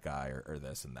couldn't see that guy or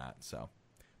this and that, so...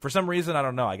 For some reason, I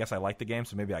don't know. I guess I like the game,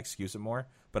 so maybe I excuse it more.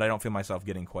 But I don't feel myself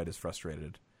getting quite as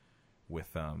frustrated with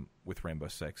Rainbow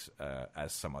Six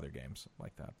as some other games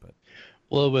like that. But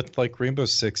well, with like Rainbow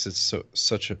Six,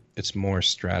 it's more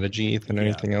strategy than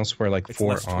anything else. Where like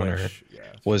For Honor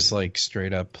was like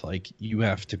straight up like you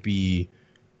have to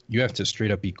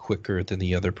straight up be quicker than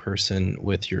the other person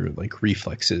with your like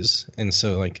reflexes. And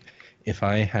so like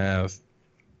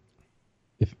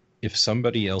if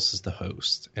somebody else is the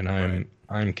host and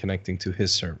I'm connecting to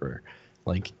his server,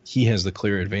 like he has the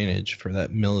clear advantage for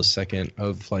that millisecond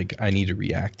of like I need to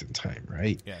react in time,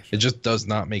 right? Yeah, sure. It just does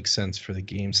not make sense for the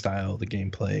game style, the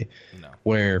gameplay. No.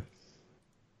 Where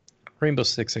Rainbow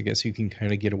Six, I guess you can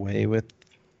kind of get away with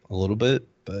a little bit,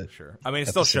 but sure. I mean, it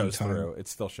still shows through. It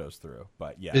still shows through,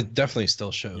 but yeah, it definitely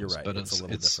still shows. You're right. But it's a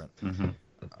little different.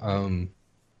 Mm-hmm.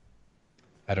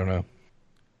 I don't know.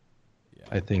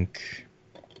 Yeah.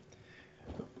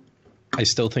 I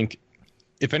still think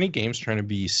if any game's trying to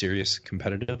be serious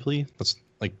competitively, let's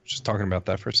like just talking about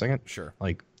that for a second. Sure.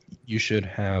 Like you should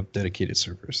have dedicated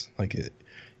servers. Like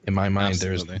in my mind,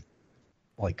 Absolutely. There's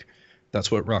like that's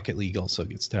what Rocket League also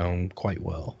gets down quite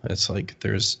well. It's like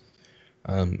there's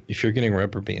if you're getting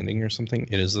rubber banding or something,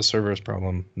 it is the server's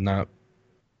problem, not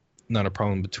a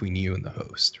problem between you and the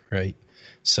host, right?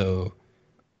 So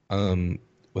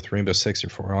with Rainbow Six or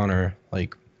For Honor,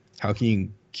 like how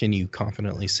can you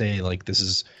confidently say like this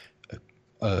is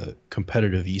a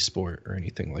competitive esport or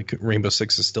anything? Like Rainbow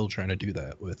Six is still trying to do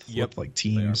that with like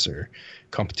teams or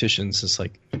competitions. It's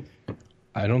like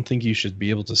I don't think you should be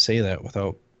able to say that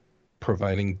without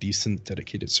providing decent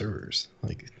dedicated servers.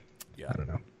 Like I don't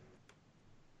know.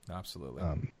 Absolutely.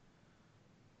 I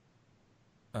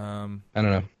don't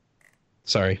know.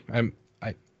 Sorry,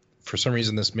 I for some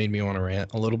reason this made me want to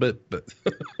rant a little bit, but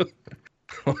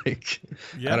like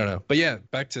I don't know. But yeah,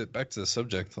 back to the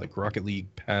subject. Like Rocket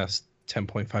League passed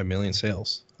 10.5 million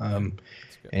sales,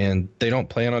 and they don't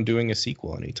plan on doing a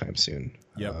sequel anytime soon.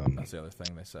 Yep, that's the other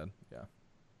thing they said. Yeah,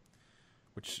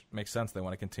 which makes sense. They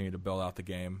want to continue to build out the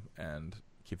game and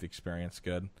keep the experience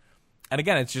good. And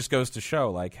again, it just goes to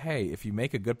show, like, hey, if you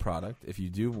make a good product, if you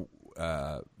do,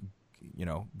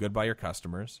 good by your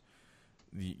customers,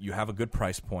 you have a good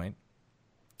price point,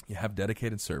 you have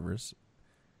dedicated servers,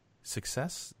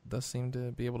 success does seem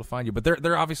to be able to find you. But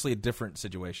they're obviously a different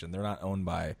situation. They're not owned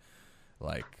by,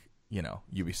 like,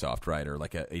 Ubisoft, right, or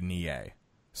like an EA.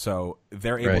 So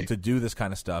they're able to do this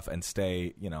kind of stuff and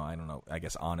stay, I don't know, I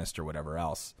guess honest or whatever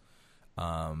else.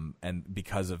 And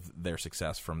because of their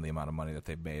success from the amount of money that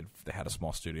they've made, they had a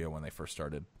small studio when they first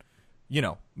started,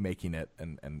 making it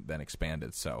and then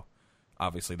expanded. So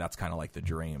obviously that's kind of like the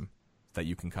dream, that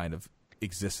you can kind of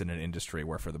exist in an industry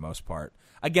where for the most part,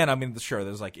 again, I mean, sure,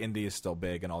 there's like indie is still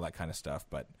big and all that kind of stuff,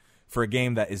 but for a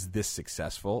game that is this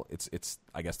successful, it's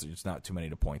I guess there's not too many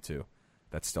to point to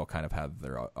that still kind of have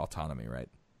their autonomy, right?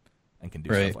 And can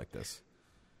do stuff like this.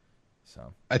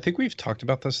 So I think we've talked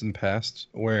about this in the past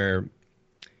where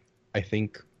I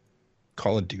think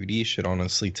Call of Duty should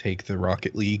honestly take the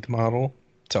Rocket League model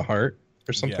to heart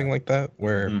or something like that,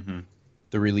 where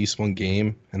they release one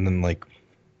game and then like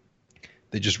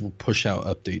they just push out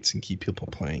updates and keep people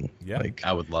playing. Yeah, like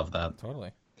I would love that.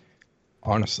 Totally.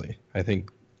 Honestly, I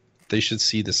think they should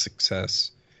see the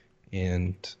success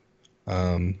and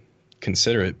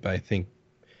consider it. But I think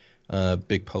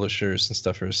big publishers and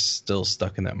stuff are still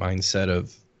stuck in that mindset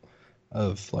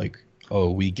of like,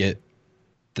 oh, we get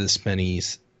this many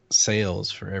sales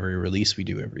for every release we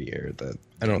do every year. That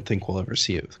I don't think we'll ever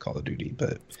see it with Call of Duty,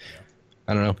 but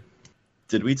I don't know.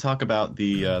 Did we talk about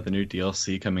the new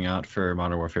DLC coming out for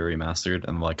Modern Warfare Remastered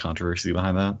and the like controversy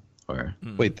behind that? Or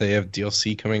wait, they have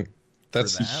DLC coming?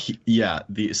 That's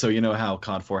so you know how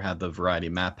COD 4 had the variety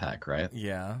map pack, right?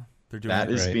 Yeah, they're doing that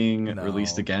is being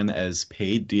released again as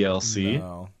paid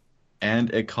DLC,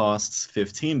 and it costs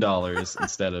 $15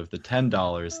 instead of the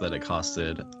 $10 that it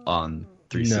costed on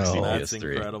 360 PS3. That's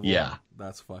incredible. Yeah,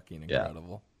 that's fucking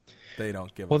incredible. They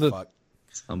don't give a fuck.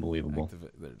 It's unbelievable.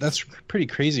 That's pretty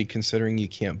crazy considering you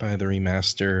can't buy the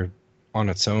remaster on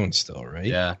its own still, right?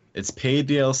 Yeah, it's paid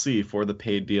DLC for the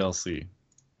paid DLC,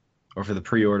 or for the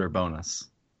pre-order bonus.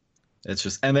 It's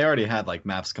just, and they already had like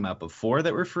maps come out before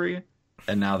that were free,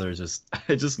 and now they're just,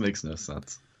 it just makes no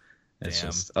sense. It's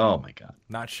just, oh my god,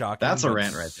 not shocking. That's a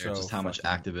rant right there. Just how much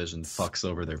Activision fucks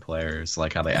over their players,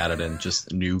 like how they added in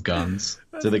just new guns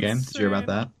to the game. Did you hear about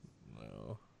that?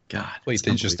 God. Wait,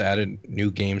 they just added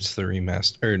new games to the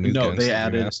remaster? Or new guns they to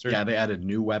added. the remaster? Yeah, they added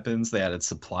new weapons. They added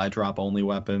supply drop only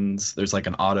weapons. There's like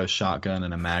an auto shotgun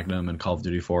and a Magnum in Call of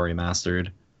Duty 4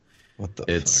 Remastered. What the?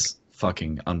 It's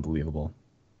fucking unbelievable.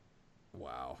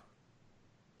 Wow.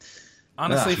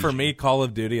 Honestly, for me, Call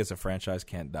of Duty as a franchise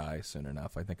can't die soon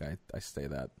enough. I think I say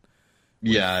that.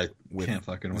 Yeah, can't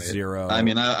fucking wait. Zero. I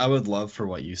mean, I would love for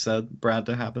what you said, Brad,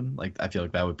 to happen. Like, I feel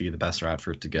like that would be the best route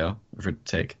for it to go, for it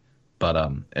to take. But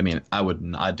I mean, I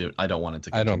wouldn't. I don't want it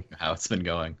to continue how it's been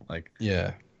going. Like,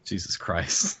 yeah, Jesus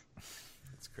Christ,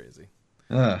 it's crazy.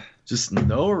 Just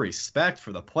no respect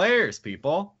for the players,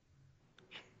 people.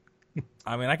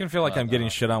 I mean, I can feel like I'm getting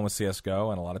shit on with CS:GO,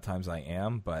 and a lot of times I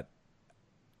am. But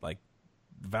like,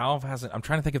 Valve hasn't. I'm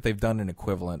trying to think if they've done an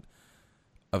equivalent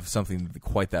of something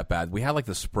quite that bad. We had like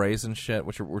the sprays and shit,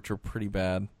 which are pretty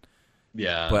bad.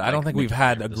 Yeah, but I don't think we've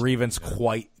had a grievance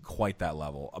quite that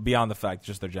level, beyond the fact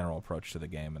just their general approach to the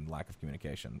game and lack of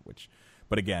communication.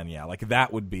 But again, yeah, like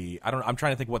that would be. I'm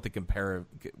trying to think what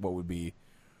what would be.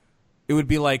 It would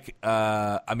be like,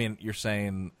 I mean, you're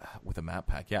saying with a map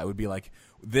pack, yeah, it would be like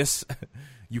this.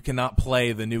 You cannot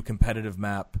play the new competitive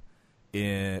map.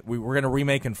 We're going to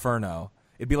remake Inferno.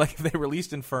 It'd be like if they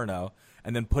released Inferno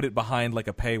and then put it behind like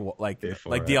a paywall, like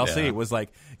DLC. Yeah. It was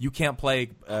like you can't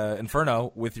play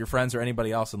Inferno with your friends or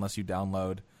anybody else unless you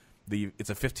download It's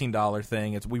a $15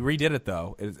 thing. We redid it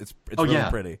though. It's really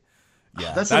pretty.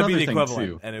 Yeah, that'd be the equivalent,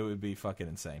 too. And it would be fucking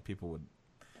insane. People would.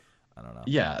 I don't know.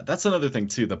 Yeah, that's another thing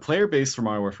too. The player base for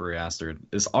Modern Warfare Remastered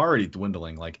is already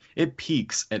dwindling. Like it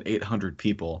peaks at 800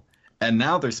 people, and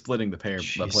now they're splitting the player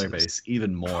base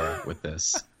even more with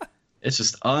this. It's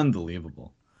just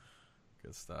unbelievable.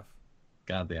 Good stuff.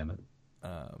 God damn it.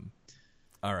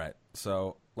 All right,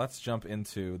 so let's jump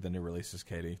into the new releases.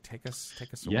 Katie, take us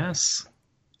away. Yes,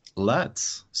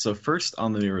 let's. So first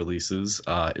on the new releases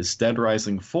is Dead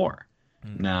Rising 4.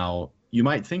 Now you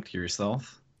might think to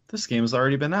yourself, this game has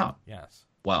already been out. Yes.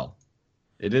 Well,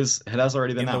 it has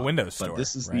already been out. In the Windows Store. But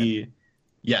this is right?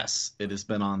 Yes, it has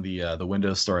been on the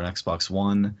Windows Store and Xbox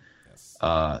One. Yes.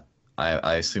 I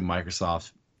assume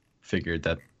Microsoft figured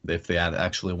that if they had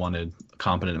actually wanted a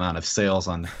competent amount of sales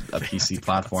on a PC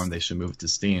platform, they should move it to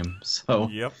Steam. So,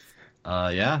 yep.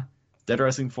 Yeah. Dead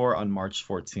Rising 4 on March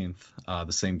 14th.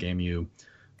 The same game you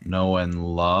know and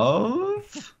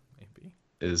love maybe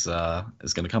is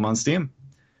going to come on Steam.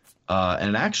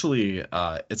 And actually,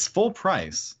 it's full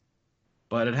price,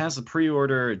 but it has a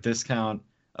pre-order discount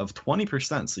of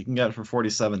 20%, so you can get it for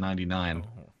 $47.99,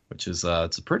 which is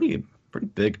it's a pretty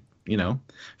big,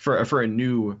 for a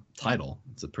new title.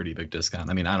 It's a pretty big discount.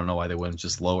 I mean, I don't know why they wouldn't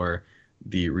just lower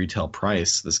the retail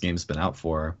price this game's been out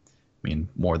for. I mean,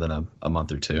 more than a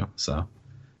month or two. So,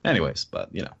 anyways, but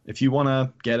if you want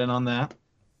to get in on that,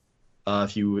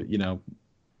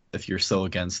 if you're so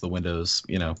against the Windows,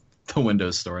 the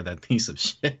Windows Store, that piece of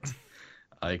shit,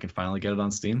 you can finally get it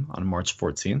on Steam on March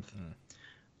 14th.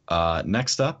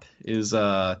 Next up is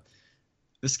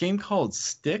this game called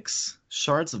Styx: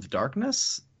 Shards of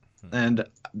Darkness. And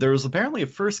there was apparently a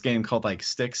first game called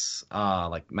Styx,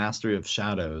 Mastery of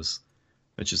Shadows,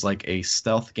 which is like a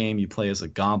stealth game. You play as a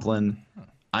goblin.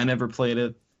 I never played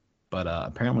it, but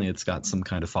apparently it's got some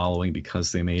kind of following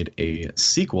because they made a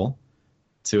sequel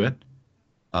to it.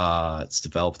 It's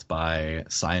developed by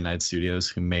Cyanide Studios,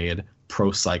 who made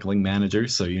Pro Cycling Manager,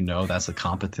 so that's a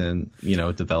competent,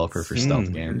 developer for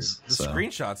stealth games. The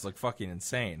screenshots look fucking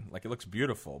insane. Like, it looks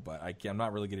beautiful, but I'm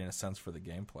not really getting a sense for the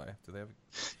gameplay. Do they have?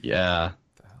 Yeah. What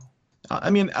the hell? I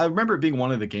mean, I remember it being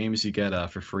one of the games you get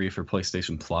for free for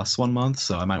PlayStation Plus 1 month,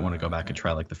 so I might want to go back and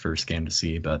try the first game to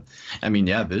see. But I mean,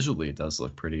 yeah, visually it does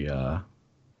look pretty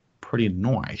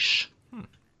nice.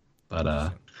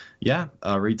 But yeah,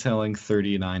 retailing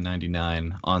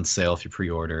 $39.99, on sale if you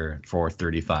pre-order for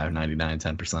 $35.99,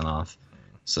 10% off.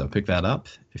 So pick that up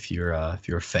if you're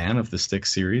a fan of the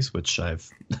Styx series, which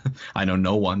I know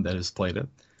no one that has played it.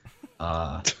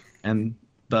 And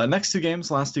the last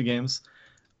two games.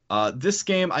 This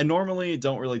game, I normally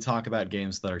don't really talk about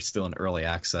games that are still in early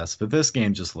access, but this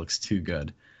game just looks too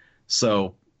good.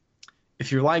 So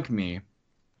if you're like me,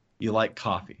 you like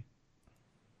coffee.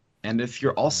 And if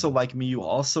you're also like me, you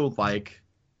also like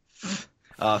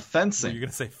fencing. Were you going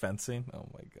to say fencing? Oh,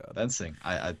 my God. Fencing.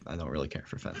 I don't really care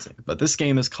for fencing. But this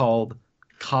game is called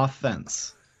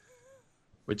Ca-Fence,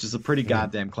 which is a pretty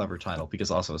goddamn clever title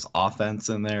because also there's offense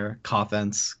in there.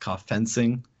 Ca-Fence,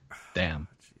 Ca-Fencing. Damn.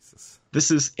 Jesus. This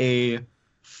is a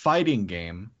fighting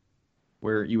game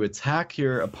where you attack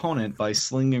your opponent by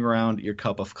slinging around your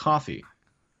cup of coffee.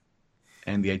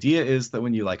 And the idea is that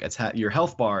when you attack, your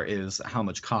health bar is how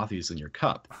much coffee is in your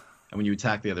cup. And when you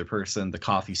attack the other person, the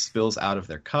coffee spills out of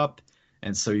their cup.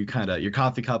 And so your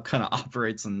coffee cup kind of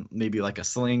operates in maybe like a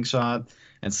slingshot.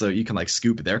 And so you can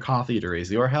scoop their coffee to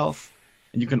raise your health.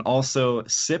 And you can also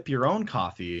sip your own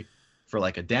coffee for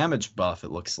a damage buff,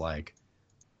 it looks like.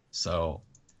 So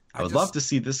I would love to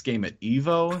see this game at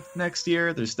EVO next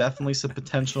year. There's definitely some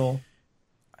potential.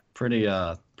 Pretty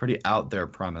out there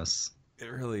premise. It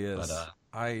really is. But,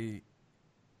 I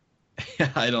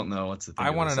don't know what's the thing. I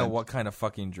want to know what kind of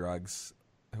fucking drugs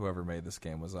whoever made this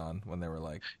game was on when they were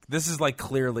like, this is like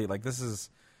clearly like this is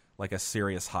like a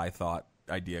serious high thought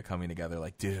idea coming together.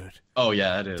 Like, dude. Oh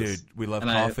yeah, it is. Dude, we love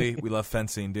coffee. We love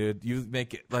fencing, dude. You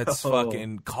make it. Let's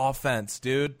fucking call fence,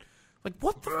 dude. Like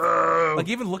what the? Like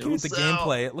even looking at the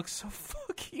gameplay, it looks so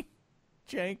fucking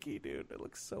janky, dude. It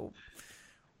looks so.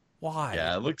 Why?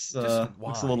 Yeah, it looks a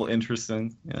little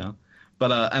interesting, you know.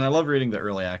 But and I love reading the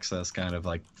early access kind of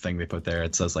like thing they put there.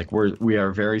 It says like we are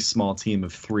a very small team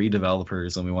of 3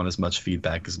 developers and we want as much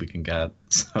feedback as we can get.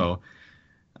 So,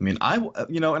 I mean,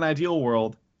 in an ideal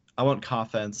world, I want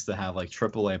Coffense to have like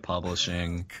AAA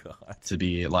publishing to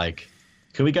be like.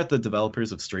 Can we get the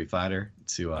developers of Street Fighter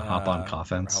to hop on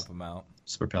Coffense? Help them out.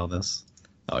 Just propel this.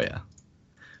 Oh yeah.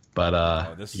 But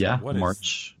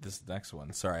March. This next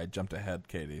one. Sorry, I jumped ahead,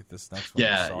 Katie. This next one.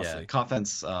 Yeah.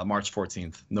 Coffense, March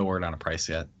 14th. No word on a price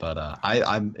yet, but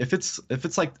I'm if it's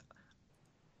like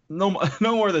no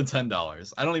more than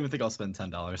 $10. I don't even think I'll spend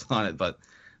 $10 on it. But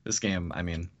this game, I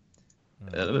mean,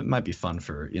 it might be fun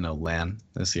for LAN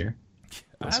this year.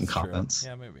 With some Coffense.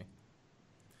 Yeah, maybe.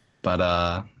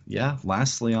 But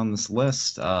lastly on this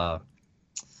list.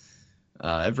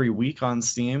 Every week on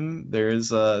Steam,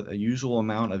 there's a usual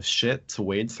amount of shit to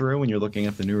wade through when you're looking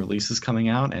at the new releases coming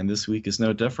out, and this week is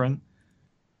no different.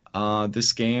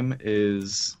 This game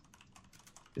it's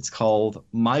called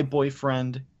My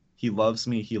Boyfriend, He Loves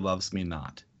Me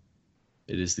Not.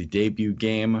 It is the debut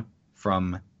game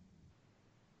from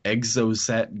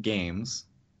Exozet Games.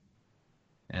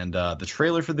 And the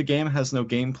trailer for the game has no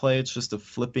gameplay. It's just a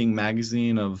flipping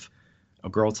magazine of a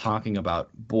girl talking about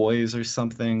boys or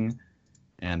something.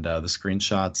 And the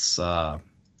screenshots,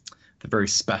 they're very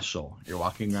special. You're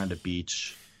walking around a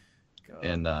beach,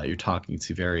 and you're talking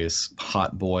to various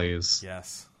hot boys.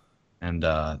 Yes. And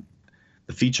the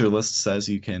feature list says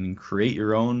you can create your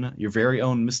very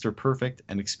own Mr. Perfect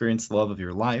and experience the love of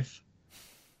your life.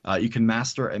 You can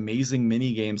master amazing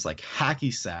mini games like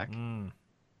Hacky Sack.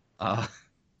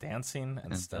 Dancing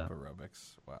and step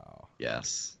aerobics. Wow.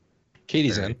 Yes.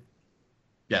 Katie's in.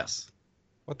 Yes.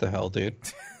 What the hell, dude?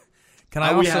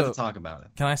 We have to talk about it.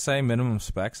 Can I say minimum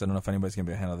specs? I don't know if anybody's going to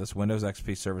be a hand of this. Windows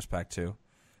XP Service Pack 2.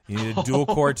 You need a dual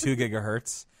core 2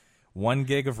 gigahertz, 1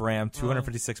 gig of RAM,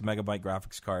 256 megabyte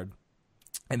graphics card,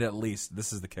 and at least,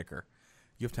 this is the kicker,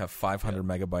 you have to have 500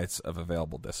 megabytes of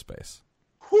available disk space.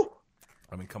 Whew.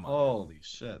 I mean, come on. Holy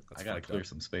shit. I got to clear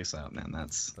some space out, man.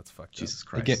 That's fucked Jesus up.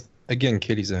 Christ. Again,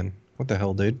 Katie's in. What the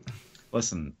hell, dude?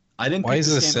 Listen, I didn't Why pick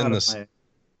is this game in out this? of my...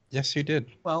 Yes, you did.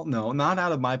 Well, no, not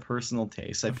out of my personal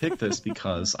taste. I picked this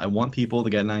because I want people to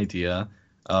get an idea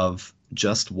of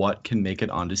just what can make it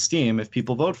onto Steam if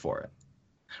people vote for it.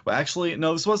 Well, actually,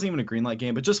 no, this wasn't even a greenlight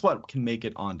game, but just what can make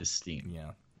it onto Steam.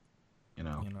 Yeah.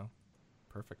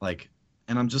 Perfect. Like,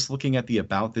 and I'm just looking at the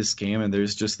About This game, and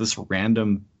there's just this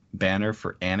random banner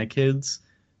for Anakids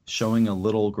showing a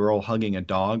little girl hugging a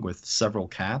dog with several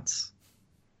cats.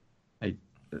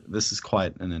 This is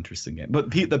quite an interesting game. But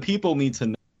the people need to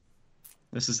know.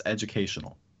 This is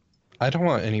educational. I don't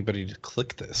want anybody to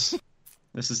click this.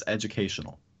 This is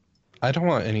educational. I don't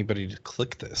want anybody to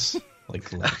click this. Like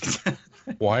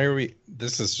why are we...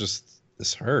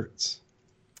 This hurts.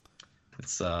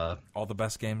 It's all the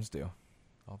best games do.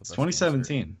 It's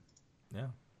 2017. Yeah.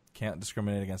 Can't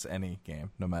discriminate against any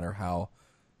game, no matter how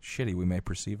shitty we may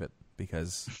perceive it,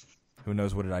 because who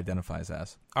knows what it identifies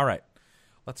as. All right.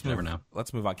 Let's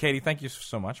move on. Katie, thank you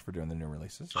so much for doing the new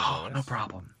releases. Oh, no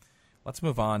problem. Let's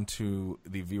move on to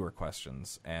the viewer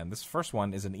questions. And this first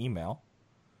one is an email.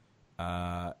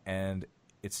 And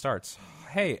it starts,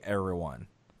 "Hey, everyone.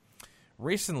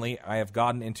 Recently, I have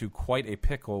gotten into quite a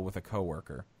pickle with a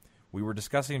coworker. We were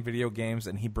discussing video games,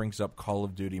 and he brings up Call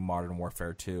of Duty Modern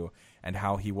Warfare 2 and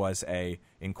how he was a,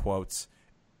 in quotes,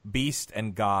 beast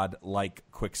and god like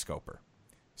quickscoper.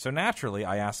 So naturally,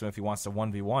 I asked him if he wants to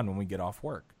 1v1 when we get off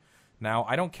work. Now,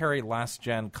 I don't carry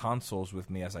last-gen consoles with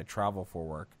me as I travel for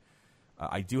work.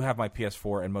 I do have my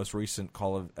PS4 and the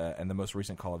most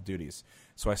recent Call of Duties.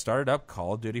 So I started up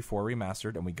Call of Duty 4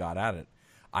 Remastered, and we got at it.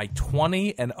 I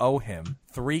 20-0 him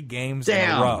 3 games in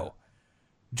a row.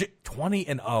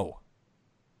 20-0.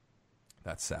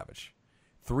 That's savage.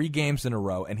 3 games in a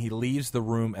row, and he leaves the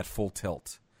room at full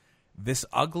tilt. This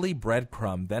ugly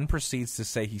breadcrumb then proceeds to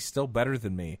say he's still better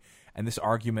than me, and this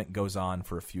argument goes on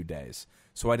for a few days.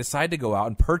 So I decide to go out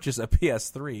and purchase a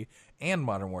PS3 and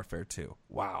Modern Warfare 2.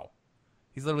 Wow.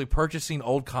 He's literally purchasing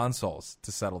old consoles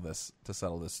to settle this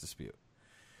dispute.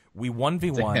 We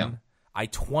 1v1. Damn. I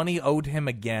 20-0'd him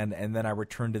again, and then I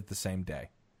returned it the same day.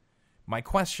 My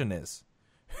question is,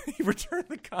 he returned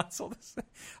the console.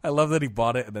 I love that he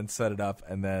bought it and then set it up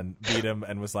and then beat him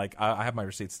and was like, I have my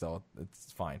receipt still.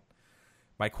 It's fine.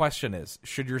 My question is,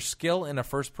 should your skill in a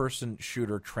first-person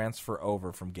shooter transfer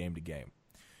over from game to game?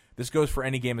 This goes for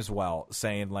any game as well,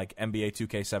 saying like NBA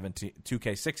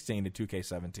 2K16 to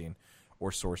 2K17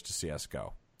 or Source to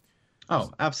CSGO.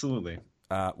 Oh, absolutely.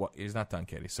 Well, he's not done,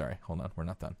 Katie. Sorry. Hold on. We're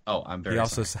not done. Oh, I'm very sorry. He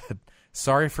also said,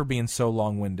 sorry for being so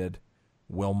long-winded,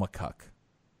 Will McCuck.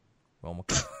 Will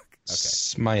McCuck. Okay.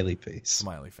 Smiley face.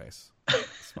 Smiley face.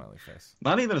 Smiley face.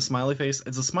 Not even a smiley face.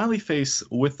 It's a smiley face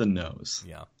with the nose.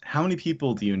 Yeah. How many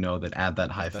people do you know that add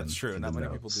that hyphen? That's true. Not many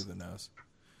nose? people do the nose.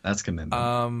 That's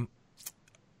commitment.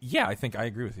 Yeah, I think I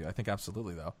agree with you. I think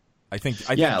absolutely, though. I think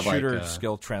shooter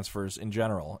skill transfers in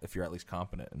general, if you're at least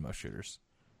competent in most shooters,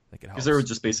 I think it helps. Because there were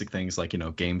just basic things like,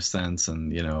 game sense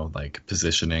and, like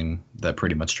positioning that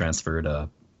pretty much transferred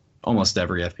almost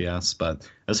every FPS. But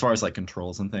as far as like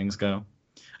controls and things go,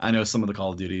 I know some of the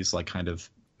Call of Duties like kind of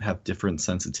have different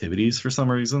sensitivities for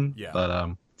some reason. Yeah.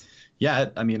 But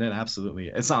it absolutely,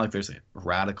 it's not like there's a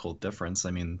radical difference. I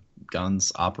mean,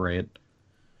 guns operate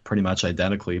pretty much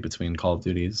identically between Call of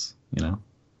Duties,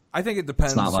 I think it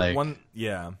depends. It's not like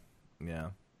yeah.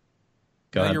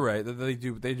 Go ahead. You're right. They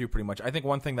do pretty much. I think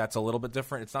one thing that's a little bit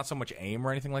different. It's not so much aim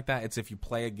or anything like that. It's if you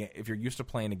play a game, if you're used to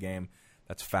playing a game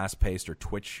that's fast paced or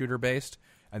Twitch shooter based,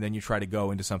 and then you try to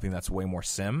go into something that's way more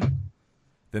sim,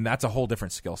 then that's a whole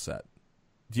different skill set.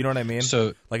 Do you know what I mean?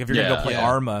 So, like if you're gonna go play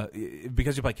Arma,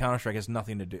 because you play Counter-Strike, has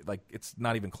nothing to do. Like it's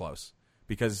not even close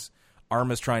because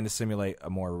Arma's trying to simulate a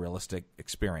more realistic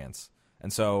experience,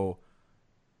 and so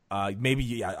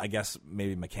maybe I guess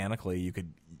maybe mechanically you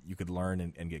could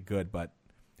learn and get good, but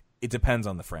it depends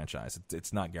on the franchise.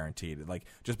 It's not guaranteed. Like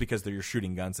just because you're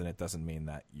shooting guns in it doesn't mean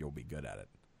that you'll be good at it.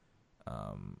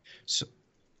 So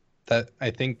that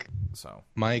I think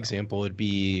my example would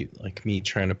be like me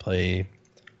trying to play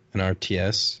an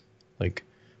RTS. Like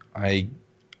I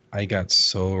got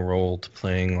so rolled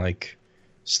playing like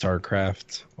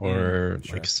StarCraft or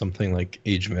like something like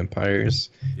Age of Empires,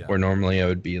 where normally I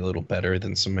would be a little better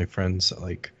than some of my friends at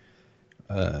like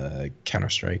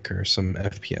Counter-Strike or some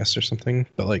FPS or something,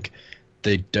 but like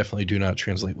they definitely do not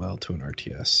translate well to an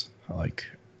RTS. Like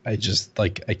I just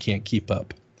like I can't keep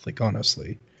up. Like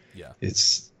honestly,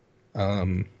 it's I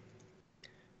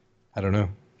don't know.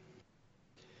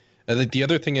 And like the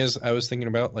other thing is, I was thinking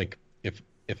about like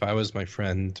if I was my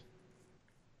friend,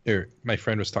 or my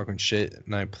friend was talking shit,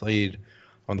 and I played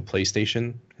on the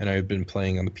PlayStation, and I've been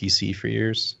playing on the PC for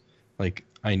years. Like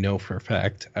I know for a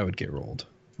fact I would get rolled.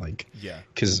 Like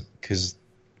because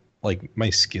like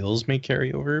my skills may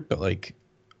carry over, but like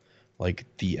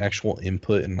the actual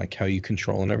input and like how you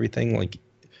control and everything, like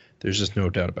there's just no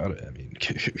doubt about it. I mean,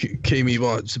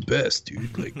 KBMOD's the best,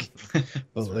 dude. Like,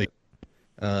 but like,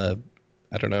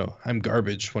 I don't know. I'm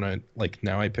garbage when I like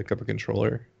now I pick up a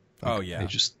controller. Like, I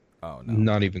just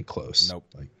not even close. Nope.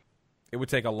 Like it would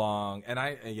take a long, and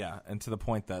and to the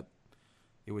point that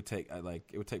it would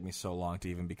take me so long to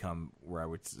even become where I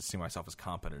would see myself as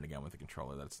competent again with the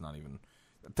controller that it's not even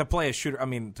to play a shooter. I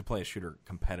mean, to play a shooter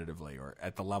competitively or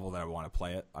at the level that I want to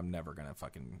play it, I'm never gonna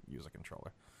fucking use a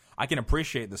controller. I can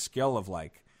appreciate the skill of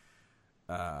like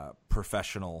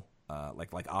professional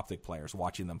like optic players,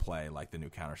 watching them play like the new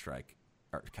Counter-Strike,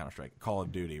 Call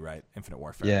of Duty, right? Infinite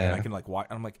Warfare. Yeah. And I can like watch,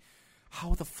 and I'm like,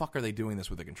 how the fuck are they doing this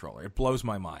with a controller? It blows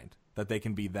my mind that they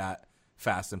can be that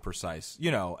fast and precise.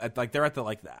 They're at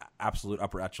the absolute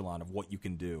upper echelon of what you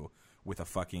can do with a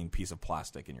fucking piece of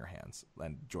plastic in your hands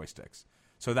and joysticks.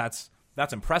 So that's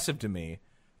impressive to me.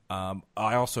 I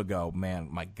also go, man,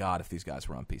 my God, if these guys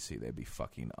were on PC, they'd be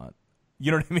fucking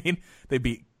you know what I mean? They'd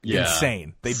be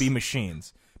insane. They'd be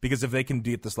machines. Because if they can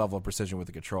do at this level of precision with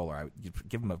a controller, I would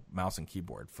give them a mouse and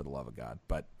keyboard for the love of God.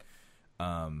 But,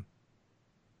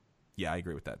 I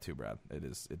agree with that too, Brad.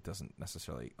 It doesn't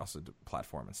necessarily also do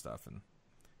platform and stuff, and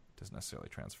it doesn't necessarily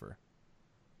transfer.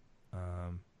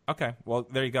 Okay, well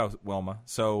there you go, Wilma.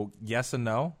 So yes and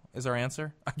no is our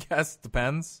answer. I guess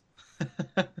depends.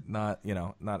 Not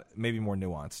maybe more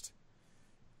nuanced.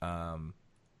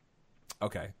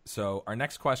 Okay, so our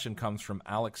next question comes from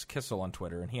Alex Kissel on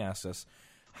Twitter, and he asks us,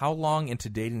 how long into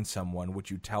dating someone would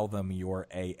you tell them you're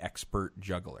a expert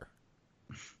juggler?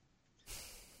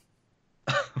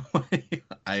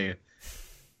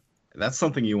 That's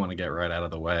something you want to get right out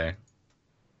of the way.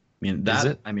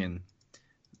 I mean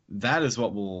that is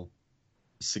what will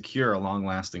secure a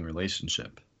long-lasting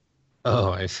relationship.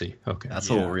 Oh, I see. Okay. That's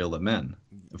what will reel them in.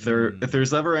 If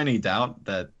there's ever any doubt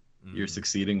that you're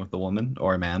succeeding with a woman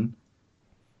or a man,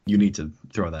 you need to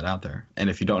throw that out there. And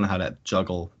if you don't know how to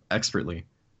juggle expertly,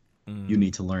 you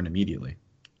need to learn immediately.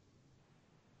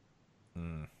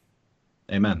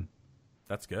 Amen.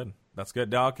 That's good. That's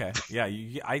good. No, okay. Yeah,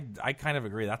 I kind of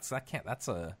agree.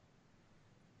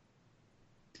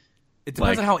 It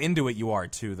depends on how into it you are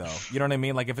too, though. You know what I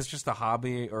mean? Like if it's just a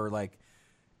hobby, or like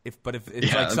if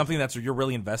it's like something that's you're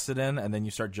really invested in, and then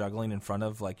you start juggling in front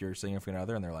of like your significant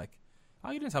other, and they're like,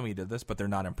 "Oh, you didn't tell me you did this," but they're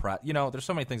not impressed. You know, there's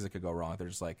so many things that could go wrong. They're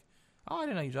just like, "Oh, I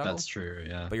didn't know you juggled." That's true.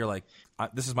 Yeah. But you're like,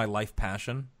 "This is my life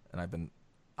passion, and I've been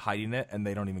hiding it," and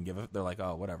they don't even give it. They're like,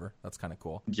 "Oh, whatever. That's kind of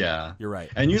cool." Yeah, you're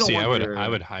right. And you don't see, want I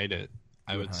would hide it.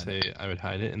 I would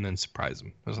hide it and then surprise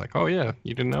them. I was like, "Oh yeah,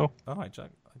 you didn't know?" Oh, I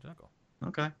juggle.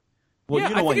 Okay. Well, yeah,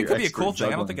 you don't I want think it your could be a cool expert thing.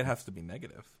 I don't juggling. think it has to be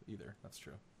negative either. That's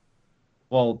true.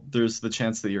 Well, there's the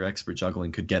chance that your expert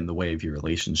juggling could get in the way of your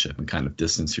relationship and kind of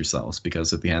distance yourselves,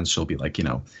 because at the end she'll be like,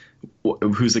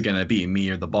 who's it gonna be, me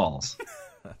or the balls?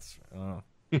 That's right.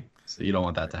 Oh. So you don't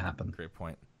want that to happen. Great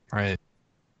point. Right.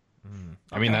 Okay.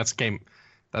 I mean, that's been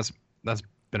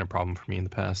a problem for me in the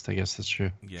past. I guess that's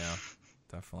true. Yeah,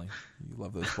 definitely. You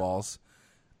love those balls.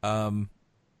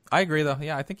 I agree, though.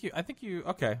 Yeah, I think you.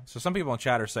 Okay, so some people in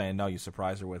chat are saying no, you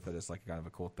surprise her with it. It's like kind of a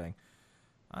cool thing.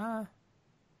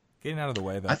 Getting out of the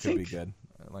way though could be good.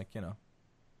 Like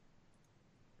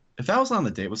if I was on a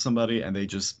date with somebody and they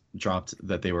just dropped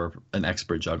that they were an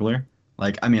expert juggler,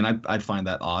 like I mean, I'd find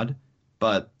that odd.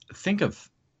 But think of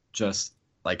just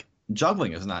like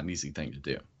juggling is not an easy thing to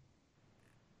do.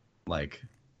 Like,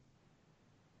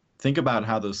 think about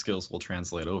how those skills will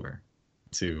translate over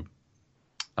to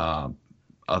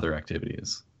other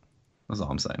activities. That's all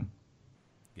I'm saying.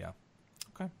 Yeah.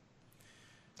 Okay.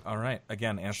 All right.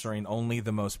 Again, answering only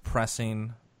the most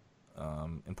pressing,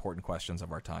 important questions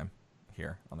of our time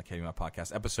here on the KBMOD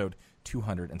podcast, episode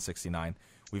 269.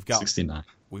 We've got 69.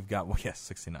 We've got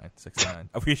 69.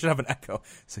 We should have an echo.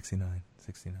 69.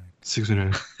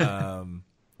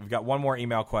 We've got one more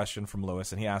email question from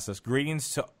Lewis, and he asks us,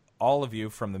 "Greetings to all of you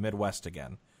from the Midwest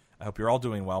again. I hope you're all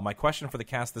doing well. My question for the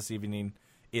cast this evening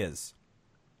is,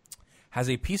 has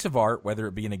a piece of art, whether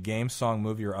it be in a game, song,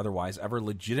 movie, or otherwise, ever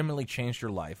legitimately changed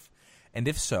your life? And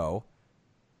if so,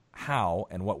 how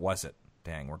and what was it?"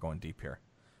 Dang, we're going deep here.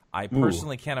 I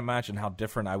personally can't imagine how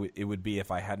different it would be if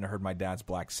I hadn't heard my dad's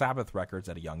Black Sabbath records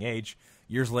at a young age.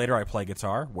 Years later, I play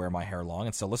guitar, wear my hair long,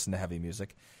 and still listen to heavy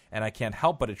music, and I can't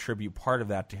help but attribute part of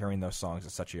that to hearing those songs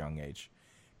at such a young age.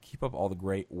 Keep up all the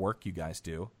great work you guys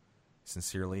do.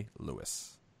 Sincerely,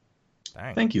 Lewis.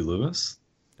 Dang. Thank you, Lewis.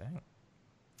 Dang.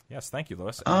 Yes, thank you,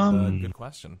 Lewis. Good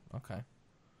question. Okay.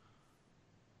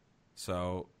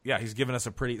 So, yeah, he's given us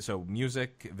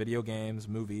music, video games,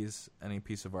 movies, any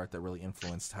piece of art that really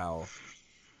influenced how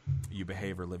you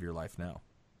behave or live your life now.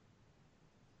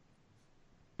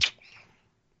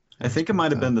 I think it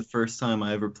might have been the first time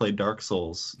I ever played Dark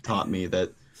Souls taught me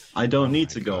that I don't need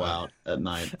to go out at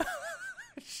night.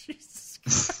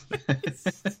 Jesus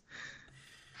Christ.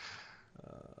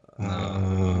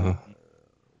 Oh my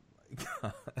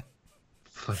God.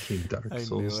 Fucking Dark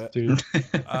Souls, dude.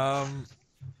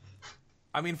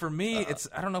 I mean, for me,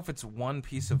 I don't know if it's one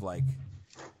piece of like.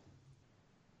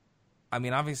 I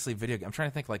mean, obviously, video game. I'm trying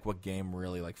to think like what game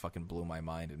really like fucking blew my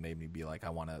mind and made me be like, I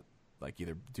want to like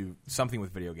either do something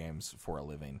with video games for a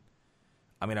living.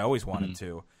 I mean, I always wanted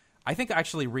to. I think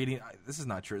actually reading. This is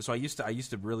not true. So I used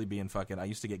to really be in fucking. I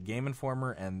used to get Game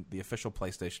Informer and the official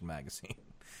PlayStation magazine.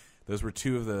 Those were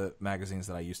two of the magazines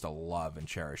that I used to love and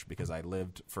cherish because I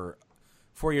lived for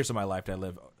 4 years of my life. I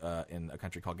lived in a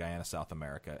country called Guyana, South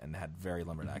America, and had very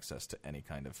limited access to any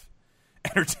kind of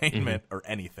entertainment or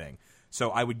anything. So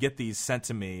I would get these sent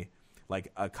to me,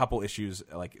 like a couple issues.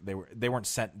 Like they weren't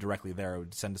sent directly there. I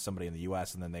would send to somebody in the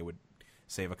U.S. and then they would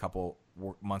save a couple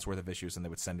months worth of issues and they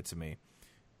would send it to me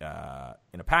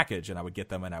in a package, and I would get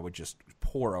them and I would just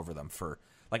pore over them for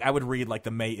like I would read like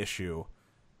the May issue.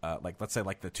 Like let's say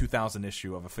like the 2000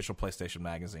 issue of official PlayStation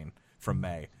magazine from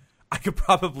May, I could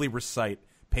probably recite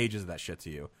pages of that shit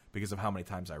to you because of how many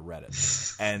times I read it.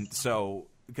 And so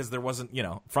because there wasn't,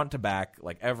 front to back,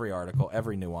 like every article,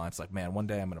 every nuance, like, man, one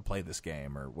day I'm going to play this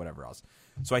game or whatever else.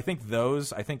 So I think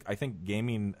I think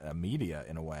gaming media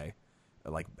in a way,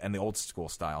 like, and the old school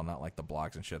style, not like the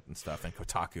blogs and shit and stuff and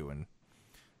Kotaku and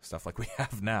stuff like we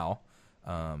have now.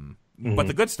 But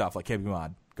the good stuff like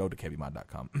KBMOD, go to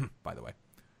kbmod.com, by the way.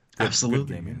 Absolutely.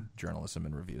 Good gaming journalism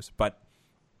and reviews. But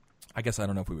I guess I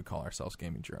don't know if we would call ourselves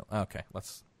gaming journal. Okay, all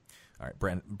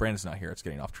right, Brandon's not here. It's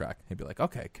getting off track. He'd be like,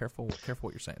 okay, careful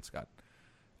what you're saying, Scott.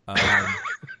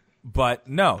 But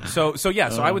no. So yeah,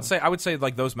 so I would say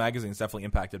like those magazines definitely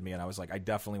impacted me, and I was like, I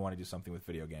definitely want to do something with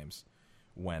video games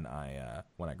when I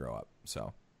grow up.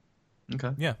 So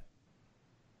Okay. Yeah.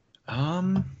 You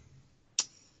want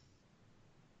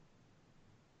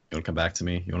to come back to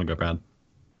me? You want to go, Brad?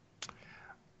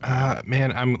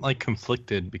 Man, I'm like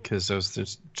conflicted because I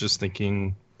was just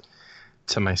thinking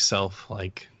to myself,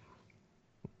 like,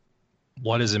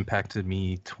 what has impacted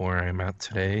me to where I'm at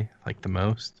today, like the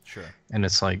most? Sure. And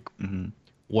it's like,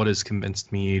 what has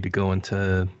convinced me to go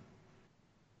into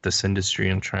this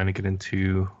industry I'm trying to get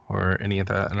into or any of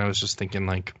that? And I was just thinking,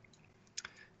 like,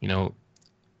 you know,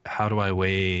 how do I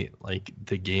weigh like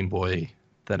the Game Boy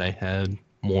that I had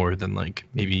more than like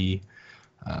maybe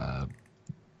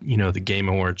the Game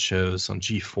Awards shows on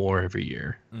G4 every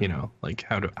year, you know, like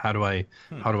how do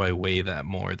I weigh that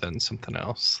more than something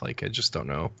else? Like, I just don't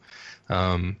know.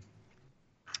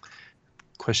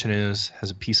 Question is, has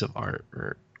a piece of art,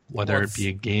 or whether it be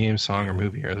a game, song, or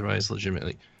movie, or otherwise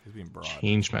legitimately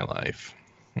changed my life?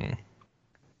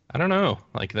 I don't know.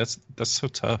 Like, that's so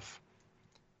tough.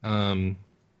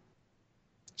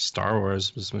 Star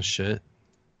Wars was my shit.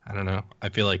 I don't know. I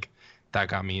feel like that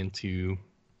got me into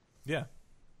that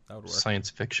would work. Science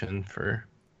fiction for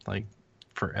like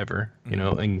forever, you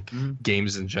know, and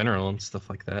games in general and stuff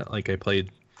like that. Like, I played,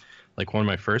 like, one of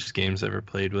my first games I ever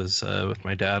played was with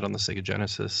my dad on the Sega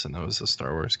Genesis, and that was a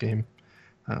Star Wars game.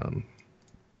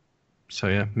 So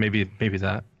yeah, maybe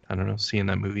that. I don't know. Seeing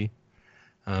that movie.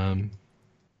 Yeah,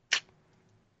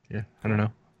 I don't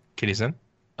know. Kitty Zen?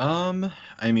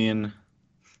 I mean,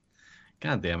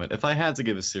 God damn it. If I had to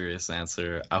give a serious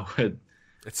answer, I would.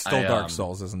 It's still Dark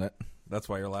Souls, isn't it? That's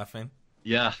why you're laughing?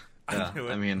 Yeah. I knew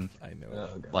it. I mean, I knew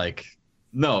it. Like,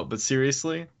 no, but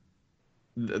seriously,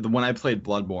 when I played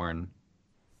Bloodborne,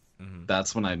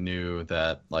 that's when I knew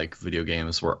that, like, video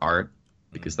games were art,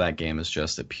 because that game is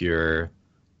just a pure,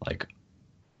 like,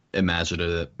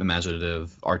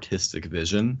 imaginative artistic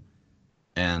vision.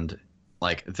 And,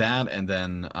 like, that, and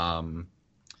then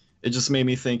it just made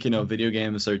me think, you know, video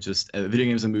games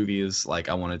and movies, like,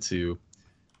 I wanted to,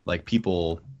 like,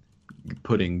 people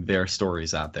putting their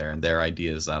stories out there and their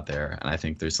ideas out there, and I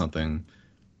think there's something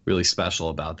really special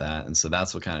about that. And so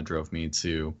that's what kind of drove me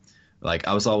to, like,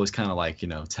 I was always kind of, like, you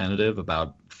know, tentative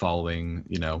about following,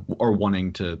 you know, or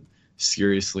wanting to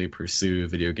seriously pursue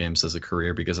video games as a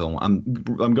career, because I'm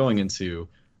trying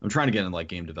to get into, like,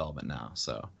 game development now.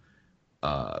 So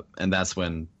and that's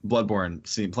when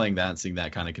Bloodborne, playing that and seeing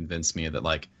that, kind of convinced me that,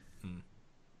 like,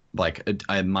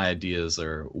 my ideas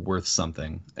are worth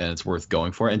something, and it's worth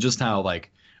going for. And just how,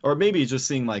 like, or maybe just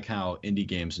seeing, like, how indie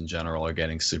games in general are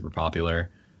getting super popular,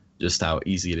 just how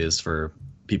easy it is for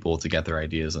people to get their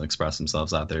ideas and express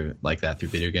themselves out there like that through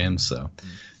video games. So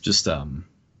just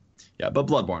but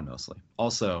Bloodborne mostly.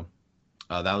 Also,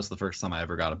 that was the first time I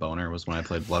ever got a boner, was when I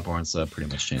played Bloodborne, so it pretty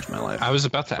much changed my life. I was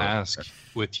about to ask,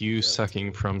 with you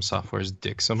sucking from Software's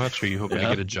dick so much, are you hoping to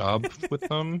get a job with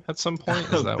them at some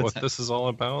point? Is that what this is all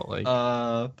about? Like,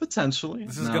 potentially.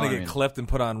 This is going to get clipped and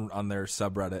put on their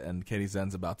subreddit, and Katie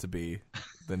Zen's about to be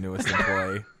the newest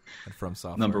employee from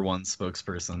Software. Number one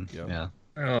spokesperson. Yep. Yeah.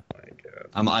 oh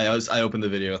my god. I opened the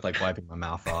video with, like, wiping my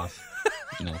mouth off,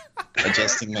 you know,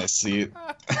 adjusting my seat.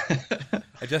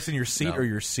 Adjusting your seat or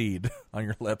your seed on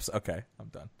your lips? Okay, I'm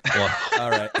done. Well,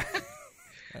 all right.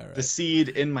 The seed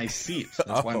in my seat.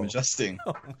 That's why I'm adjusting.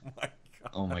 Oh my god.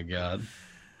 Oh my god.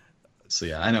 So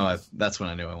yeah, that's when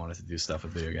I knew I wanted to do stuff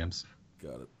with video games.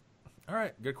 Got it. All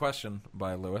right, good question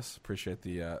by Lewis. Appreciate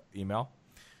the email.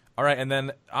 All right, and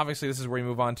then obviously this is where we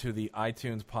move on to the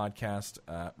iTunes podcast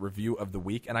review of the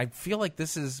week, and I feel like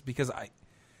this is because I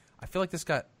feel like this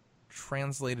got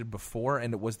translated before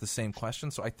and it was the same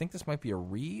question, so I think this might be a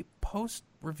repost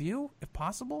review if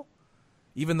possible,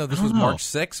 even though this was March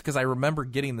 6th, because I remember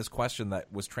getting this question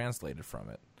that was translated from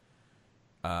it,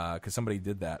 because somebody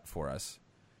did that for us,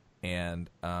 and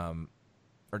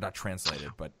or not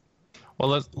translated, but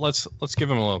well, let's give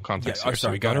them a little context here.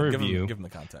 So we got a review. Give them the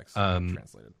context.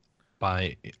 Translated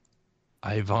by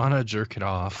Ivana Jerk It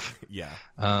Off. Yeah.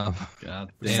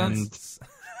 God.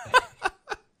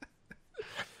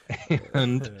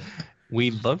 And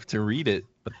we'd love to read it,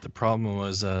 but the problem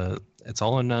was it's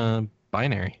all in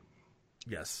binary.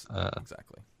 Yes,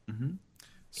 exactly. Mm-hmm.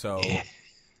 So,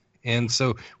 and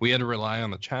so we had to rely on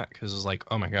the chat, because it was like,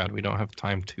 oh my god, we don't have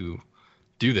time to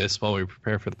do this while we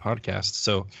prepare for the podcast.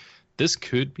 So this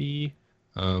could be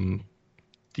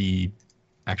the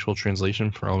actual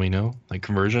translation for all we know, like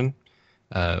conversion,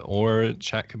 or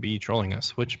chat could be trolling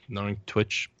us, which knowing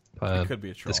Twitch. It could be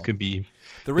a troll. This could be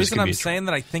the reason I'm saying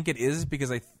that I think it is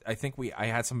because I think I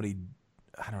had somebody,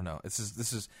 I don't know. This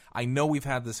is I know we've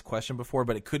had this question before,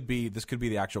 but this could be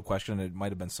the actual question. It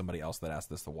might have been somebody else that asked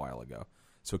this a while ago,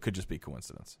 so it could just be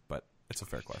coincidence. But it's a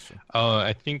fair question.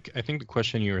 I think the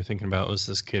question you were thinking about was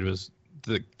this kid was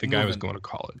the guy was going to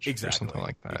college or something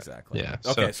like that. Exactly. Yeah.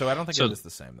 Okay, so I don't think it is the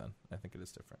same then. I think it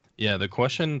is different. Yeah, the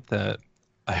question that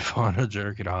Ivana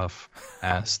Jerk It Off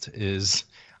asked is,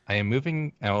 I am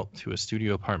moving out to a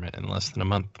studio apartment in less than a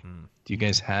month. Do you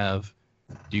guys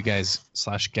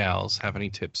 / gals have any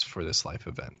tips for this life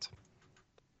event?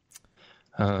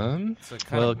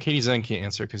 Well, Katie Zen can't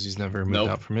answer because he's never moved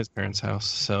out from his parents' house.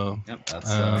 So yep,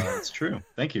 that's true.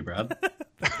 Thank you, Brad.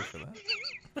 Thank you for that.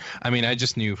 I mean, I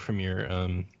just knew from your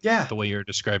the way you were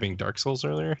describing Dark Souls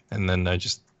earlier, and then I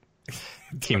just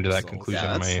came to that conclusion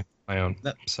on my own.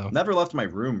 So never left my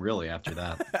room really after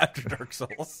that. After Dark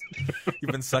Souls,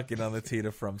 you've been sucking on the teat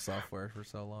of From Software for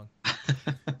so long.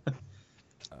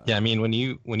 Yeah, I mean, when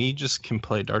you just can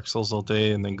play Dark Souls all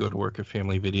day and then go to work at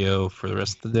Family Video for the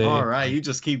rest of the day. All right, you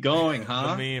just keep going,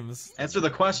 huh? The memes. Answer the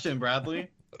question, Bradley.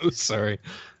 Oh, sorry.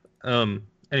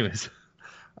 Anyways,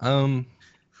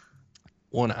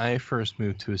 when I first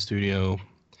moved to a studio,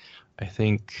 I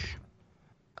think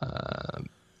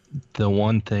the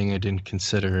one thing I didn't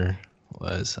consider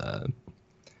was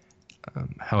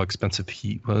how expensive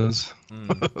heat was.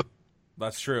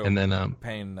 That's true. And then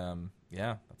paying,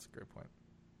 yeah, that's a great point.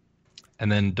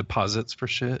 And then deposits for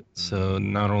shit. So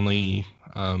not only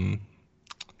like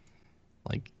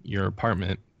your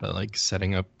apartment, but like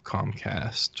setting up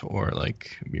Comcast or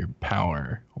like your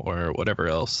power or whatever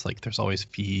else. Like there's always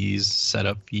fees,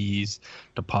 setup fees,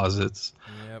 deposits.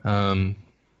 Yep. I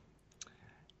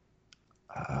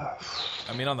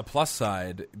mean, on the plus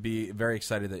side, be very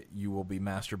excited that you will be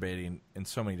masturbating in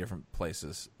so many different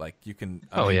places. Like you can,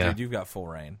 dude, you've got full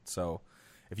reign. So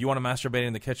if you want to masturbate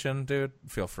in the kitchen, dude,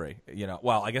 feel free. You know,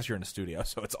 well, I guess you're in a studio,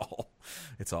 so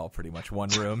it's all pretty much one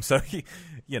room. So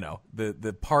you know,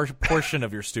 the portion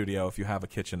of your studio, if you have a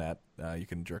kitchenette, you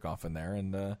can jerk off in there,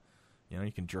 and you know,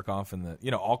 you can jerk off in the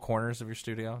all corners of your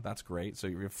studio. That's great. So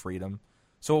you have freedom.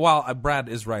 So while Brad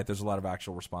is right, there's a lot of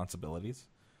actual responsibilities.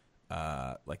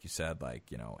 Like you said, like,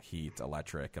 you know, heat,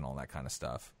 electric, and all that kind of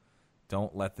stuff.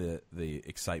 Don't let the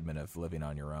excitement of living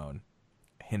on your own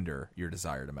hinder your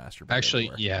desire to masturbate. Actually,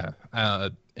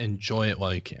 enjoy it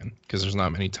while you can, because there's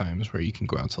not many times where you can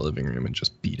go out to the living room and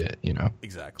just beat it, you know?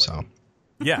 Exactly. So,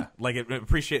 yeah, like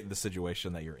appreciate the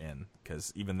situation that you're in,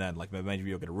 because even then, like maybe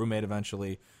you'll get a roommate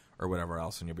eventually or whatever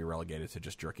else, and you'll be relegated to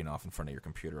just jerking off in front of your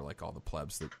computer like all the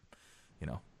plebs that, you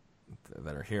know,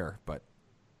 that are here. But,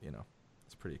 you know,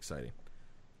 it's pretty exciting.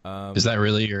 Is that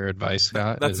really your advice,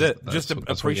 Scott? That's it. Just to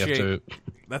appreciate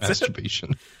that's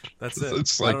masturbation. That's it.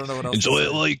 It's like, I don't know what else enjoy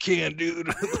it while you can, dude.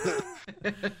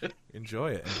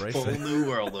 Enjoy it. Embrace it. A whole new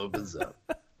world opens up.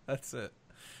 That's it.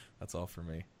 That's all for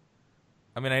me.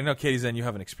 I mean, I know, Katie Zen, you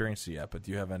haven't experienced it yet, but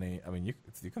do you have any? I mean, you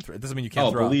can throw. It doesn't mean you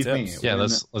can't throw. Believe out me. tips. Yeah,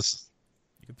 let's.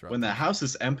 You can throw. When the house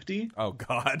is empty. Oh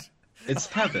God. It's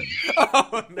heaven.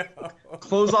 Oh no.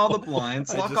 Close all the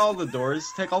blinds, lock all the doors,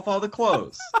 take off all the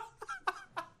clothes.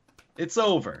 It's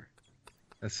over.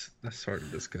 That's sort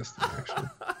of disgusting, actually.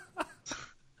 I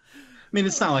mean,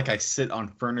 it's not like I sit on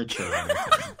furniture or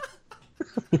anything.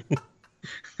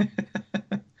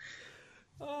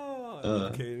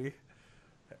 Katie.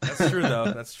 That's true,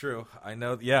 though. That's true. I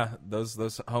know. Yeah,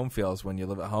 those home feels when you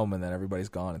live at home and then everybody's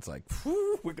gone. It's like,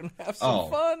 we're gonna have some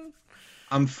fun.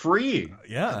 I'm free.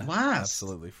 Yeah, at last.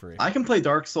 Absolutely free. I can play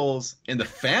Dark Souls in the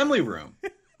family room,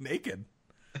 naked.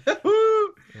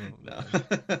 Oh, man.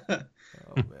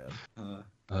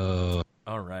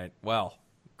 All right. Well,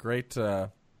 great.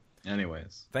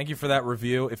 Anyways, thank you for that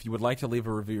review. If you would like to leave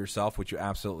a review yourself, which you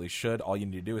absolutely should, all you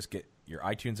need to do is get your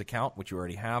iTunes account, which you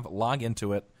already have, log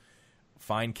into it,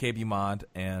 find KBMOD,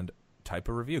 and type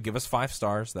a review. Give us 5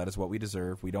 stars. That is what we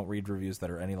deserve. We don't read reviews that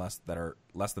are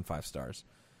less than 5 stars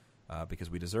because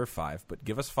we deserve 5. But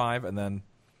give us 5, and then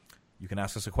you can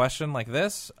ask us a question like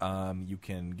this. You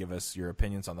can give us your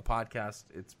opinions on the podcast.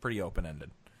 It's pretty open-ended,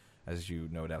 as you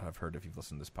no doubt have heard if you've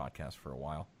listened to this podcast for a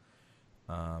while.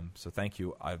 So thank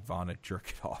you, Ivana Jerk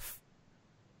It Off.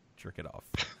 Jerk it off.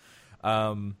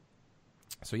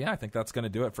 So yeah, I think that's going to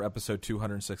do it for episode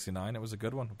 269. It was a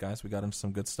good one, guys. We got into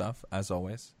some good stuff, as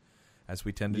always, as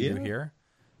we tend to do here.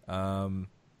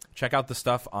 Check out the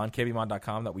stuff on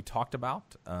kbmod.com that we talked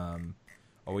about.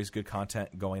 Always good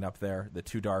content going up there. The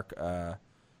Too Dark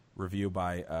review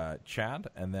by Chad,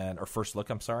 or First Look,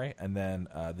 I'm sorry, and then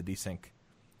the Desync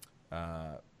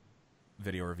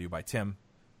video review by Tim.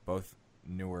 Both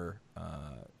newer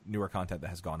content that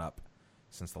has gone up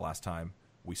since the last time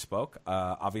we spoke.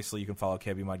 Obviously, you can follow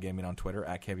KBMOD Gaming on Twitter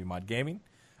at KBMOD Gaming.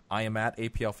 I am at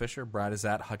APL Fisher. Brad is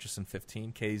at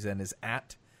Hutchison15. KZen is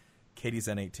at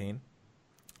KatyZen18.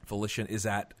 Felician is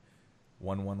at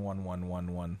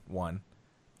 1111111.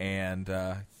 And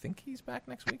I think he's back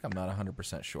next week. I'm not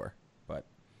 100% sure. But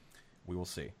we will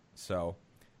see. So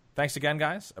thanks again,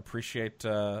 guys. Appreciate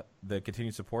the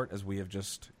continued support as we have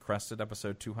just crested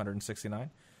episode 269.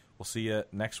 We'll see you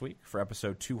next week for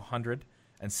episode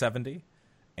 270.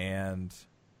 And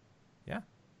yeah,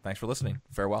 thanks for listening.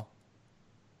 Farewell.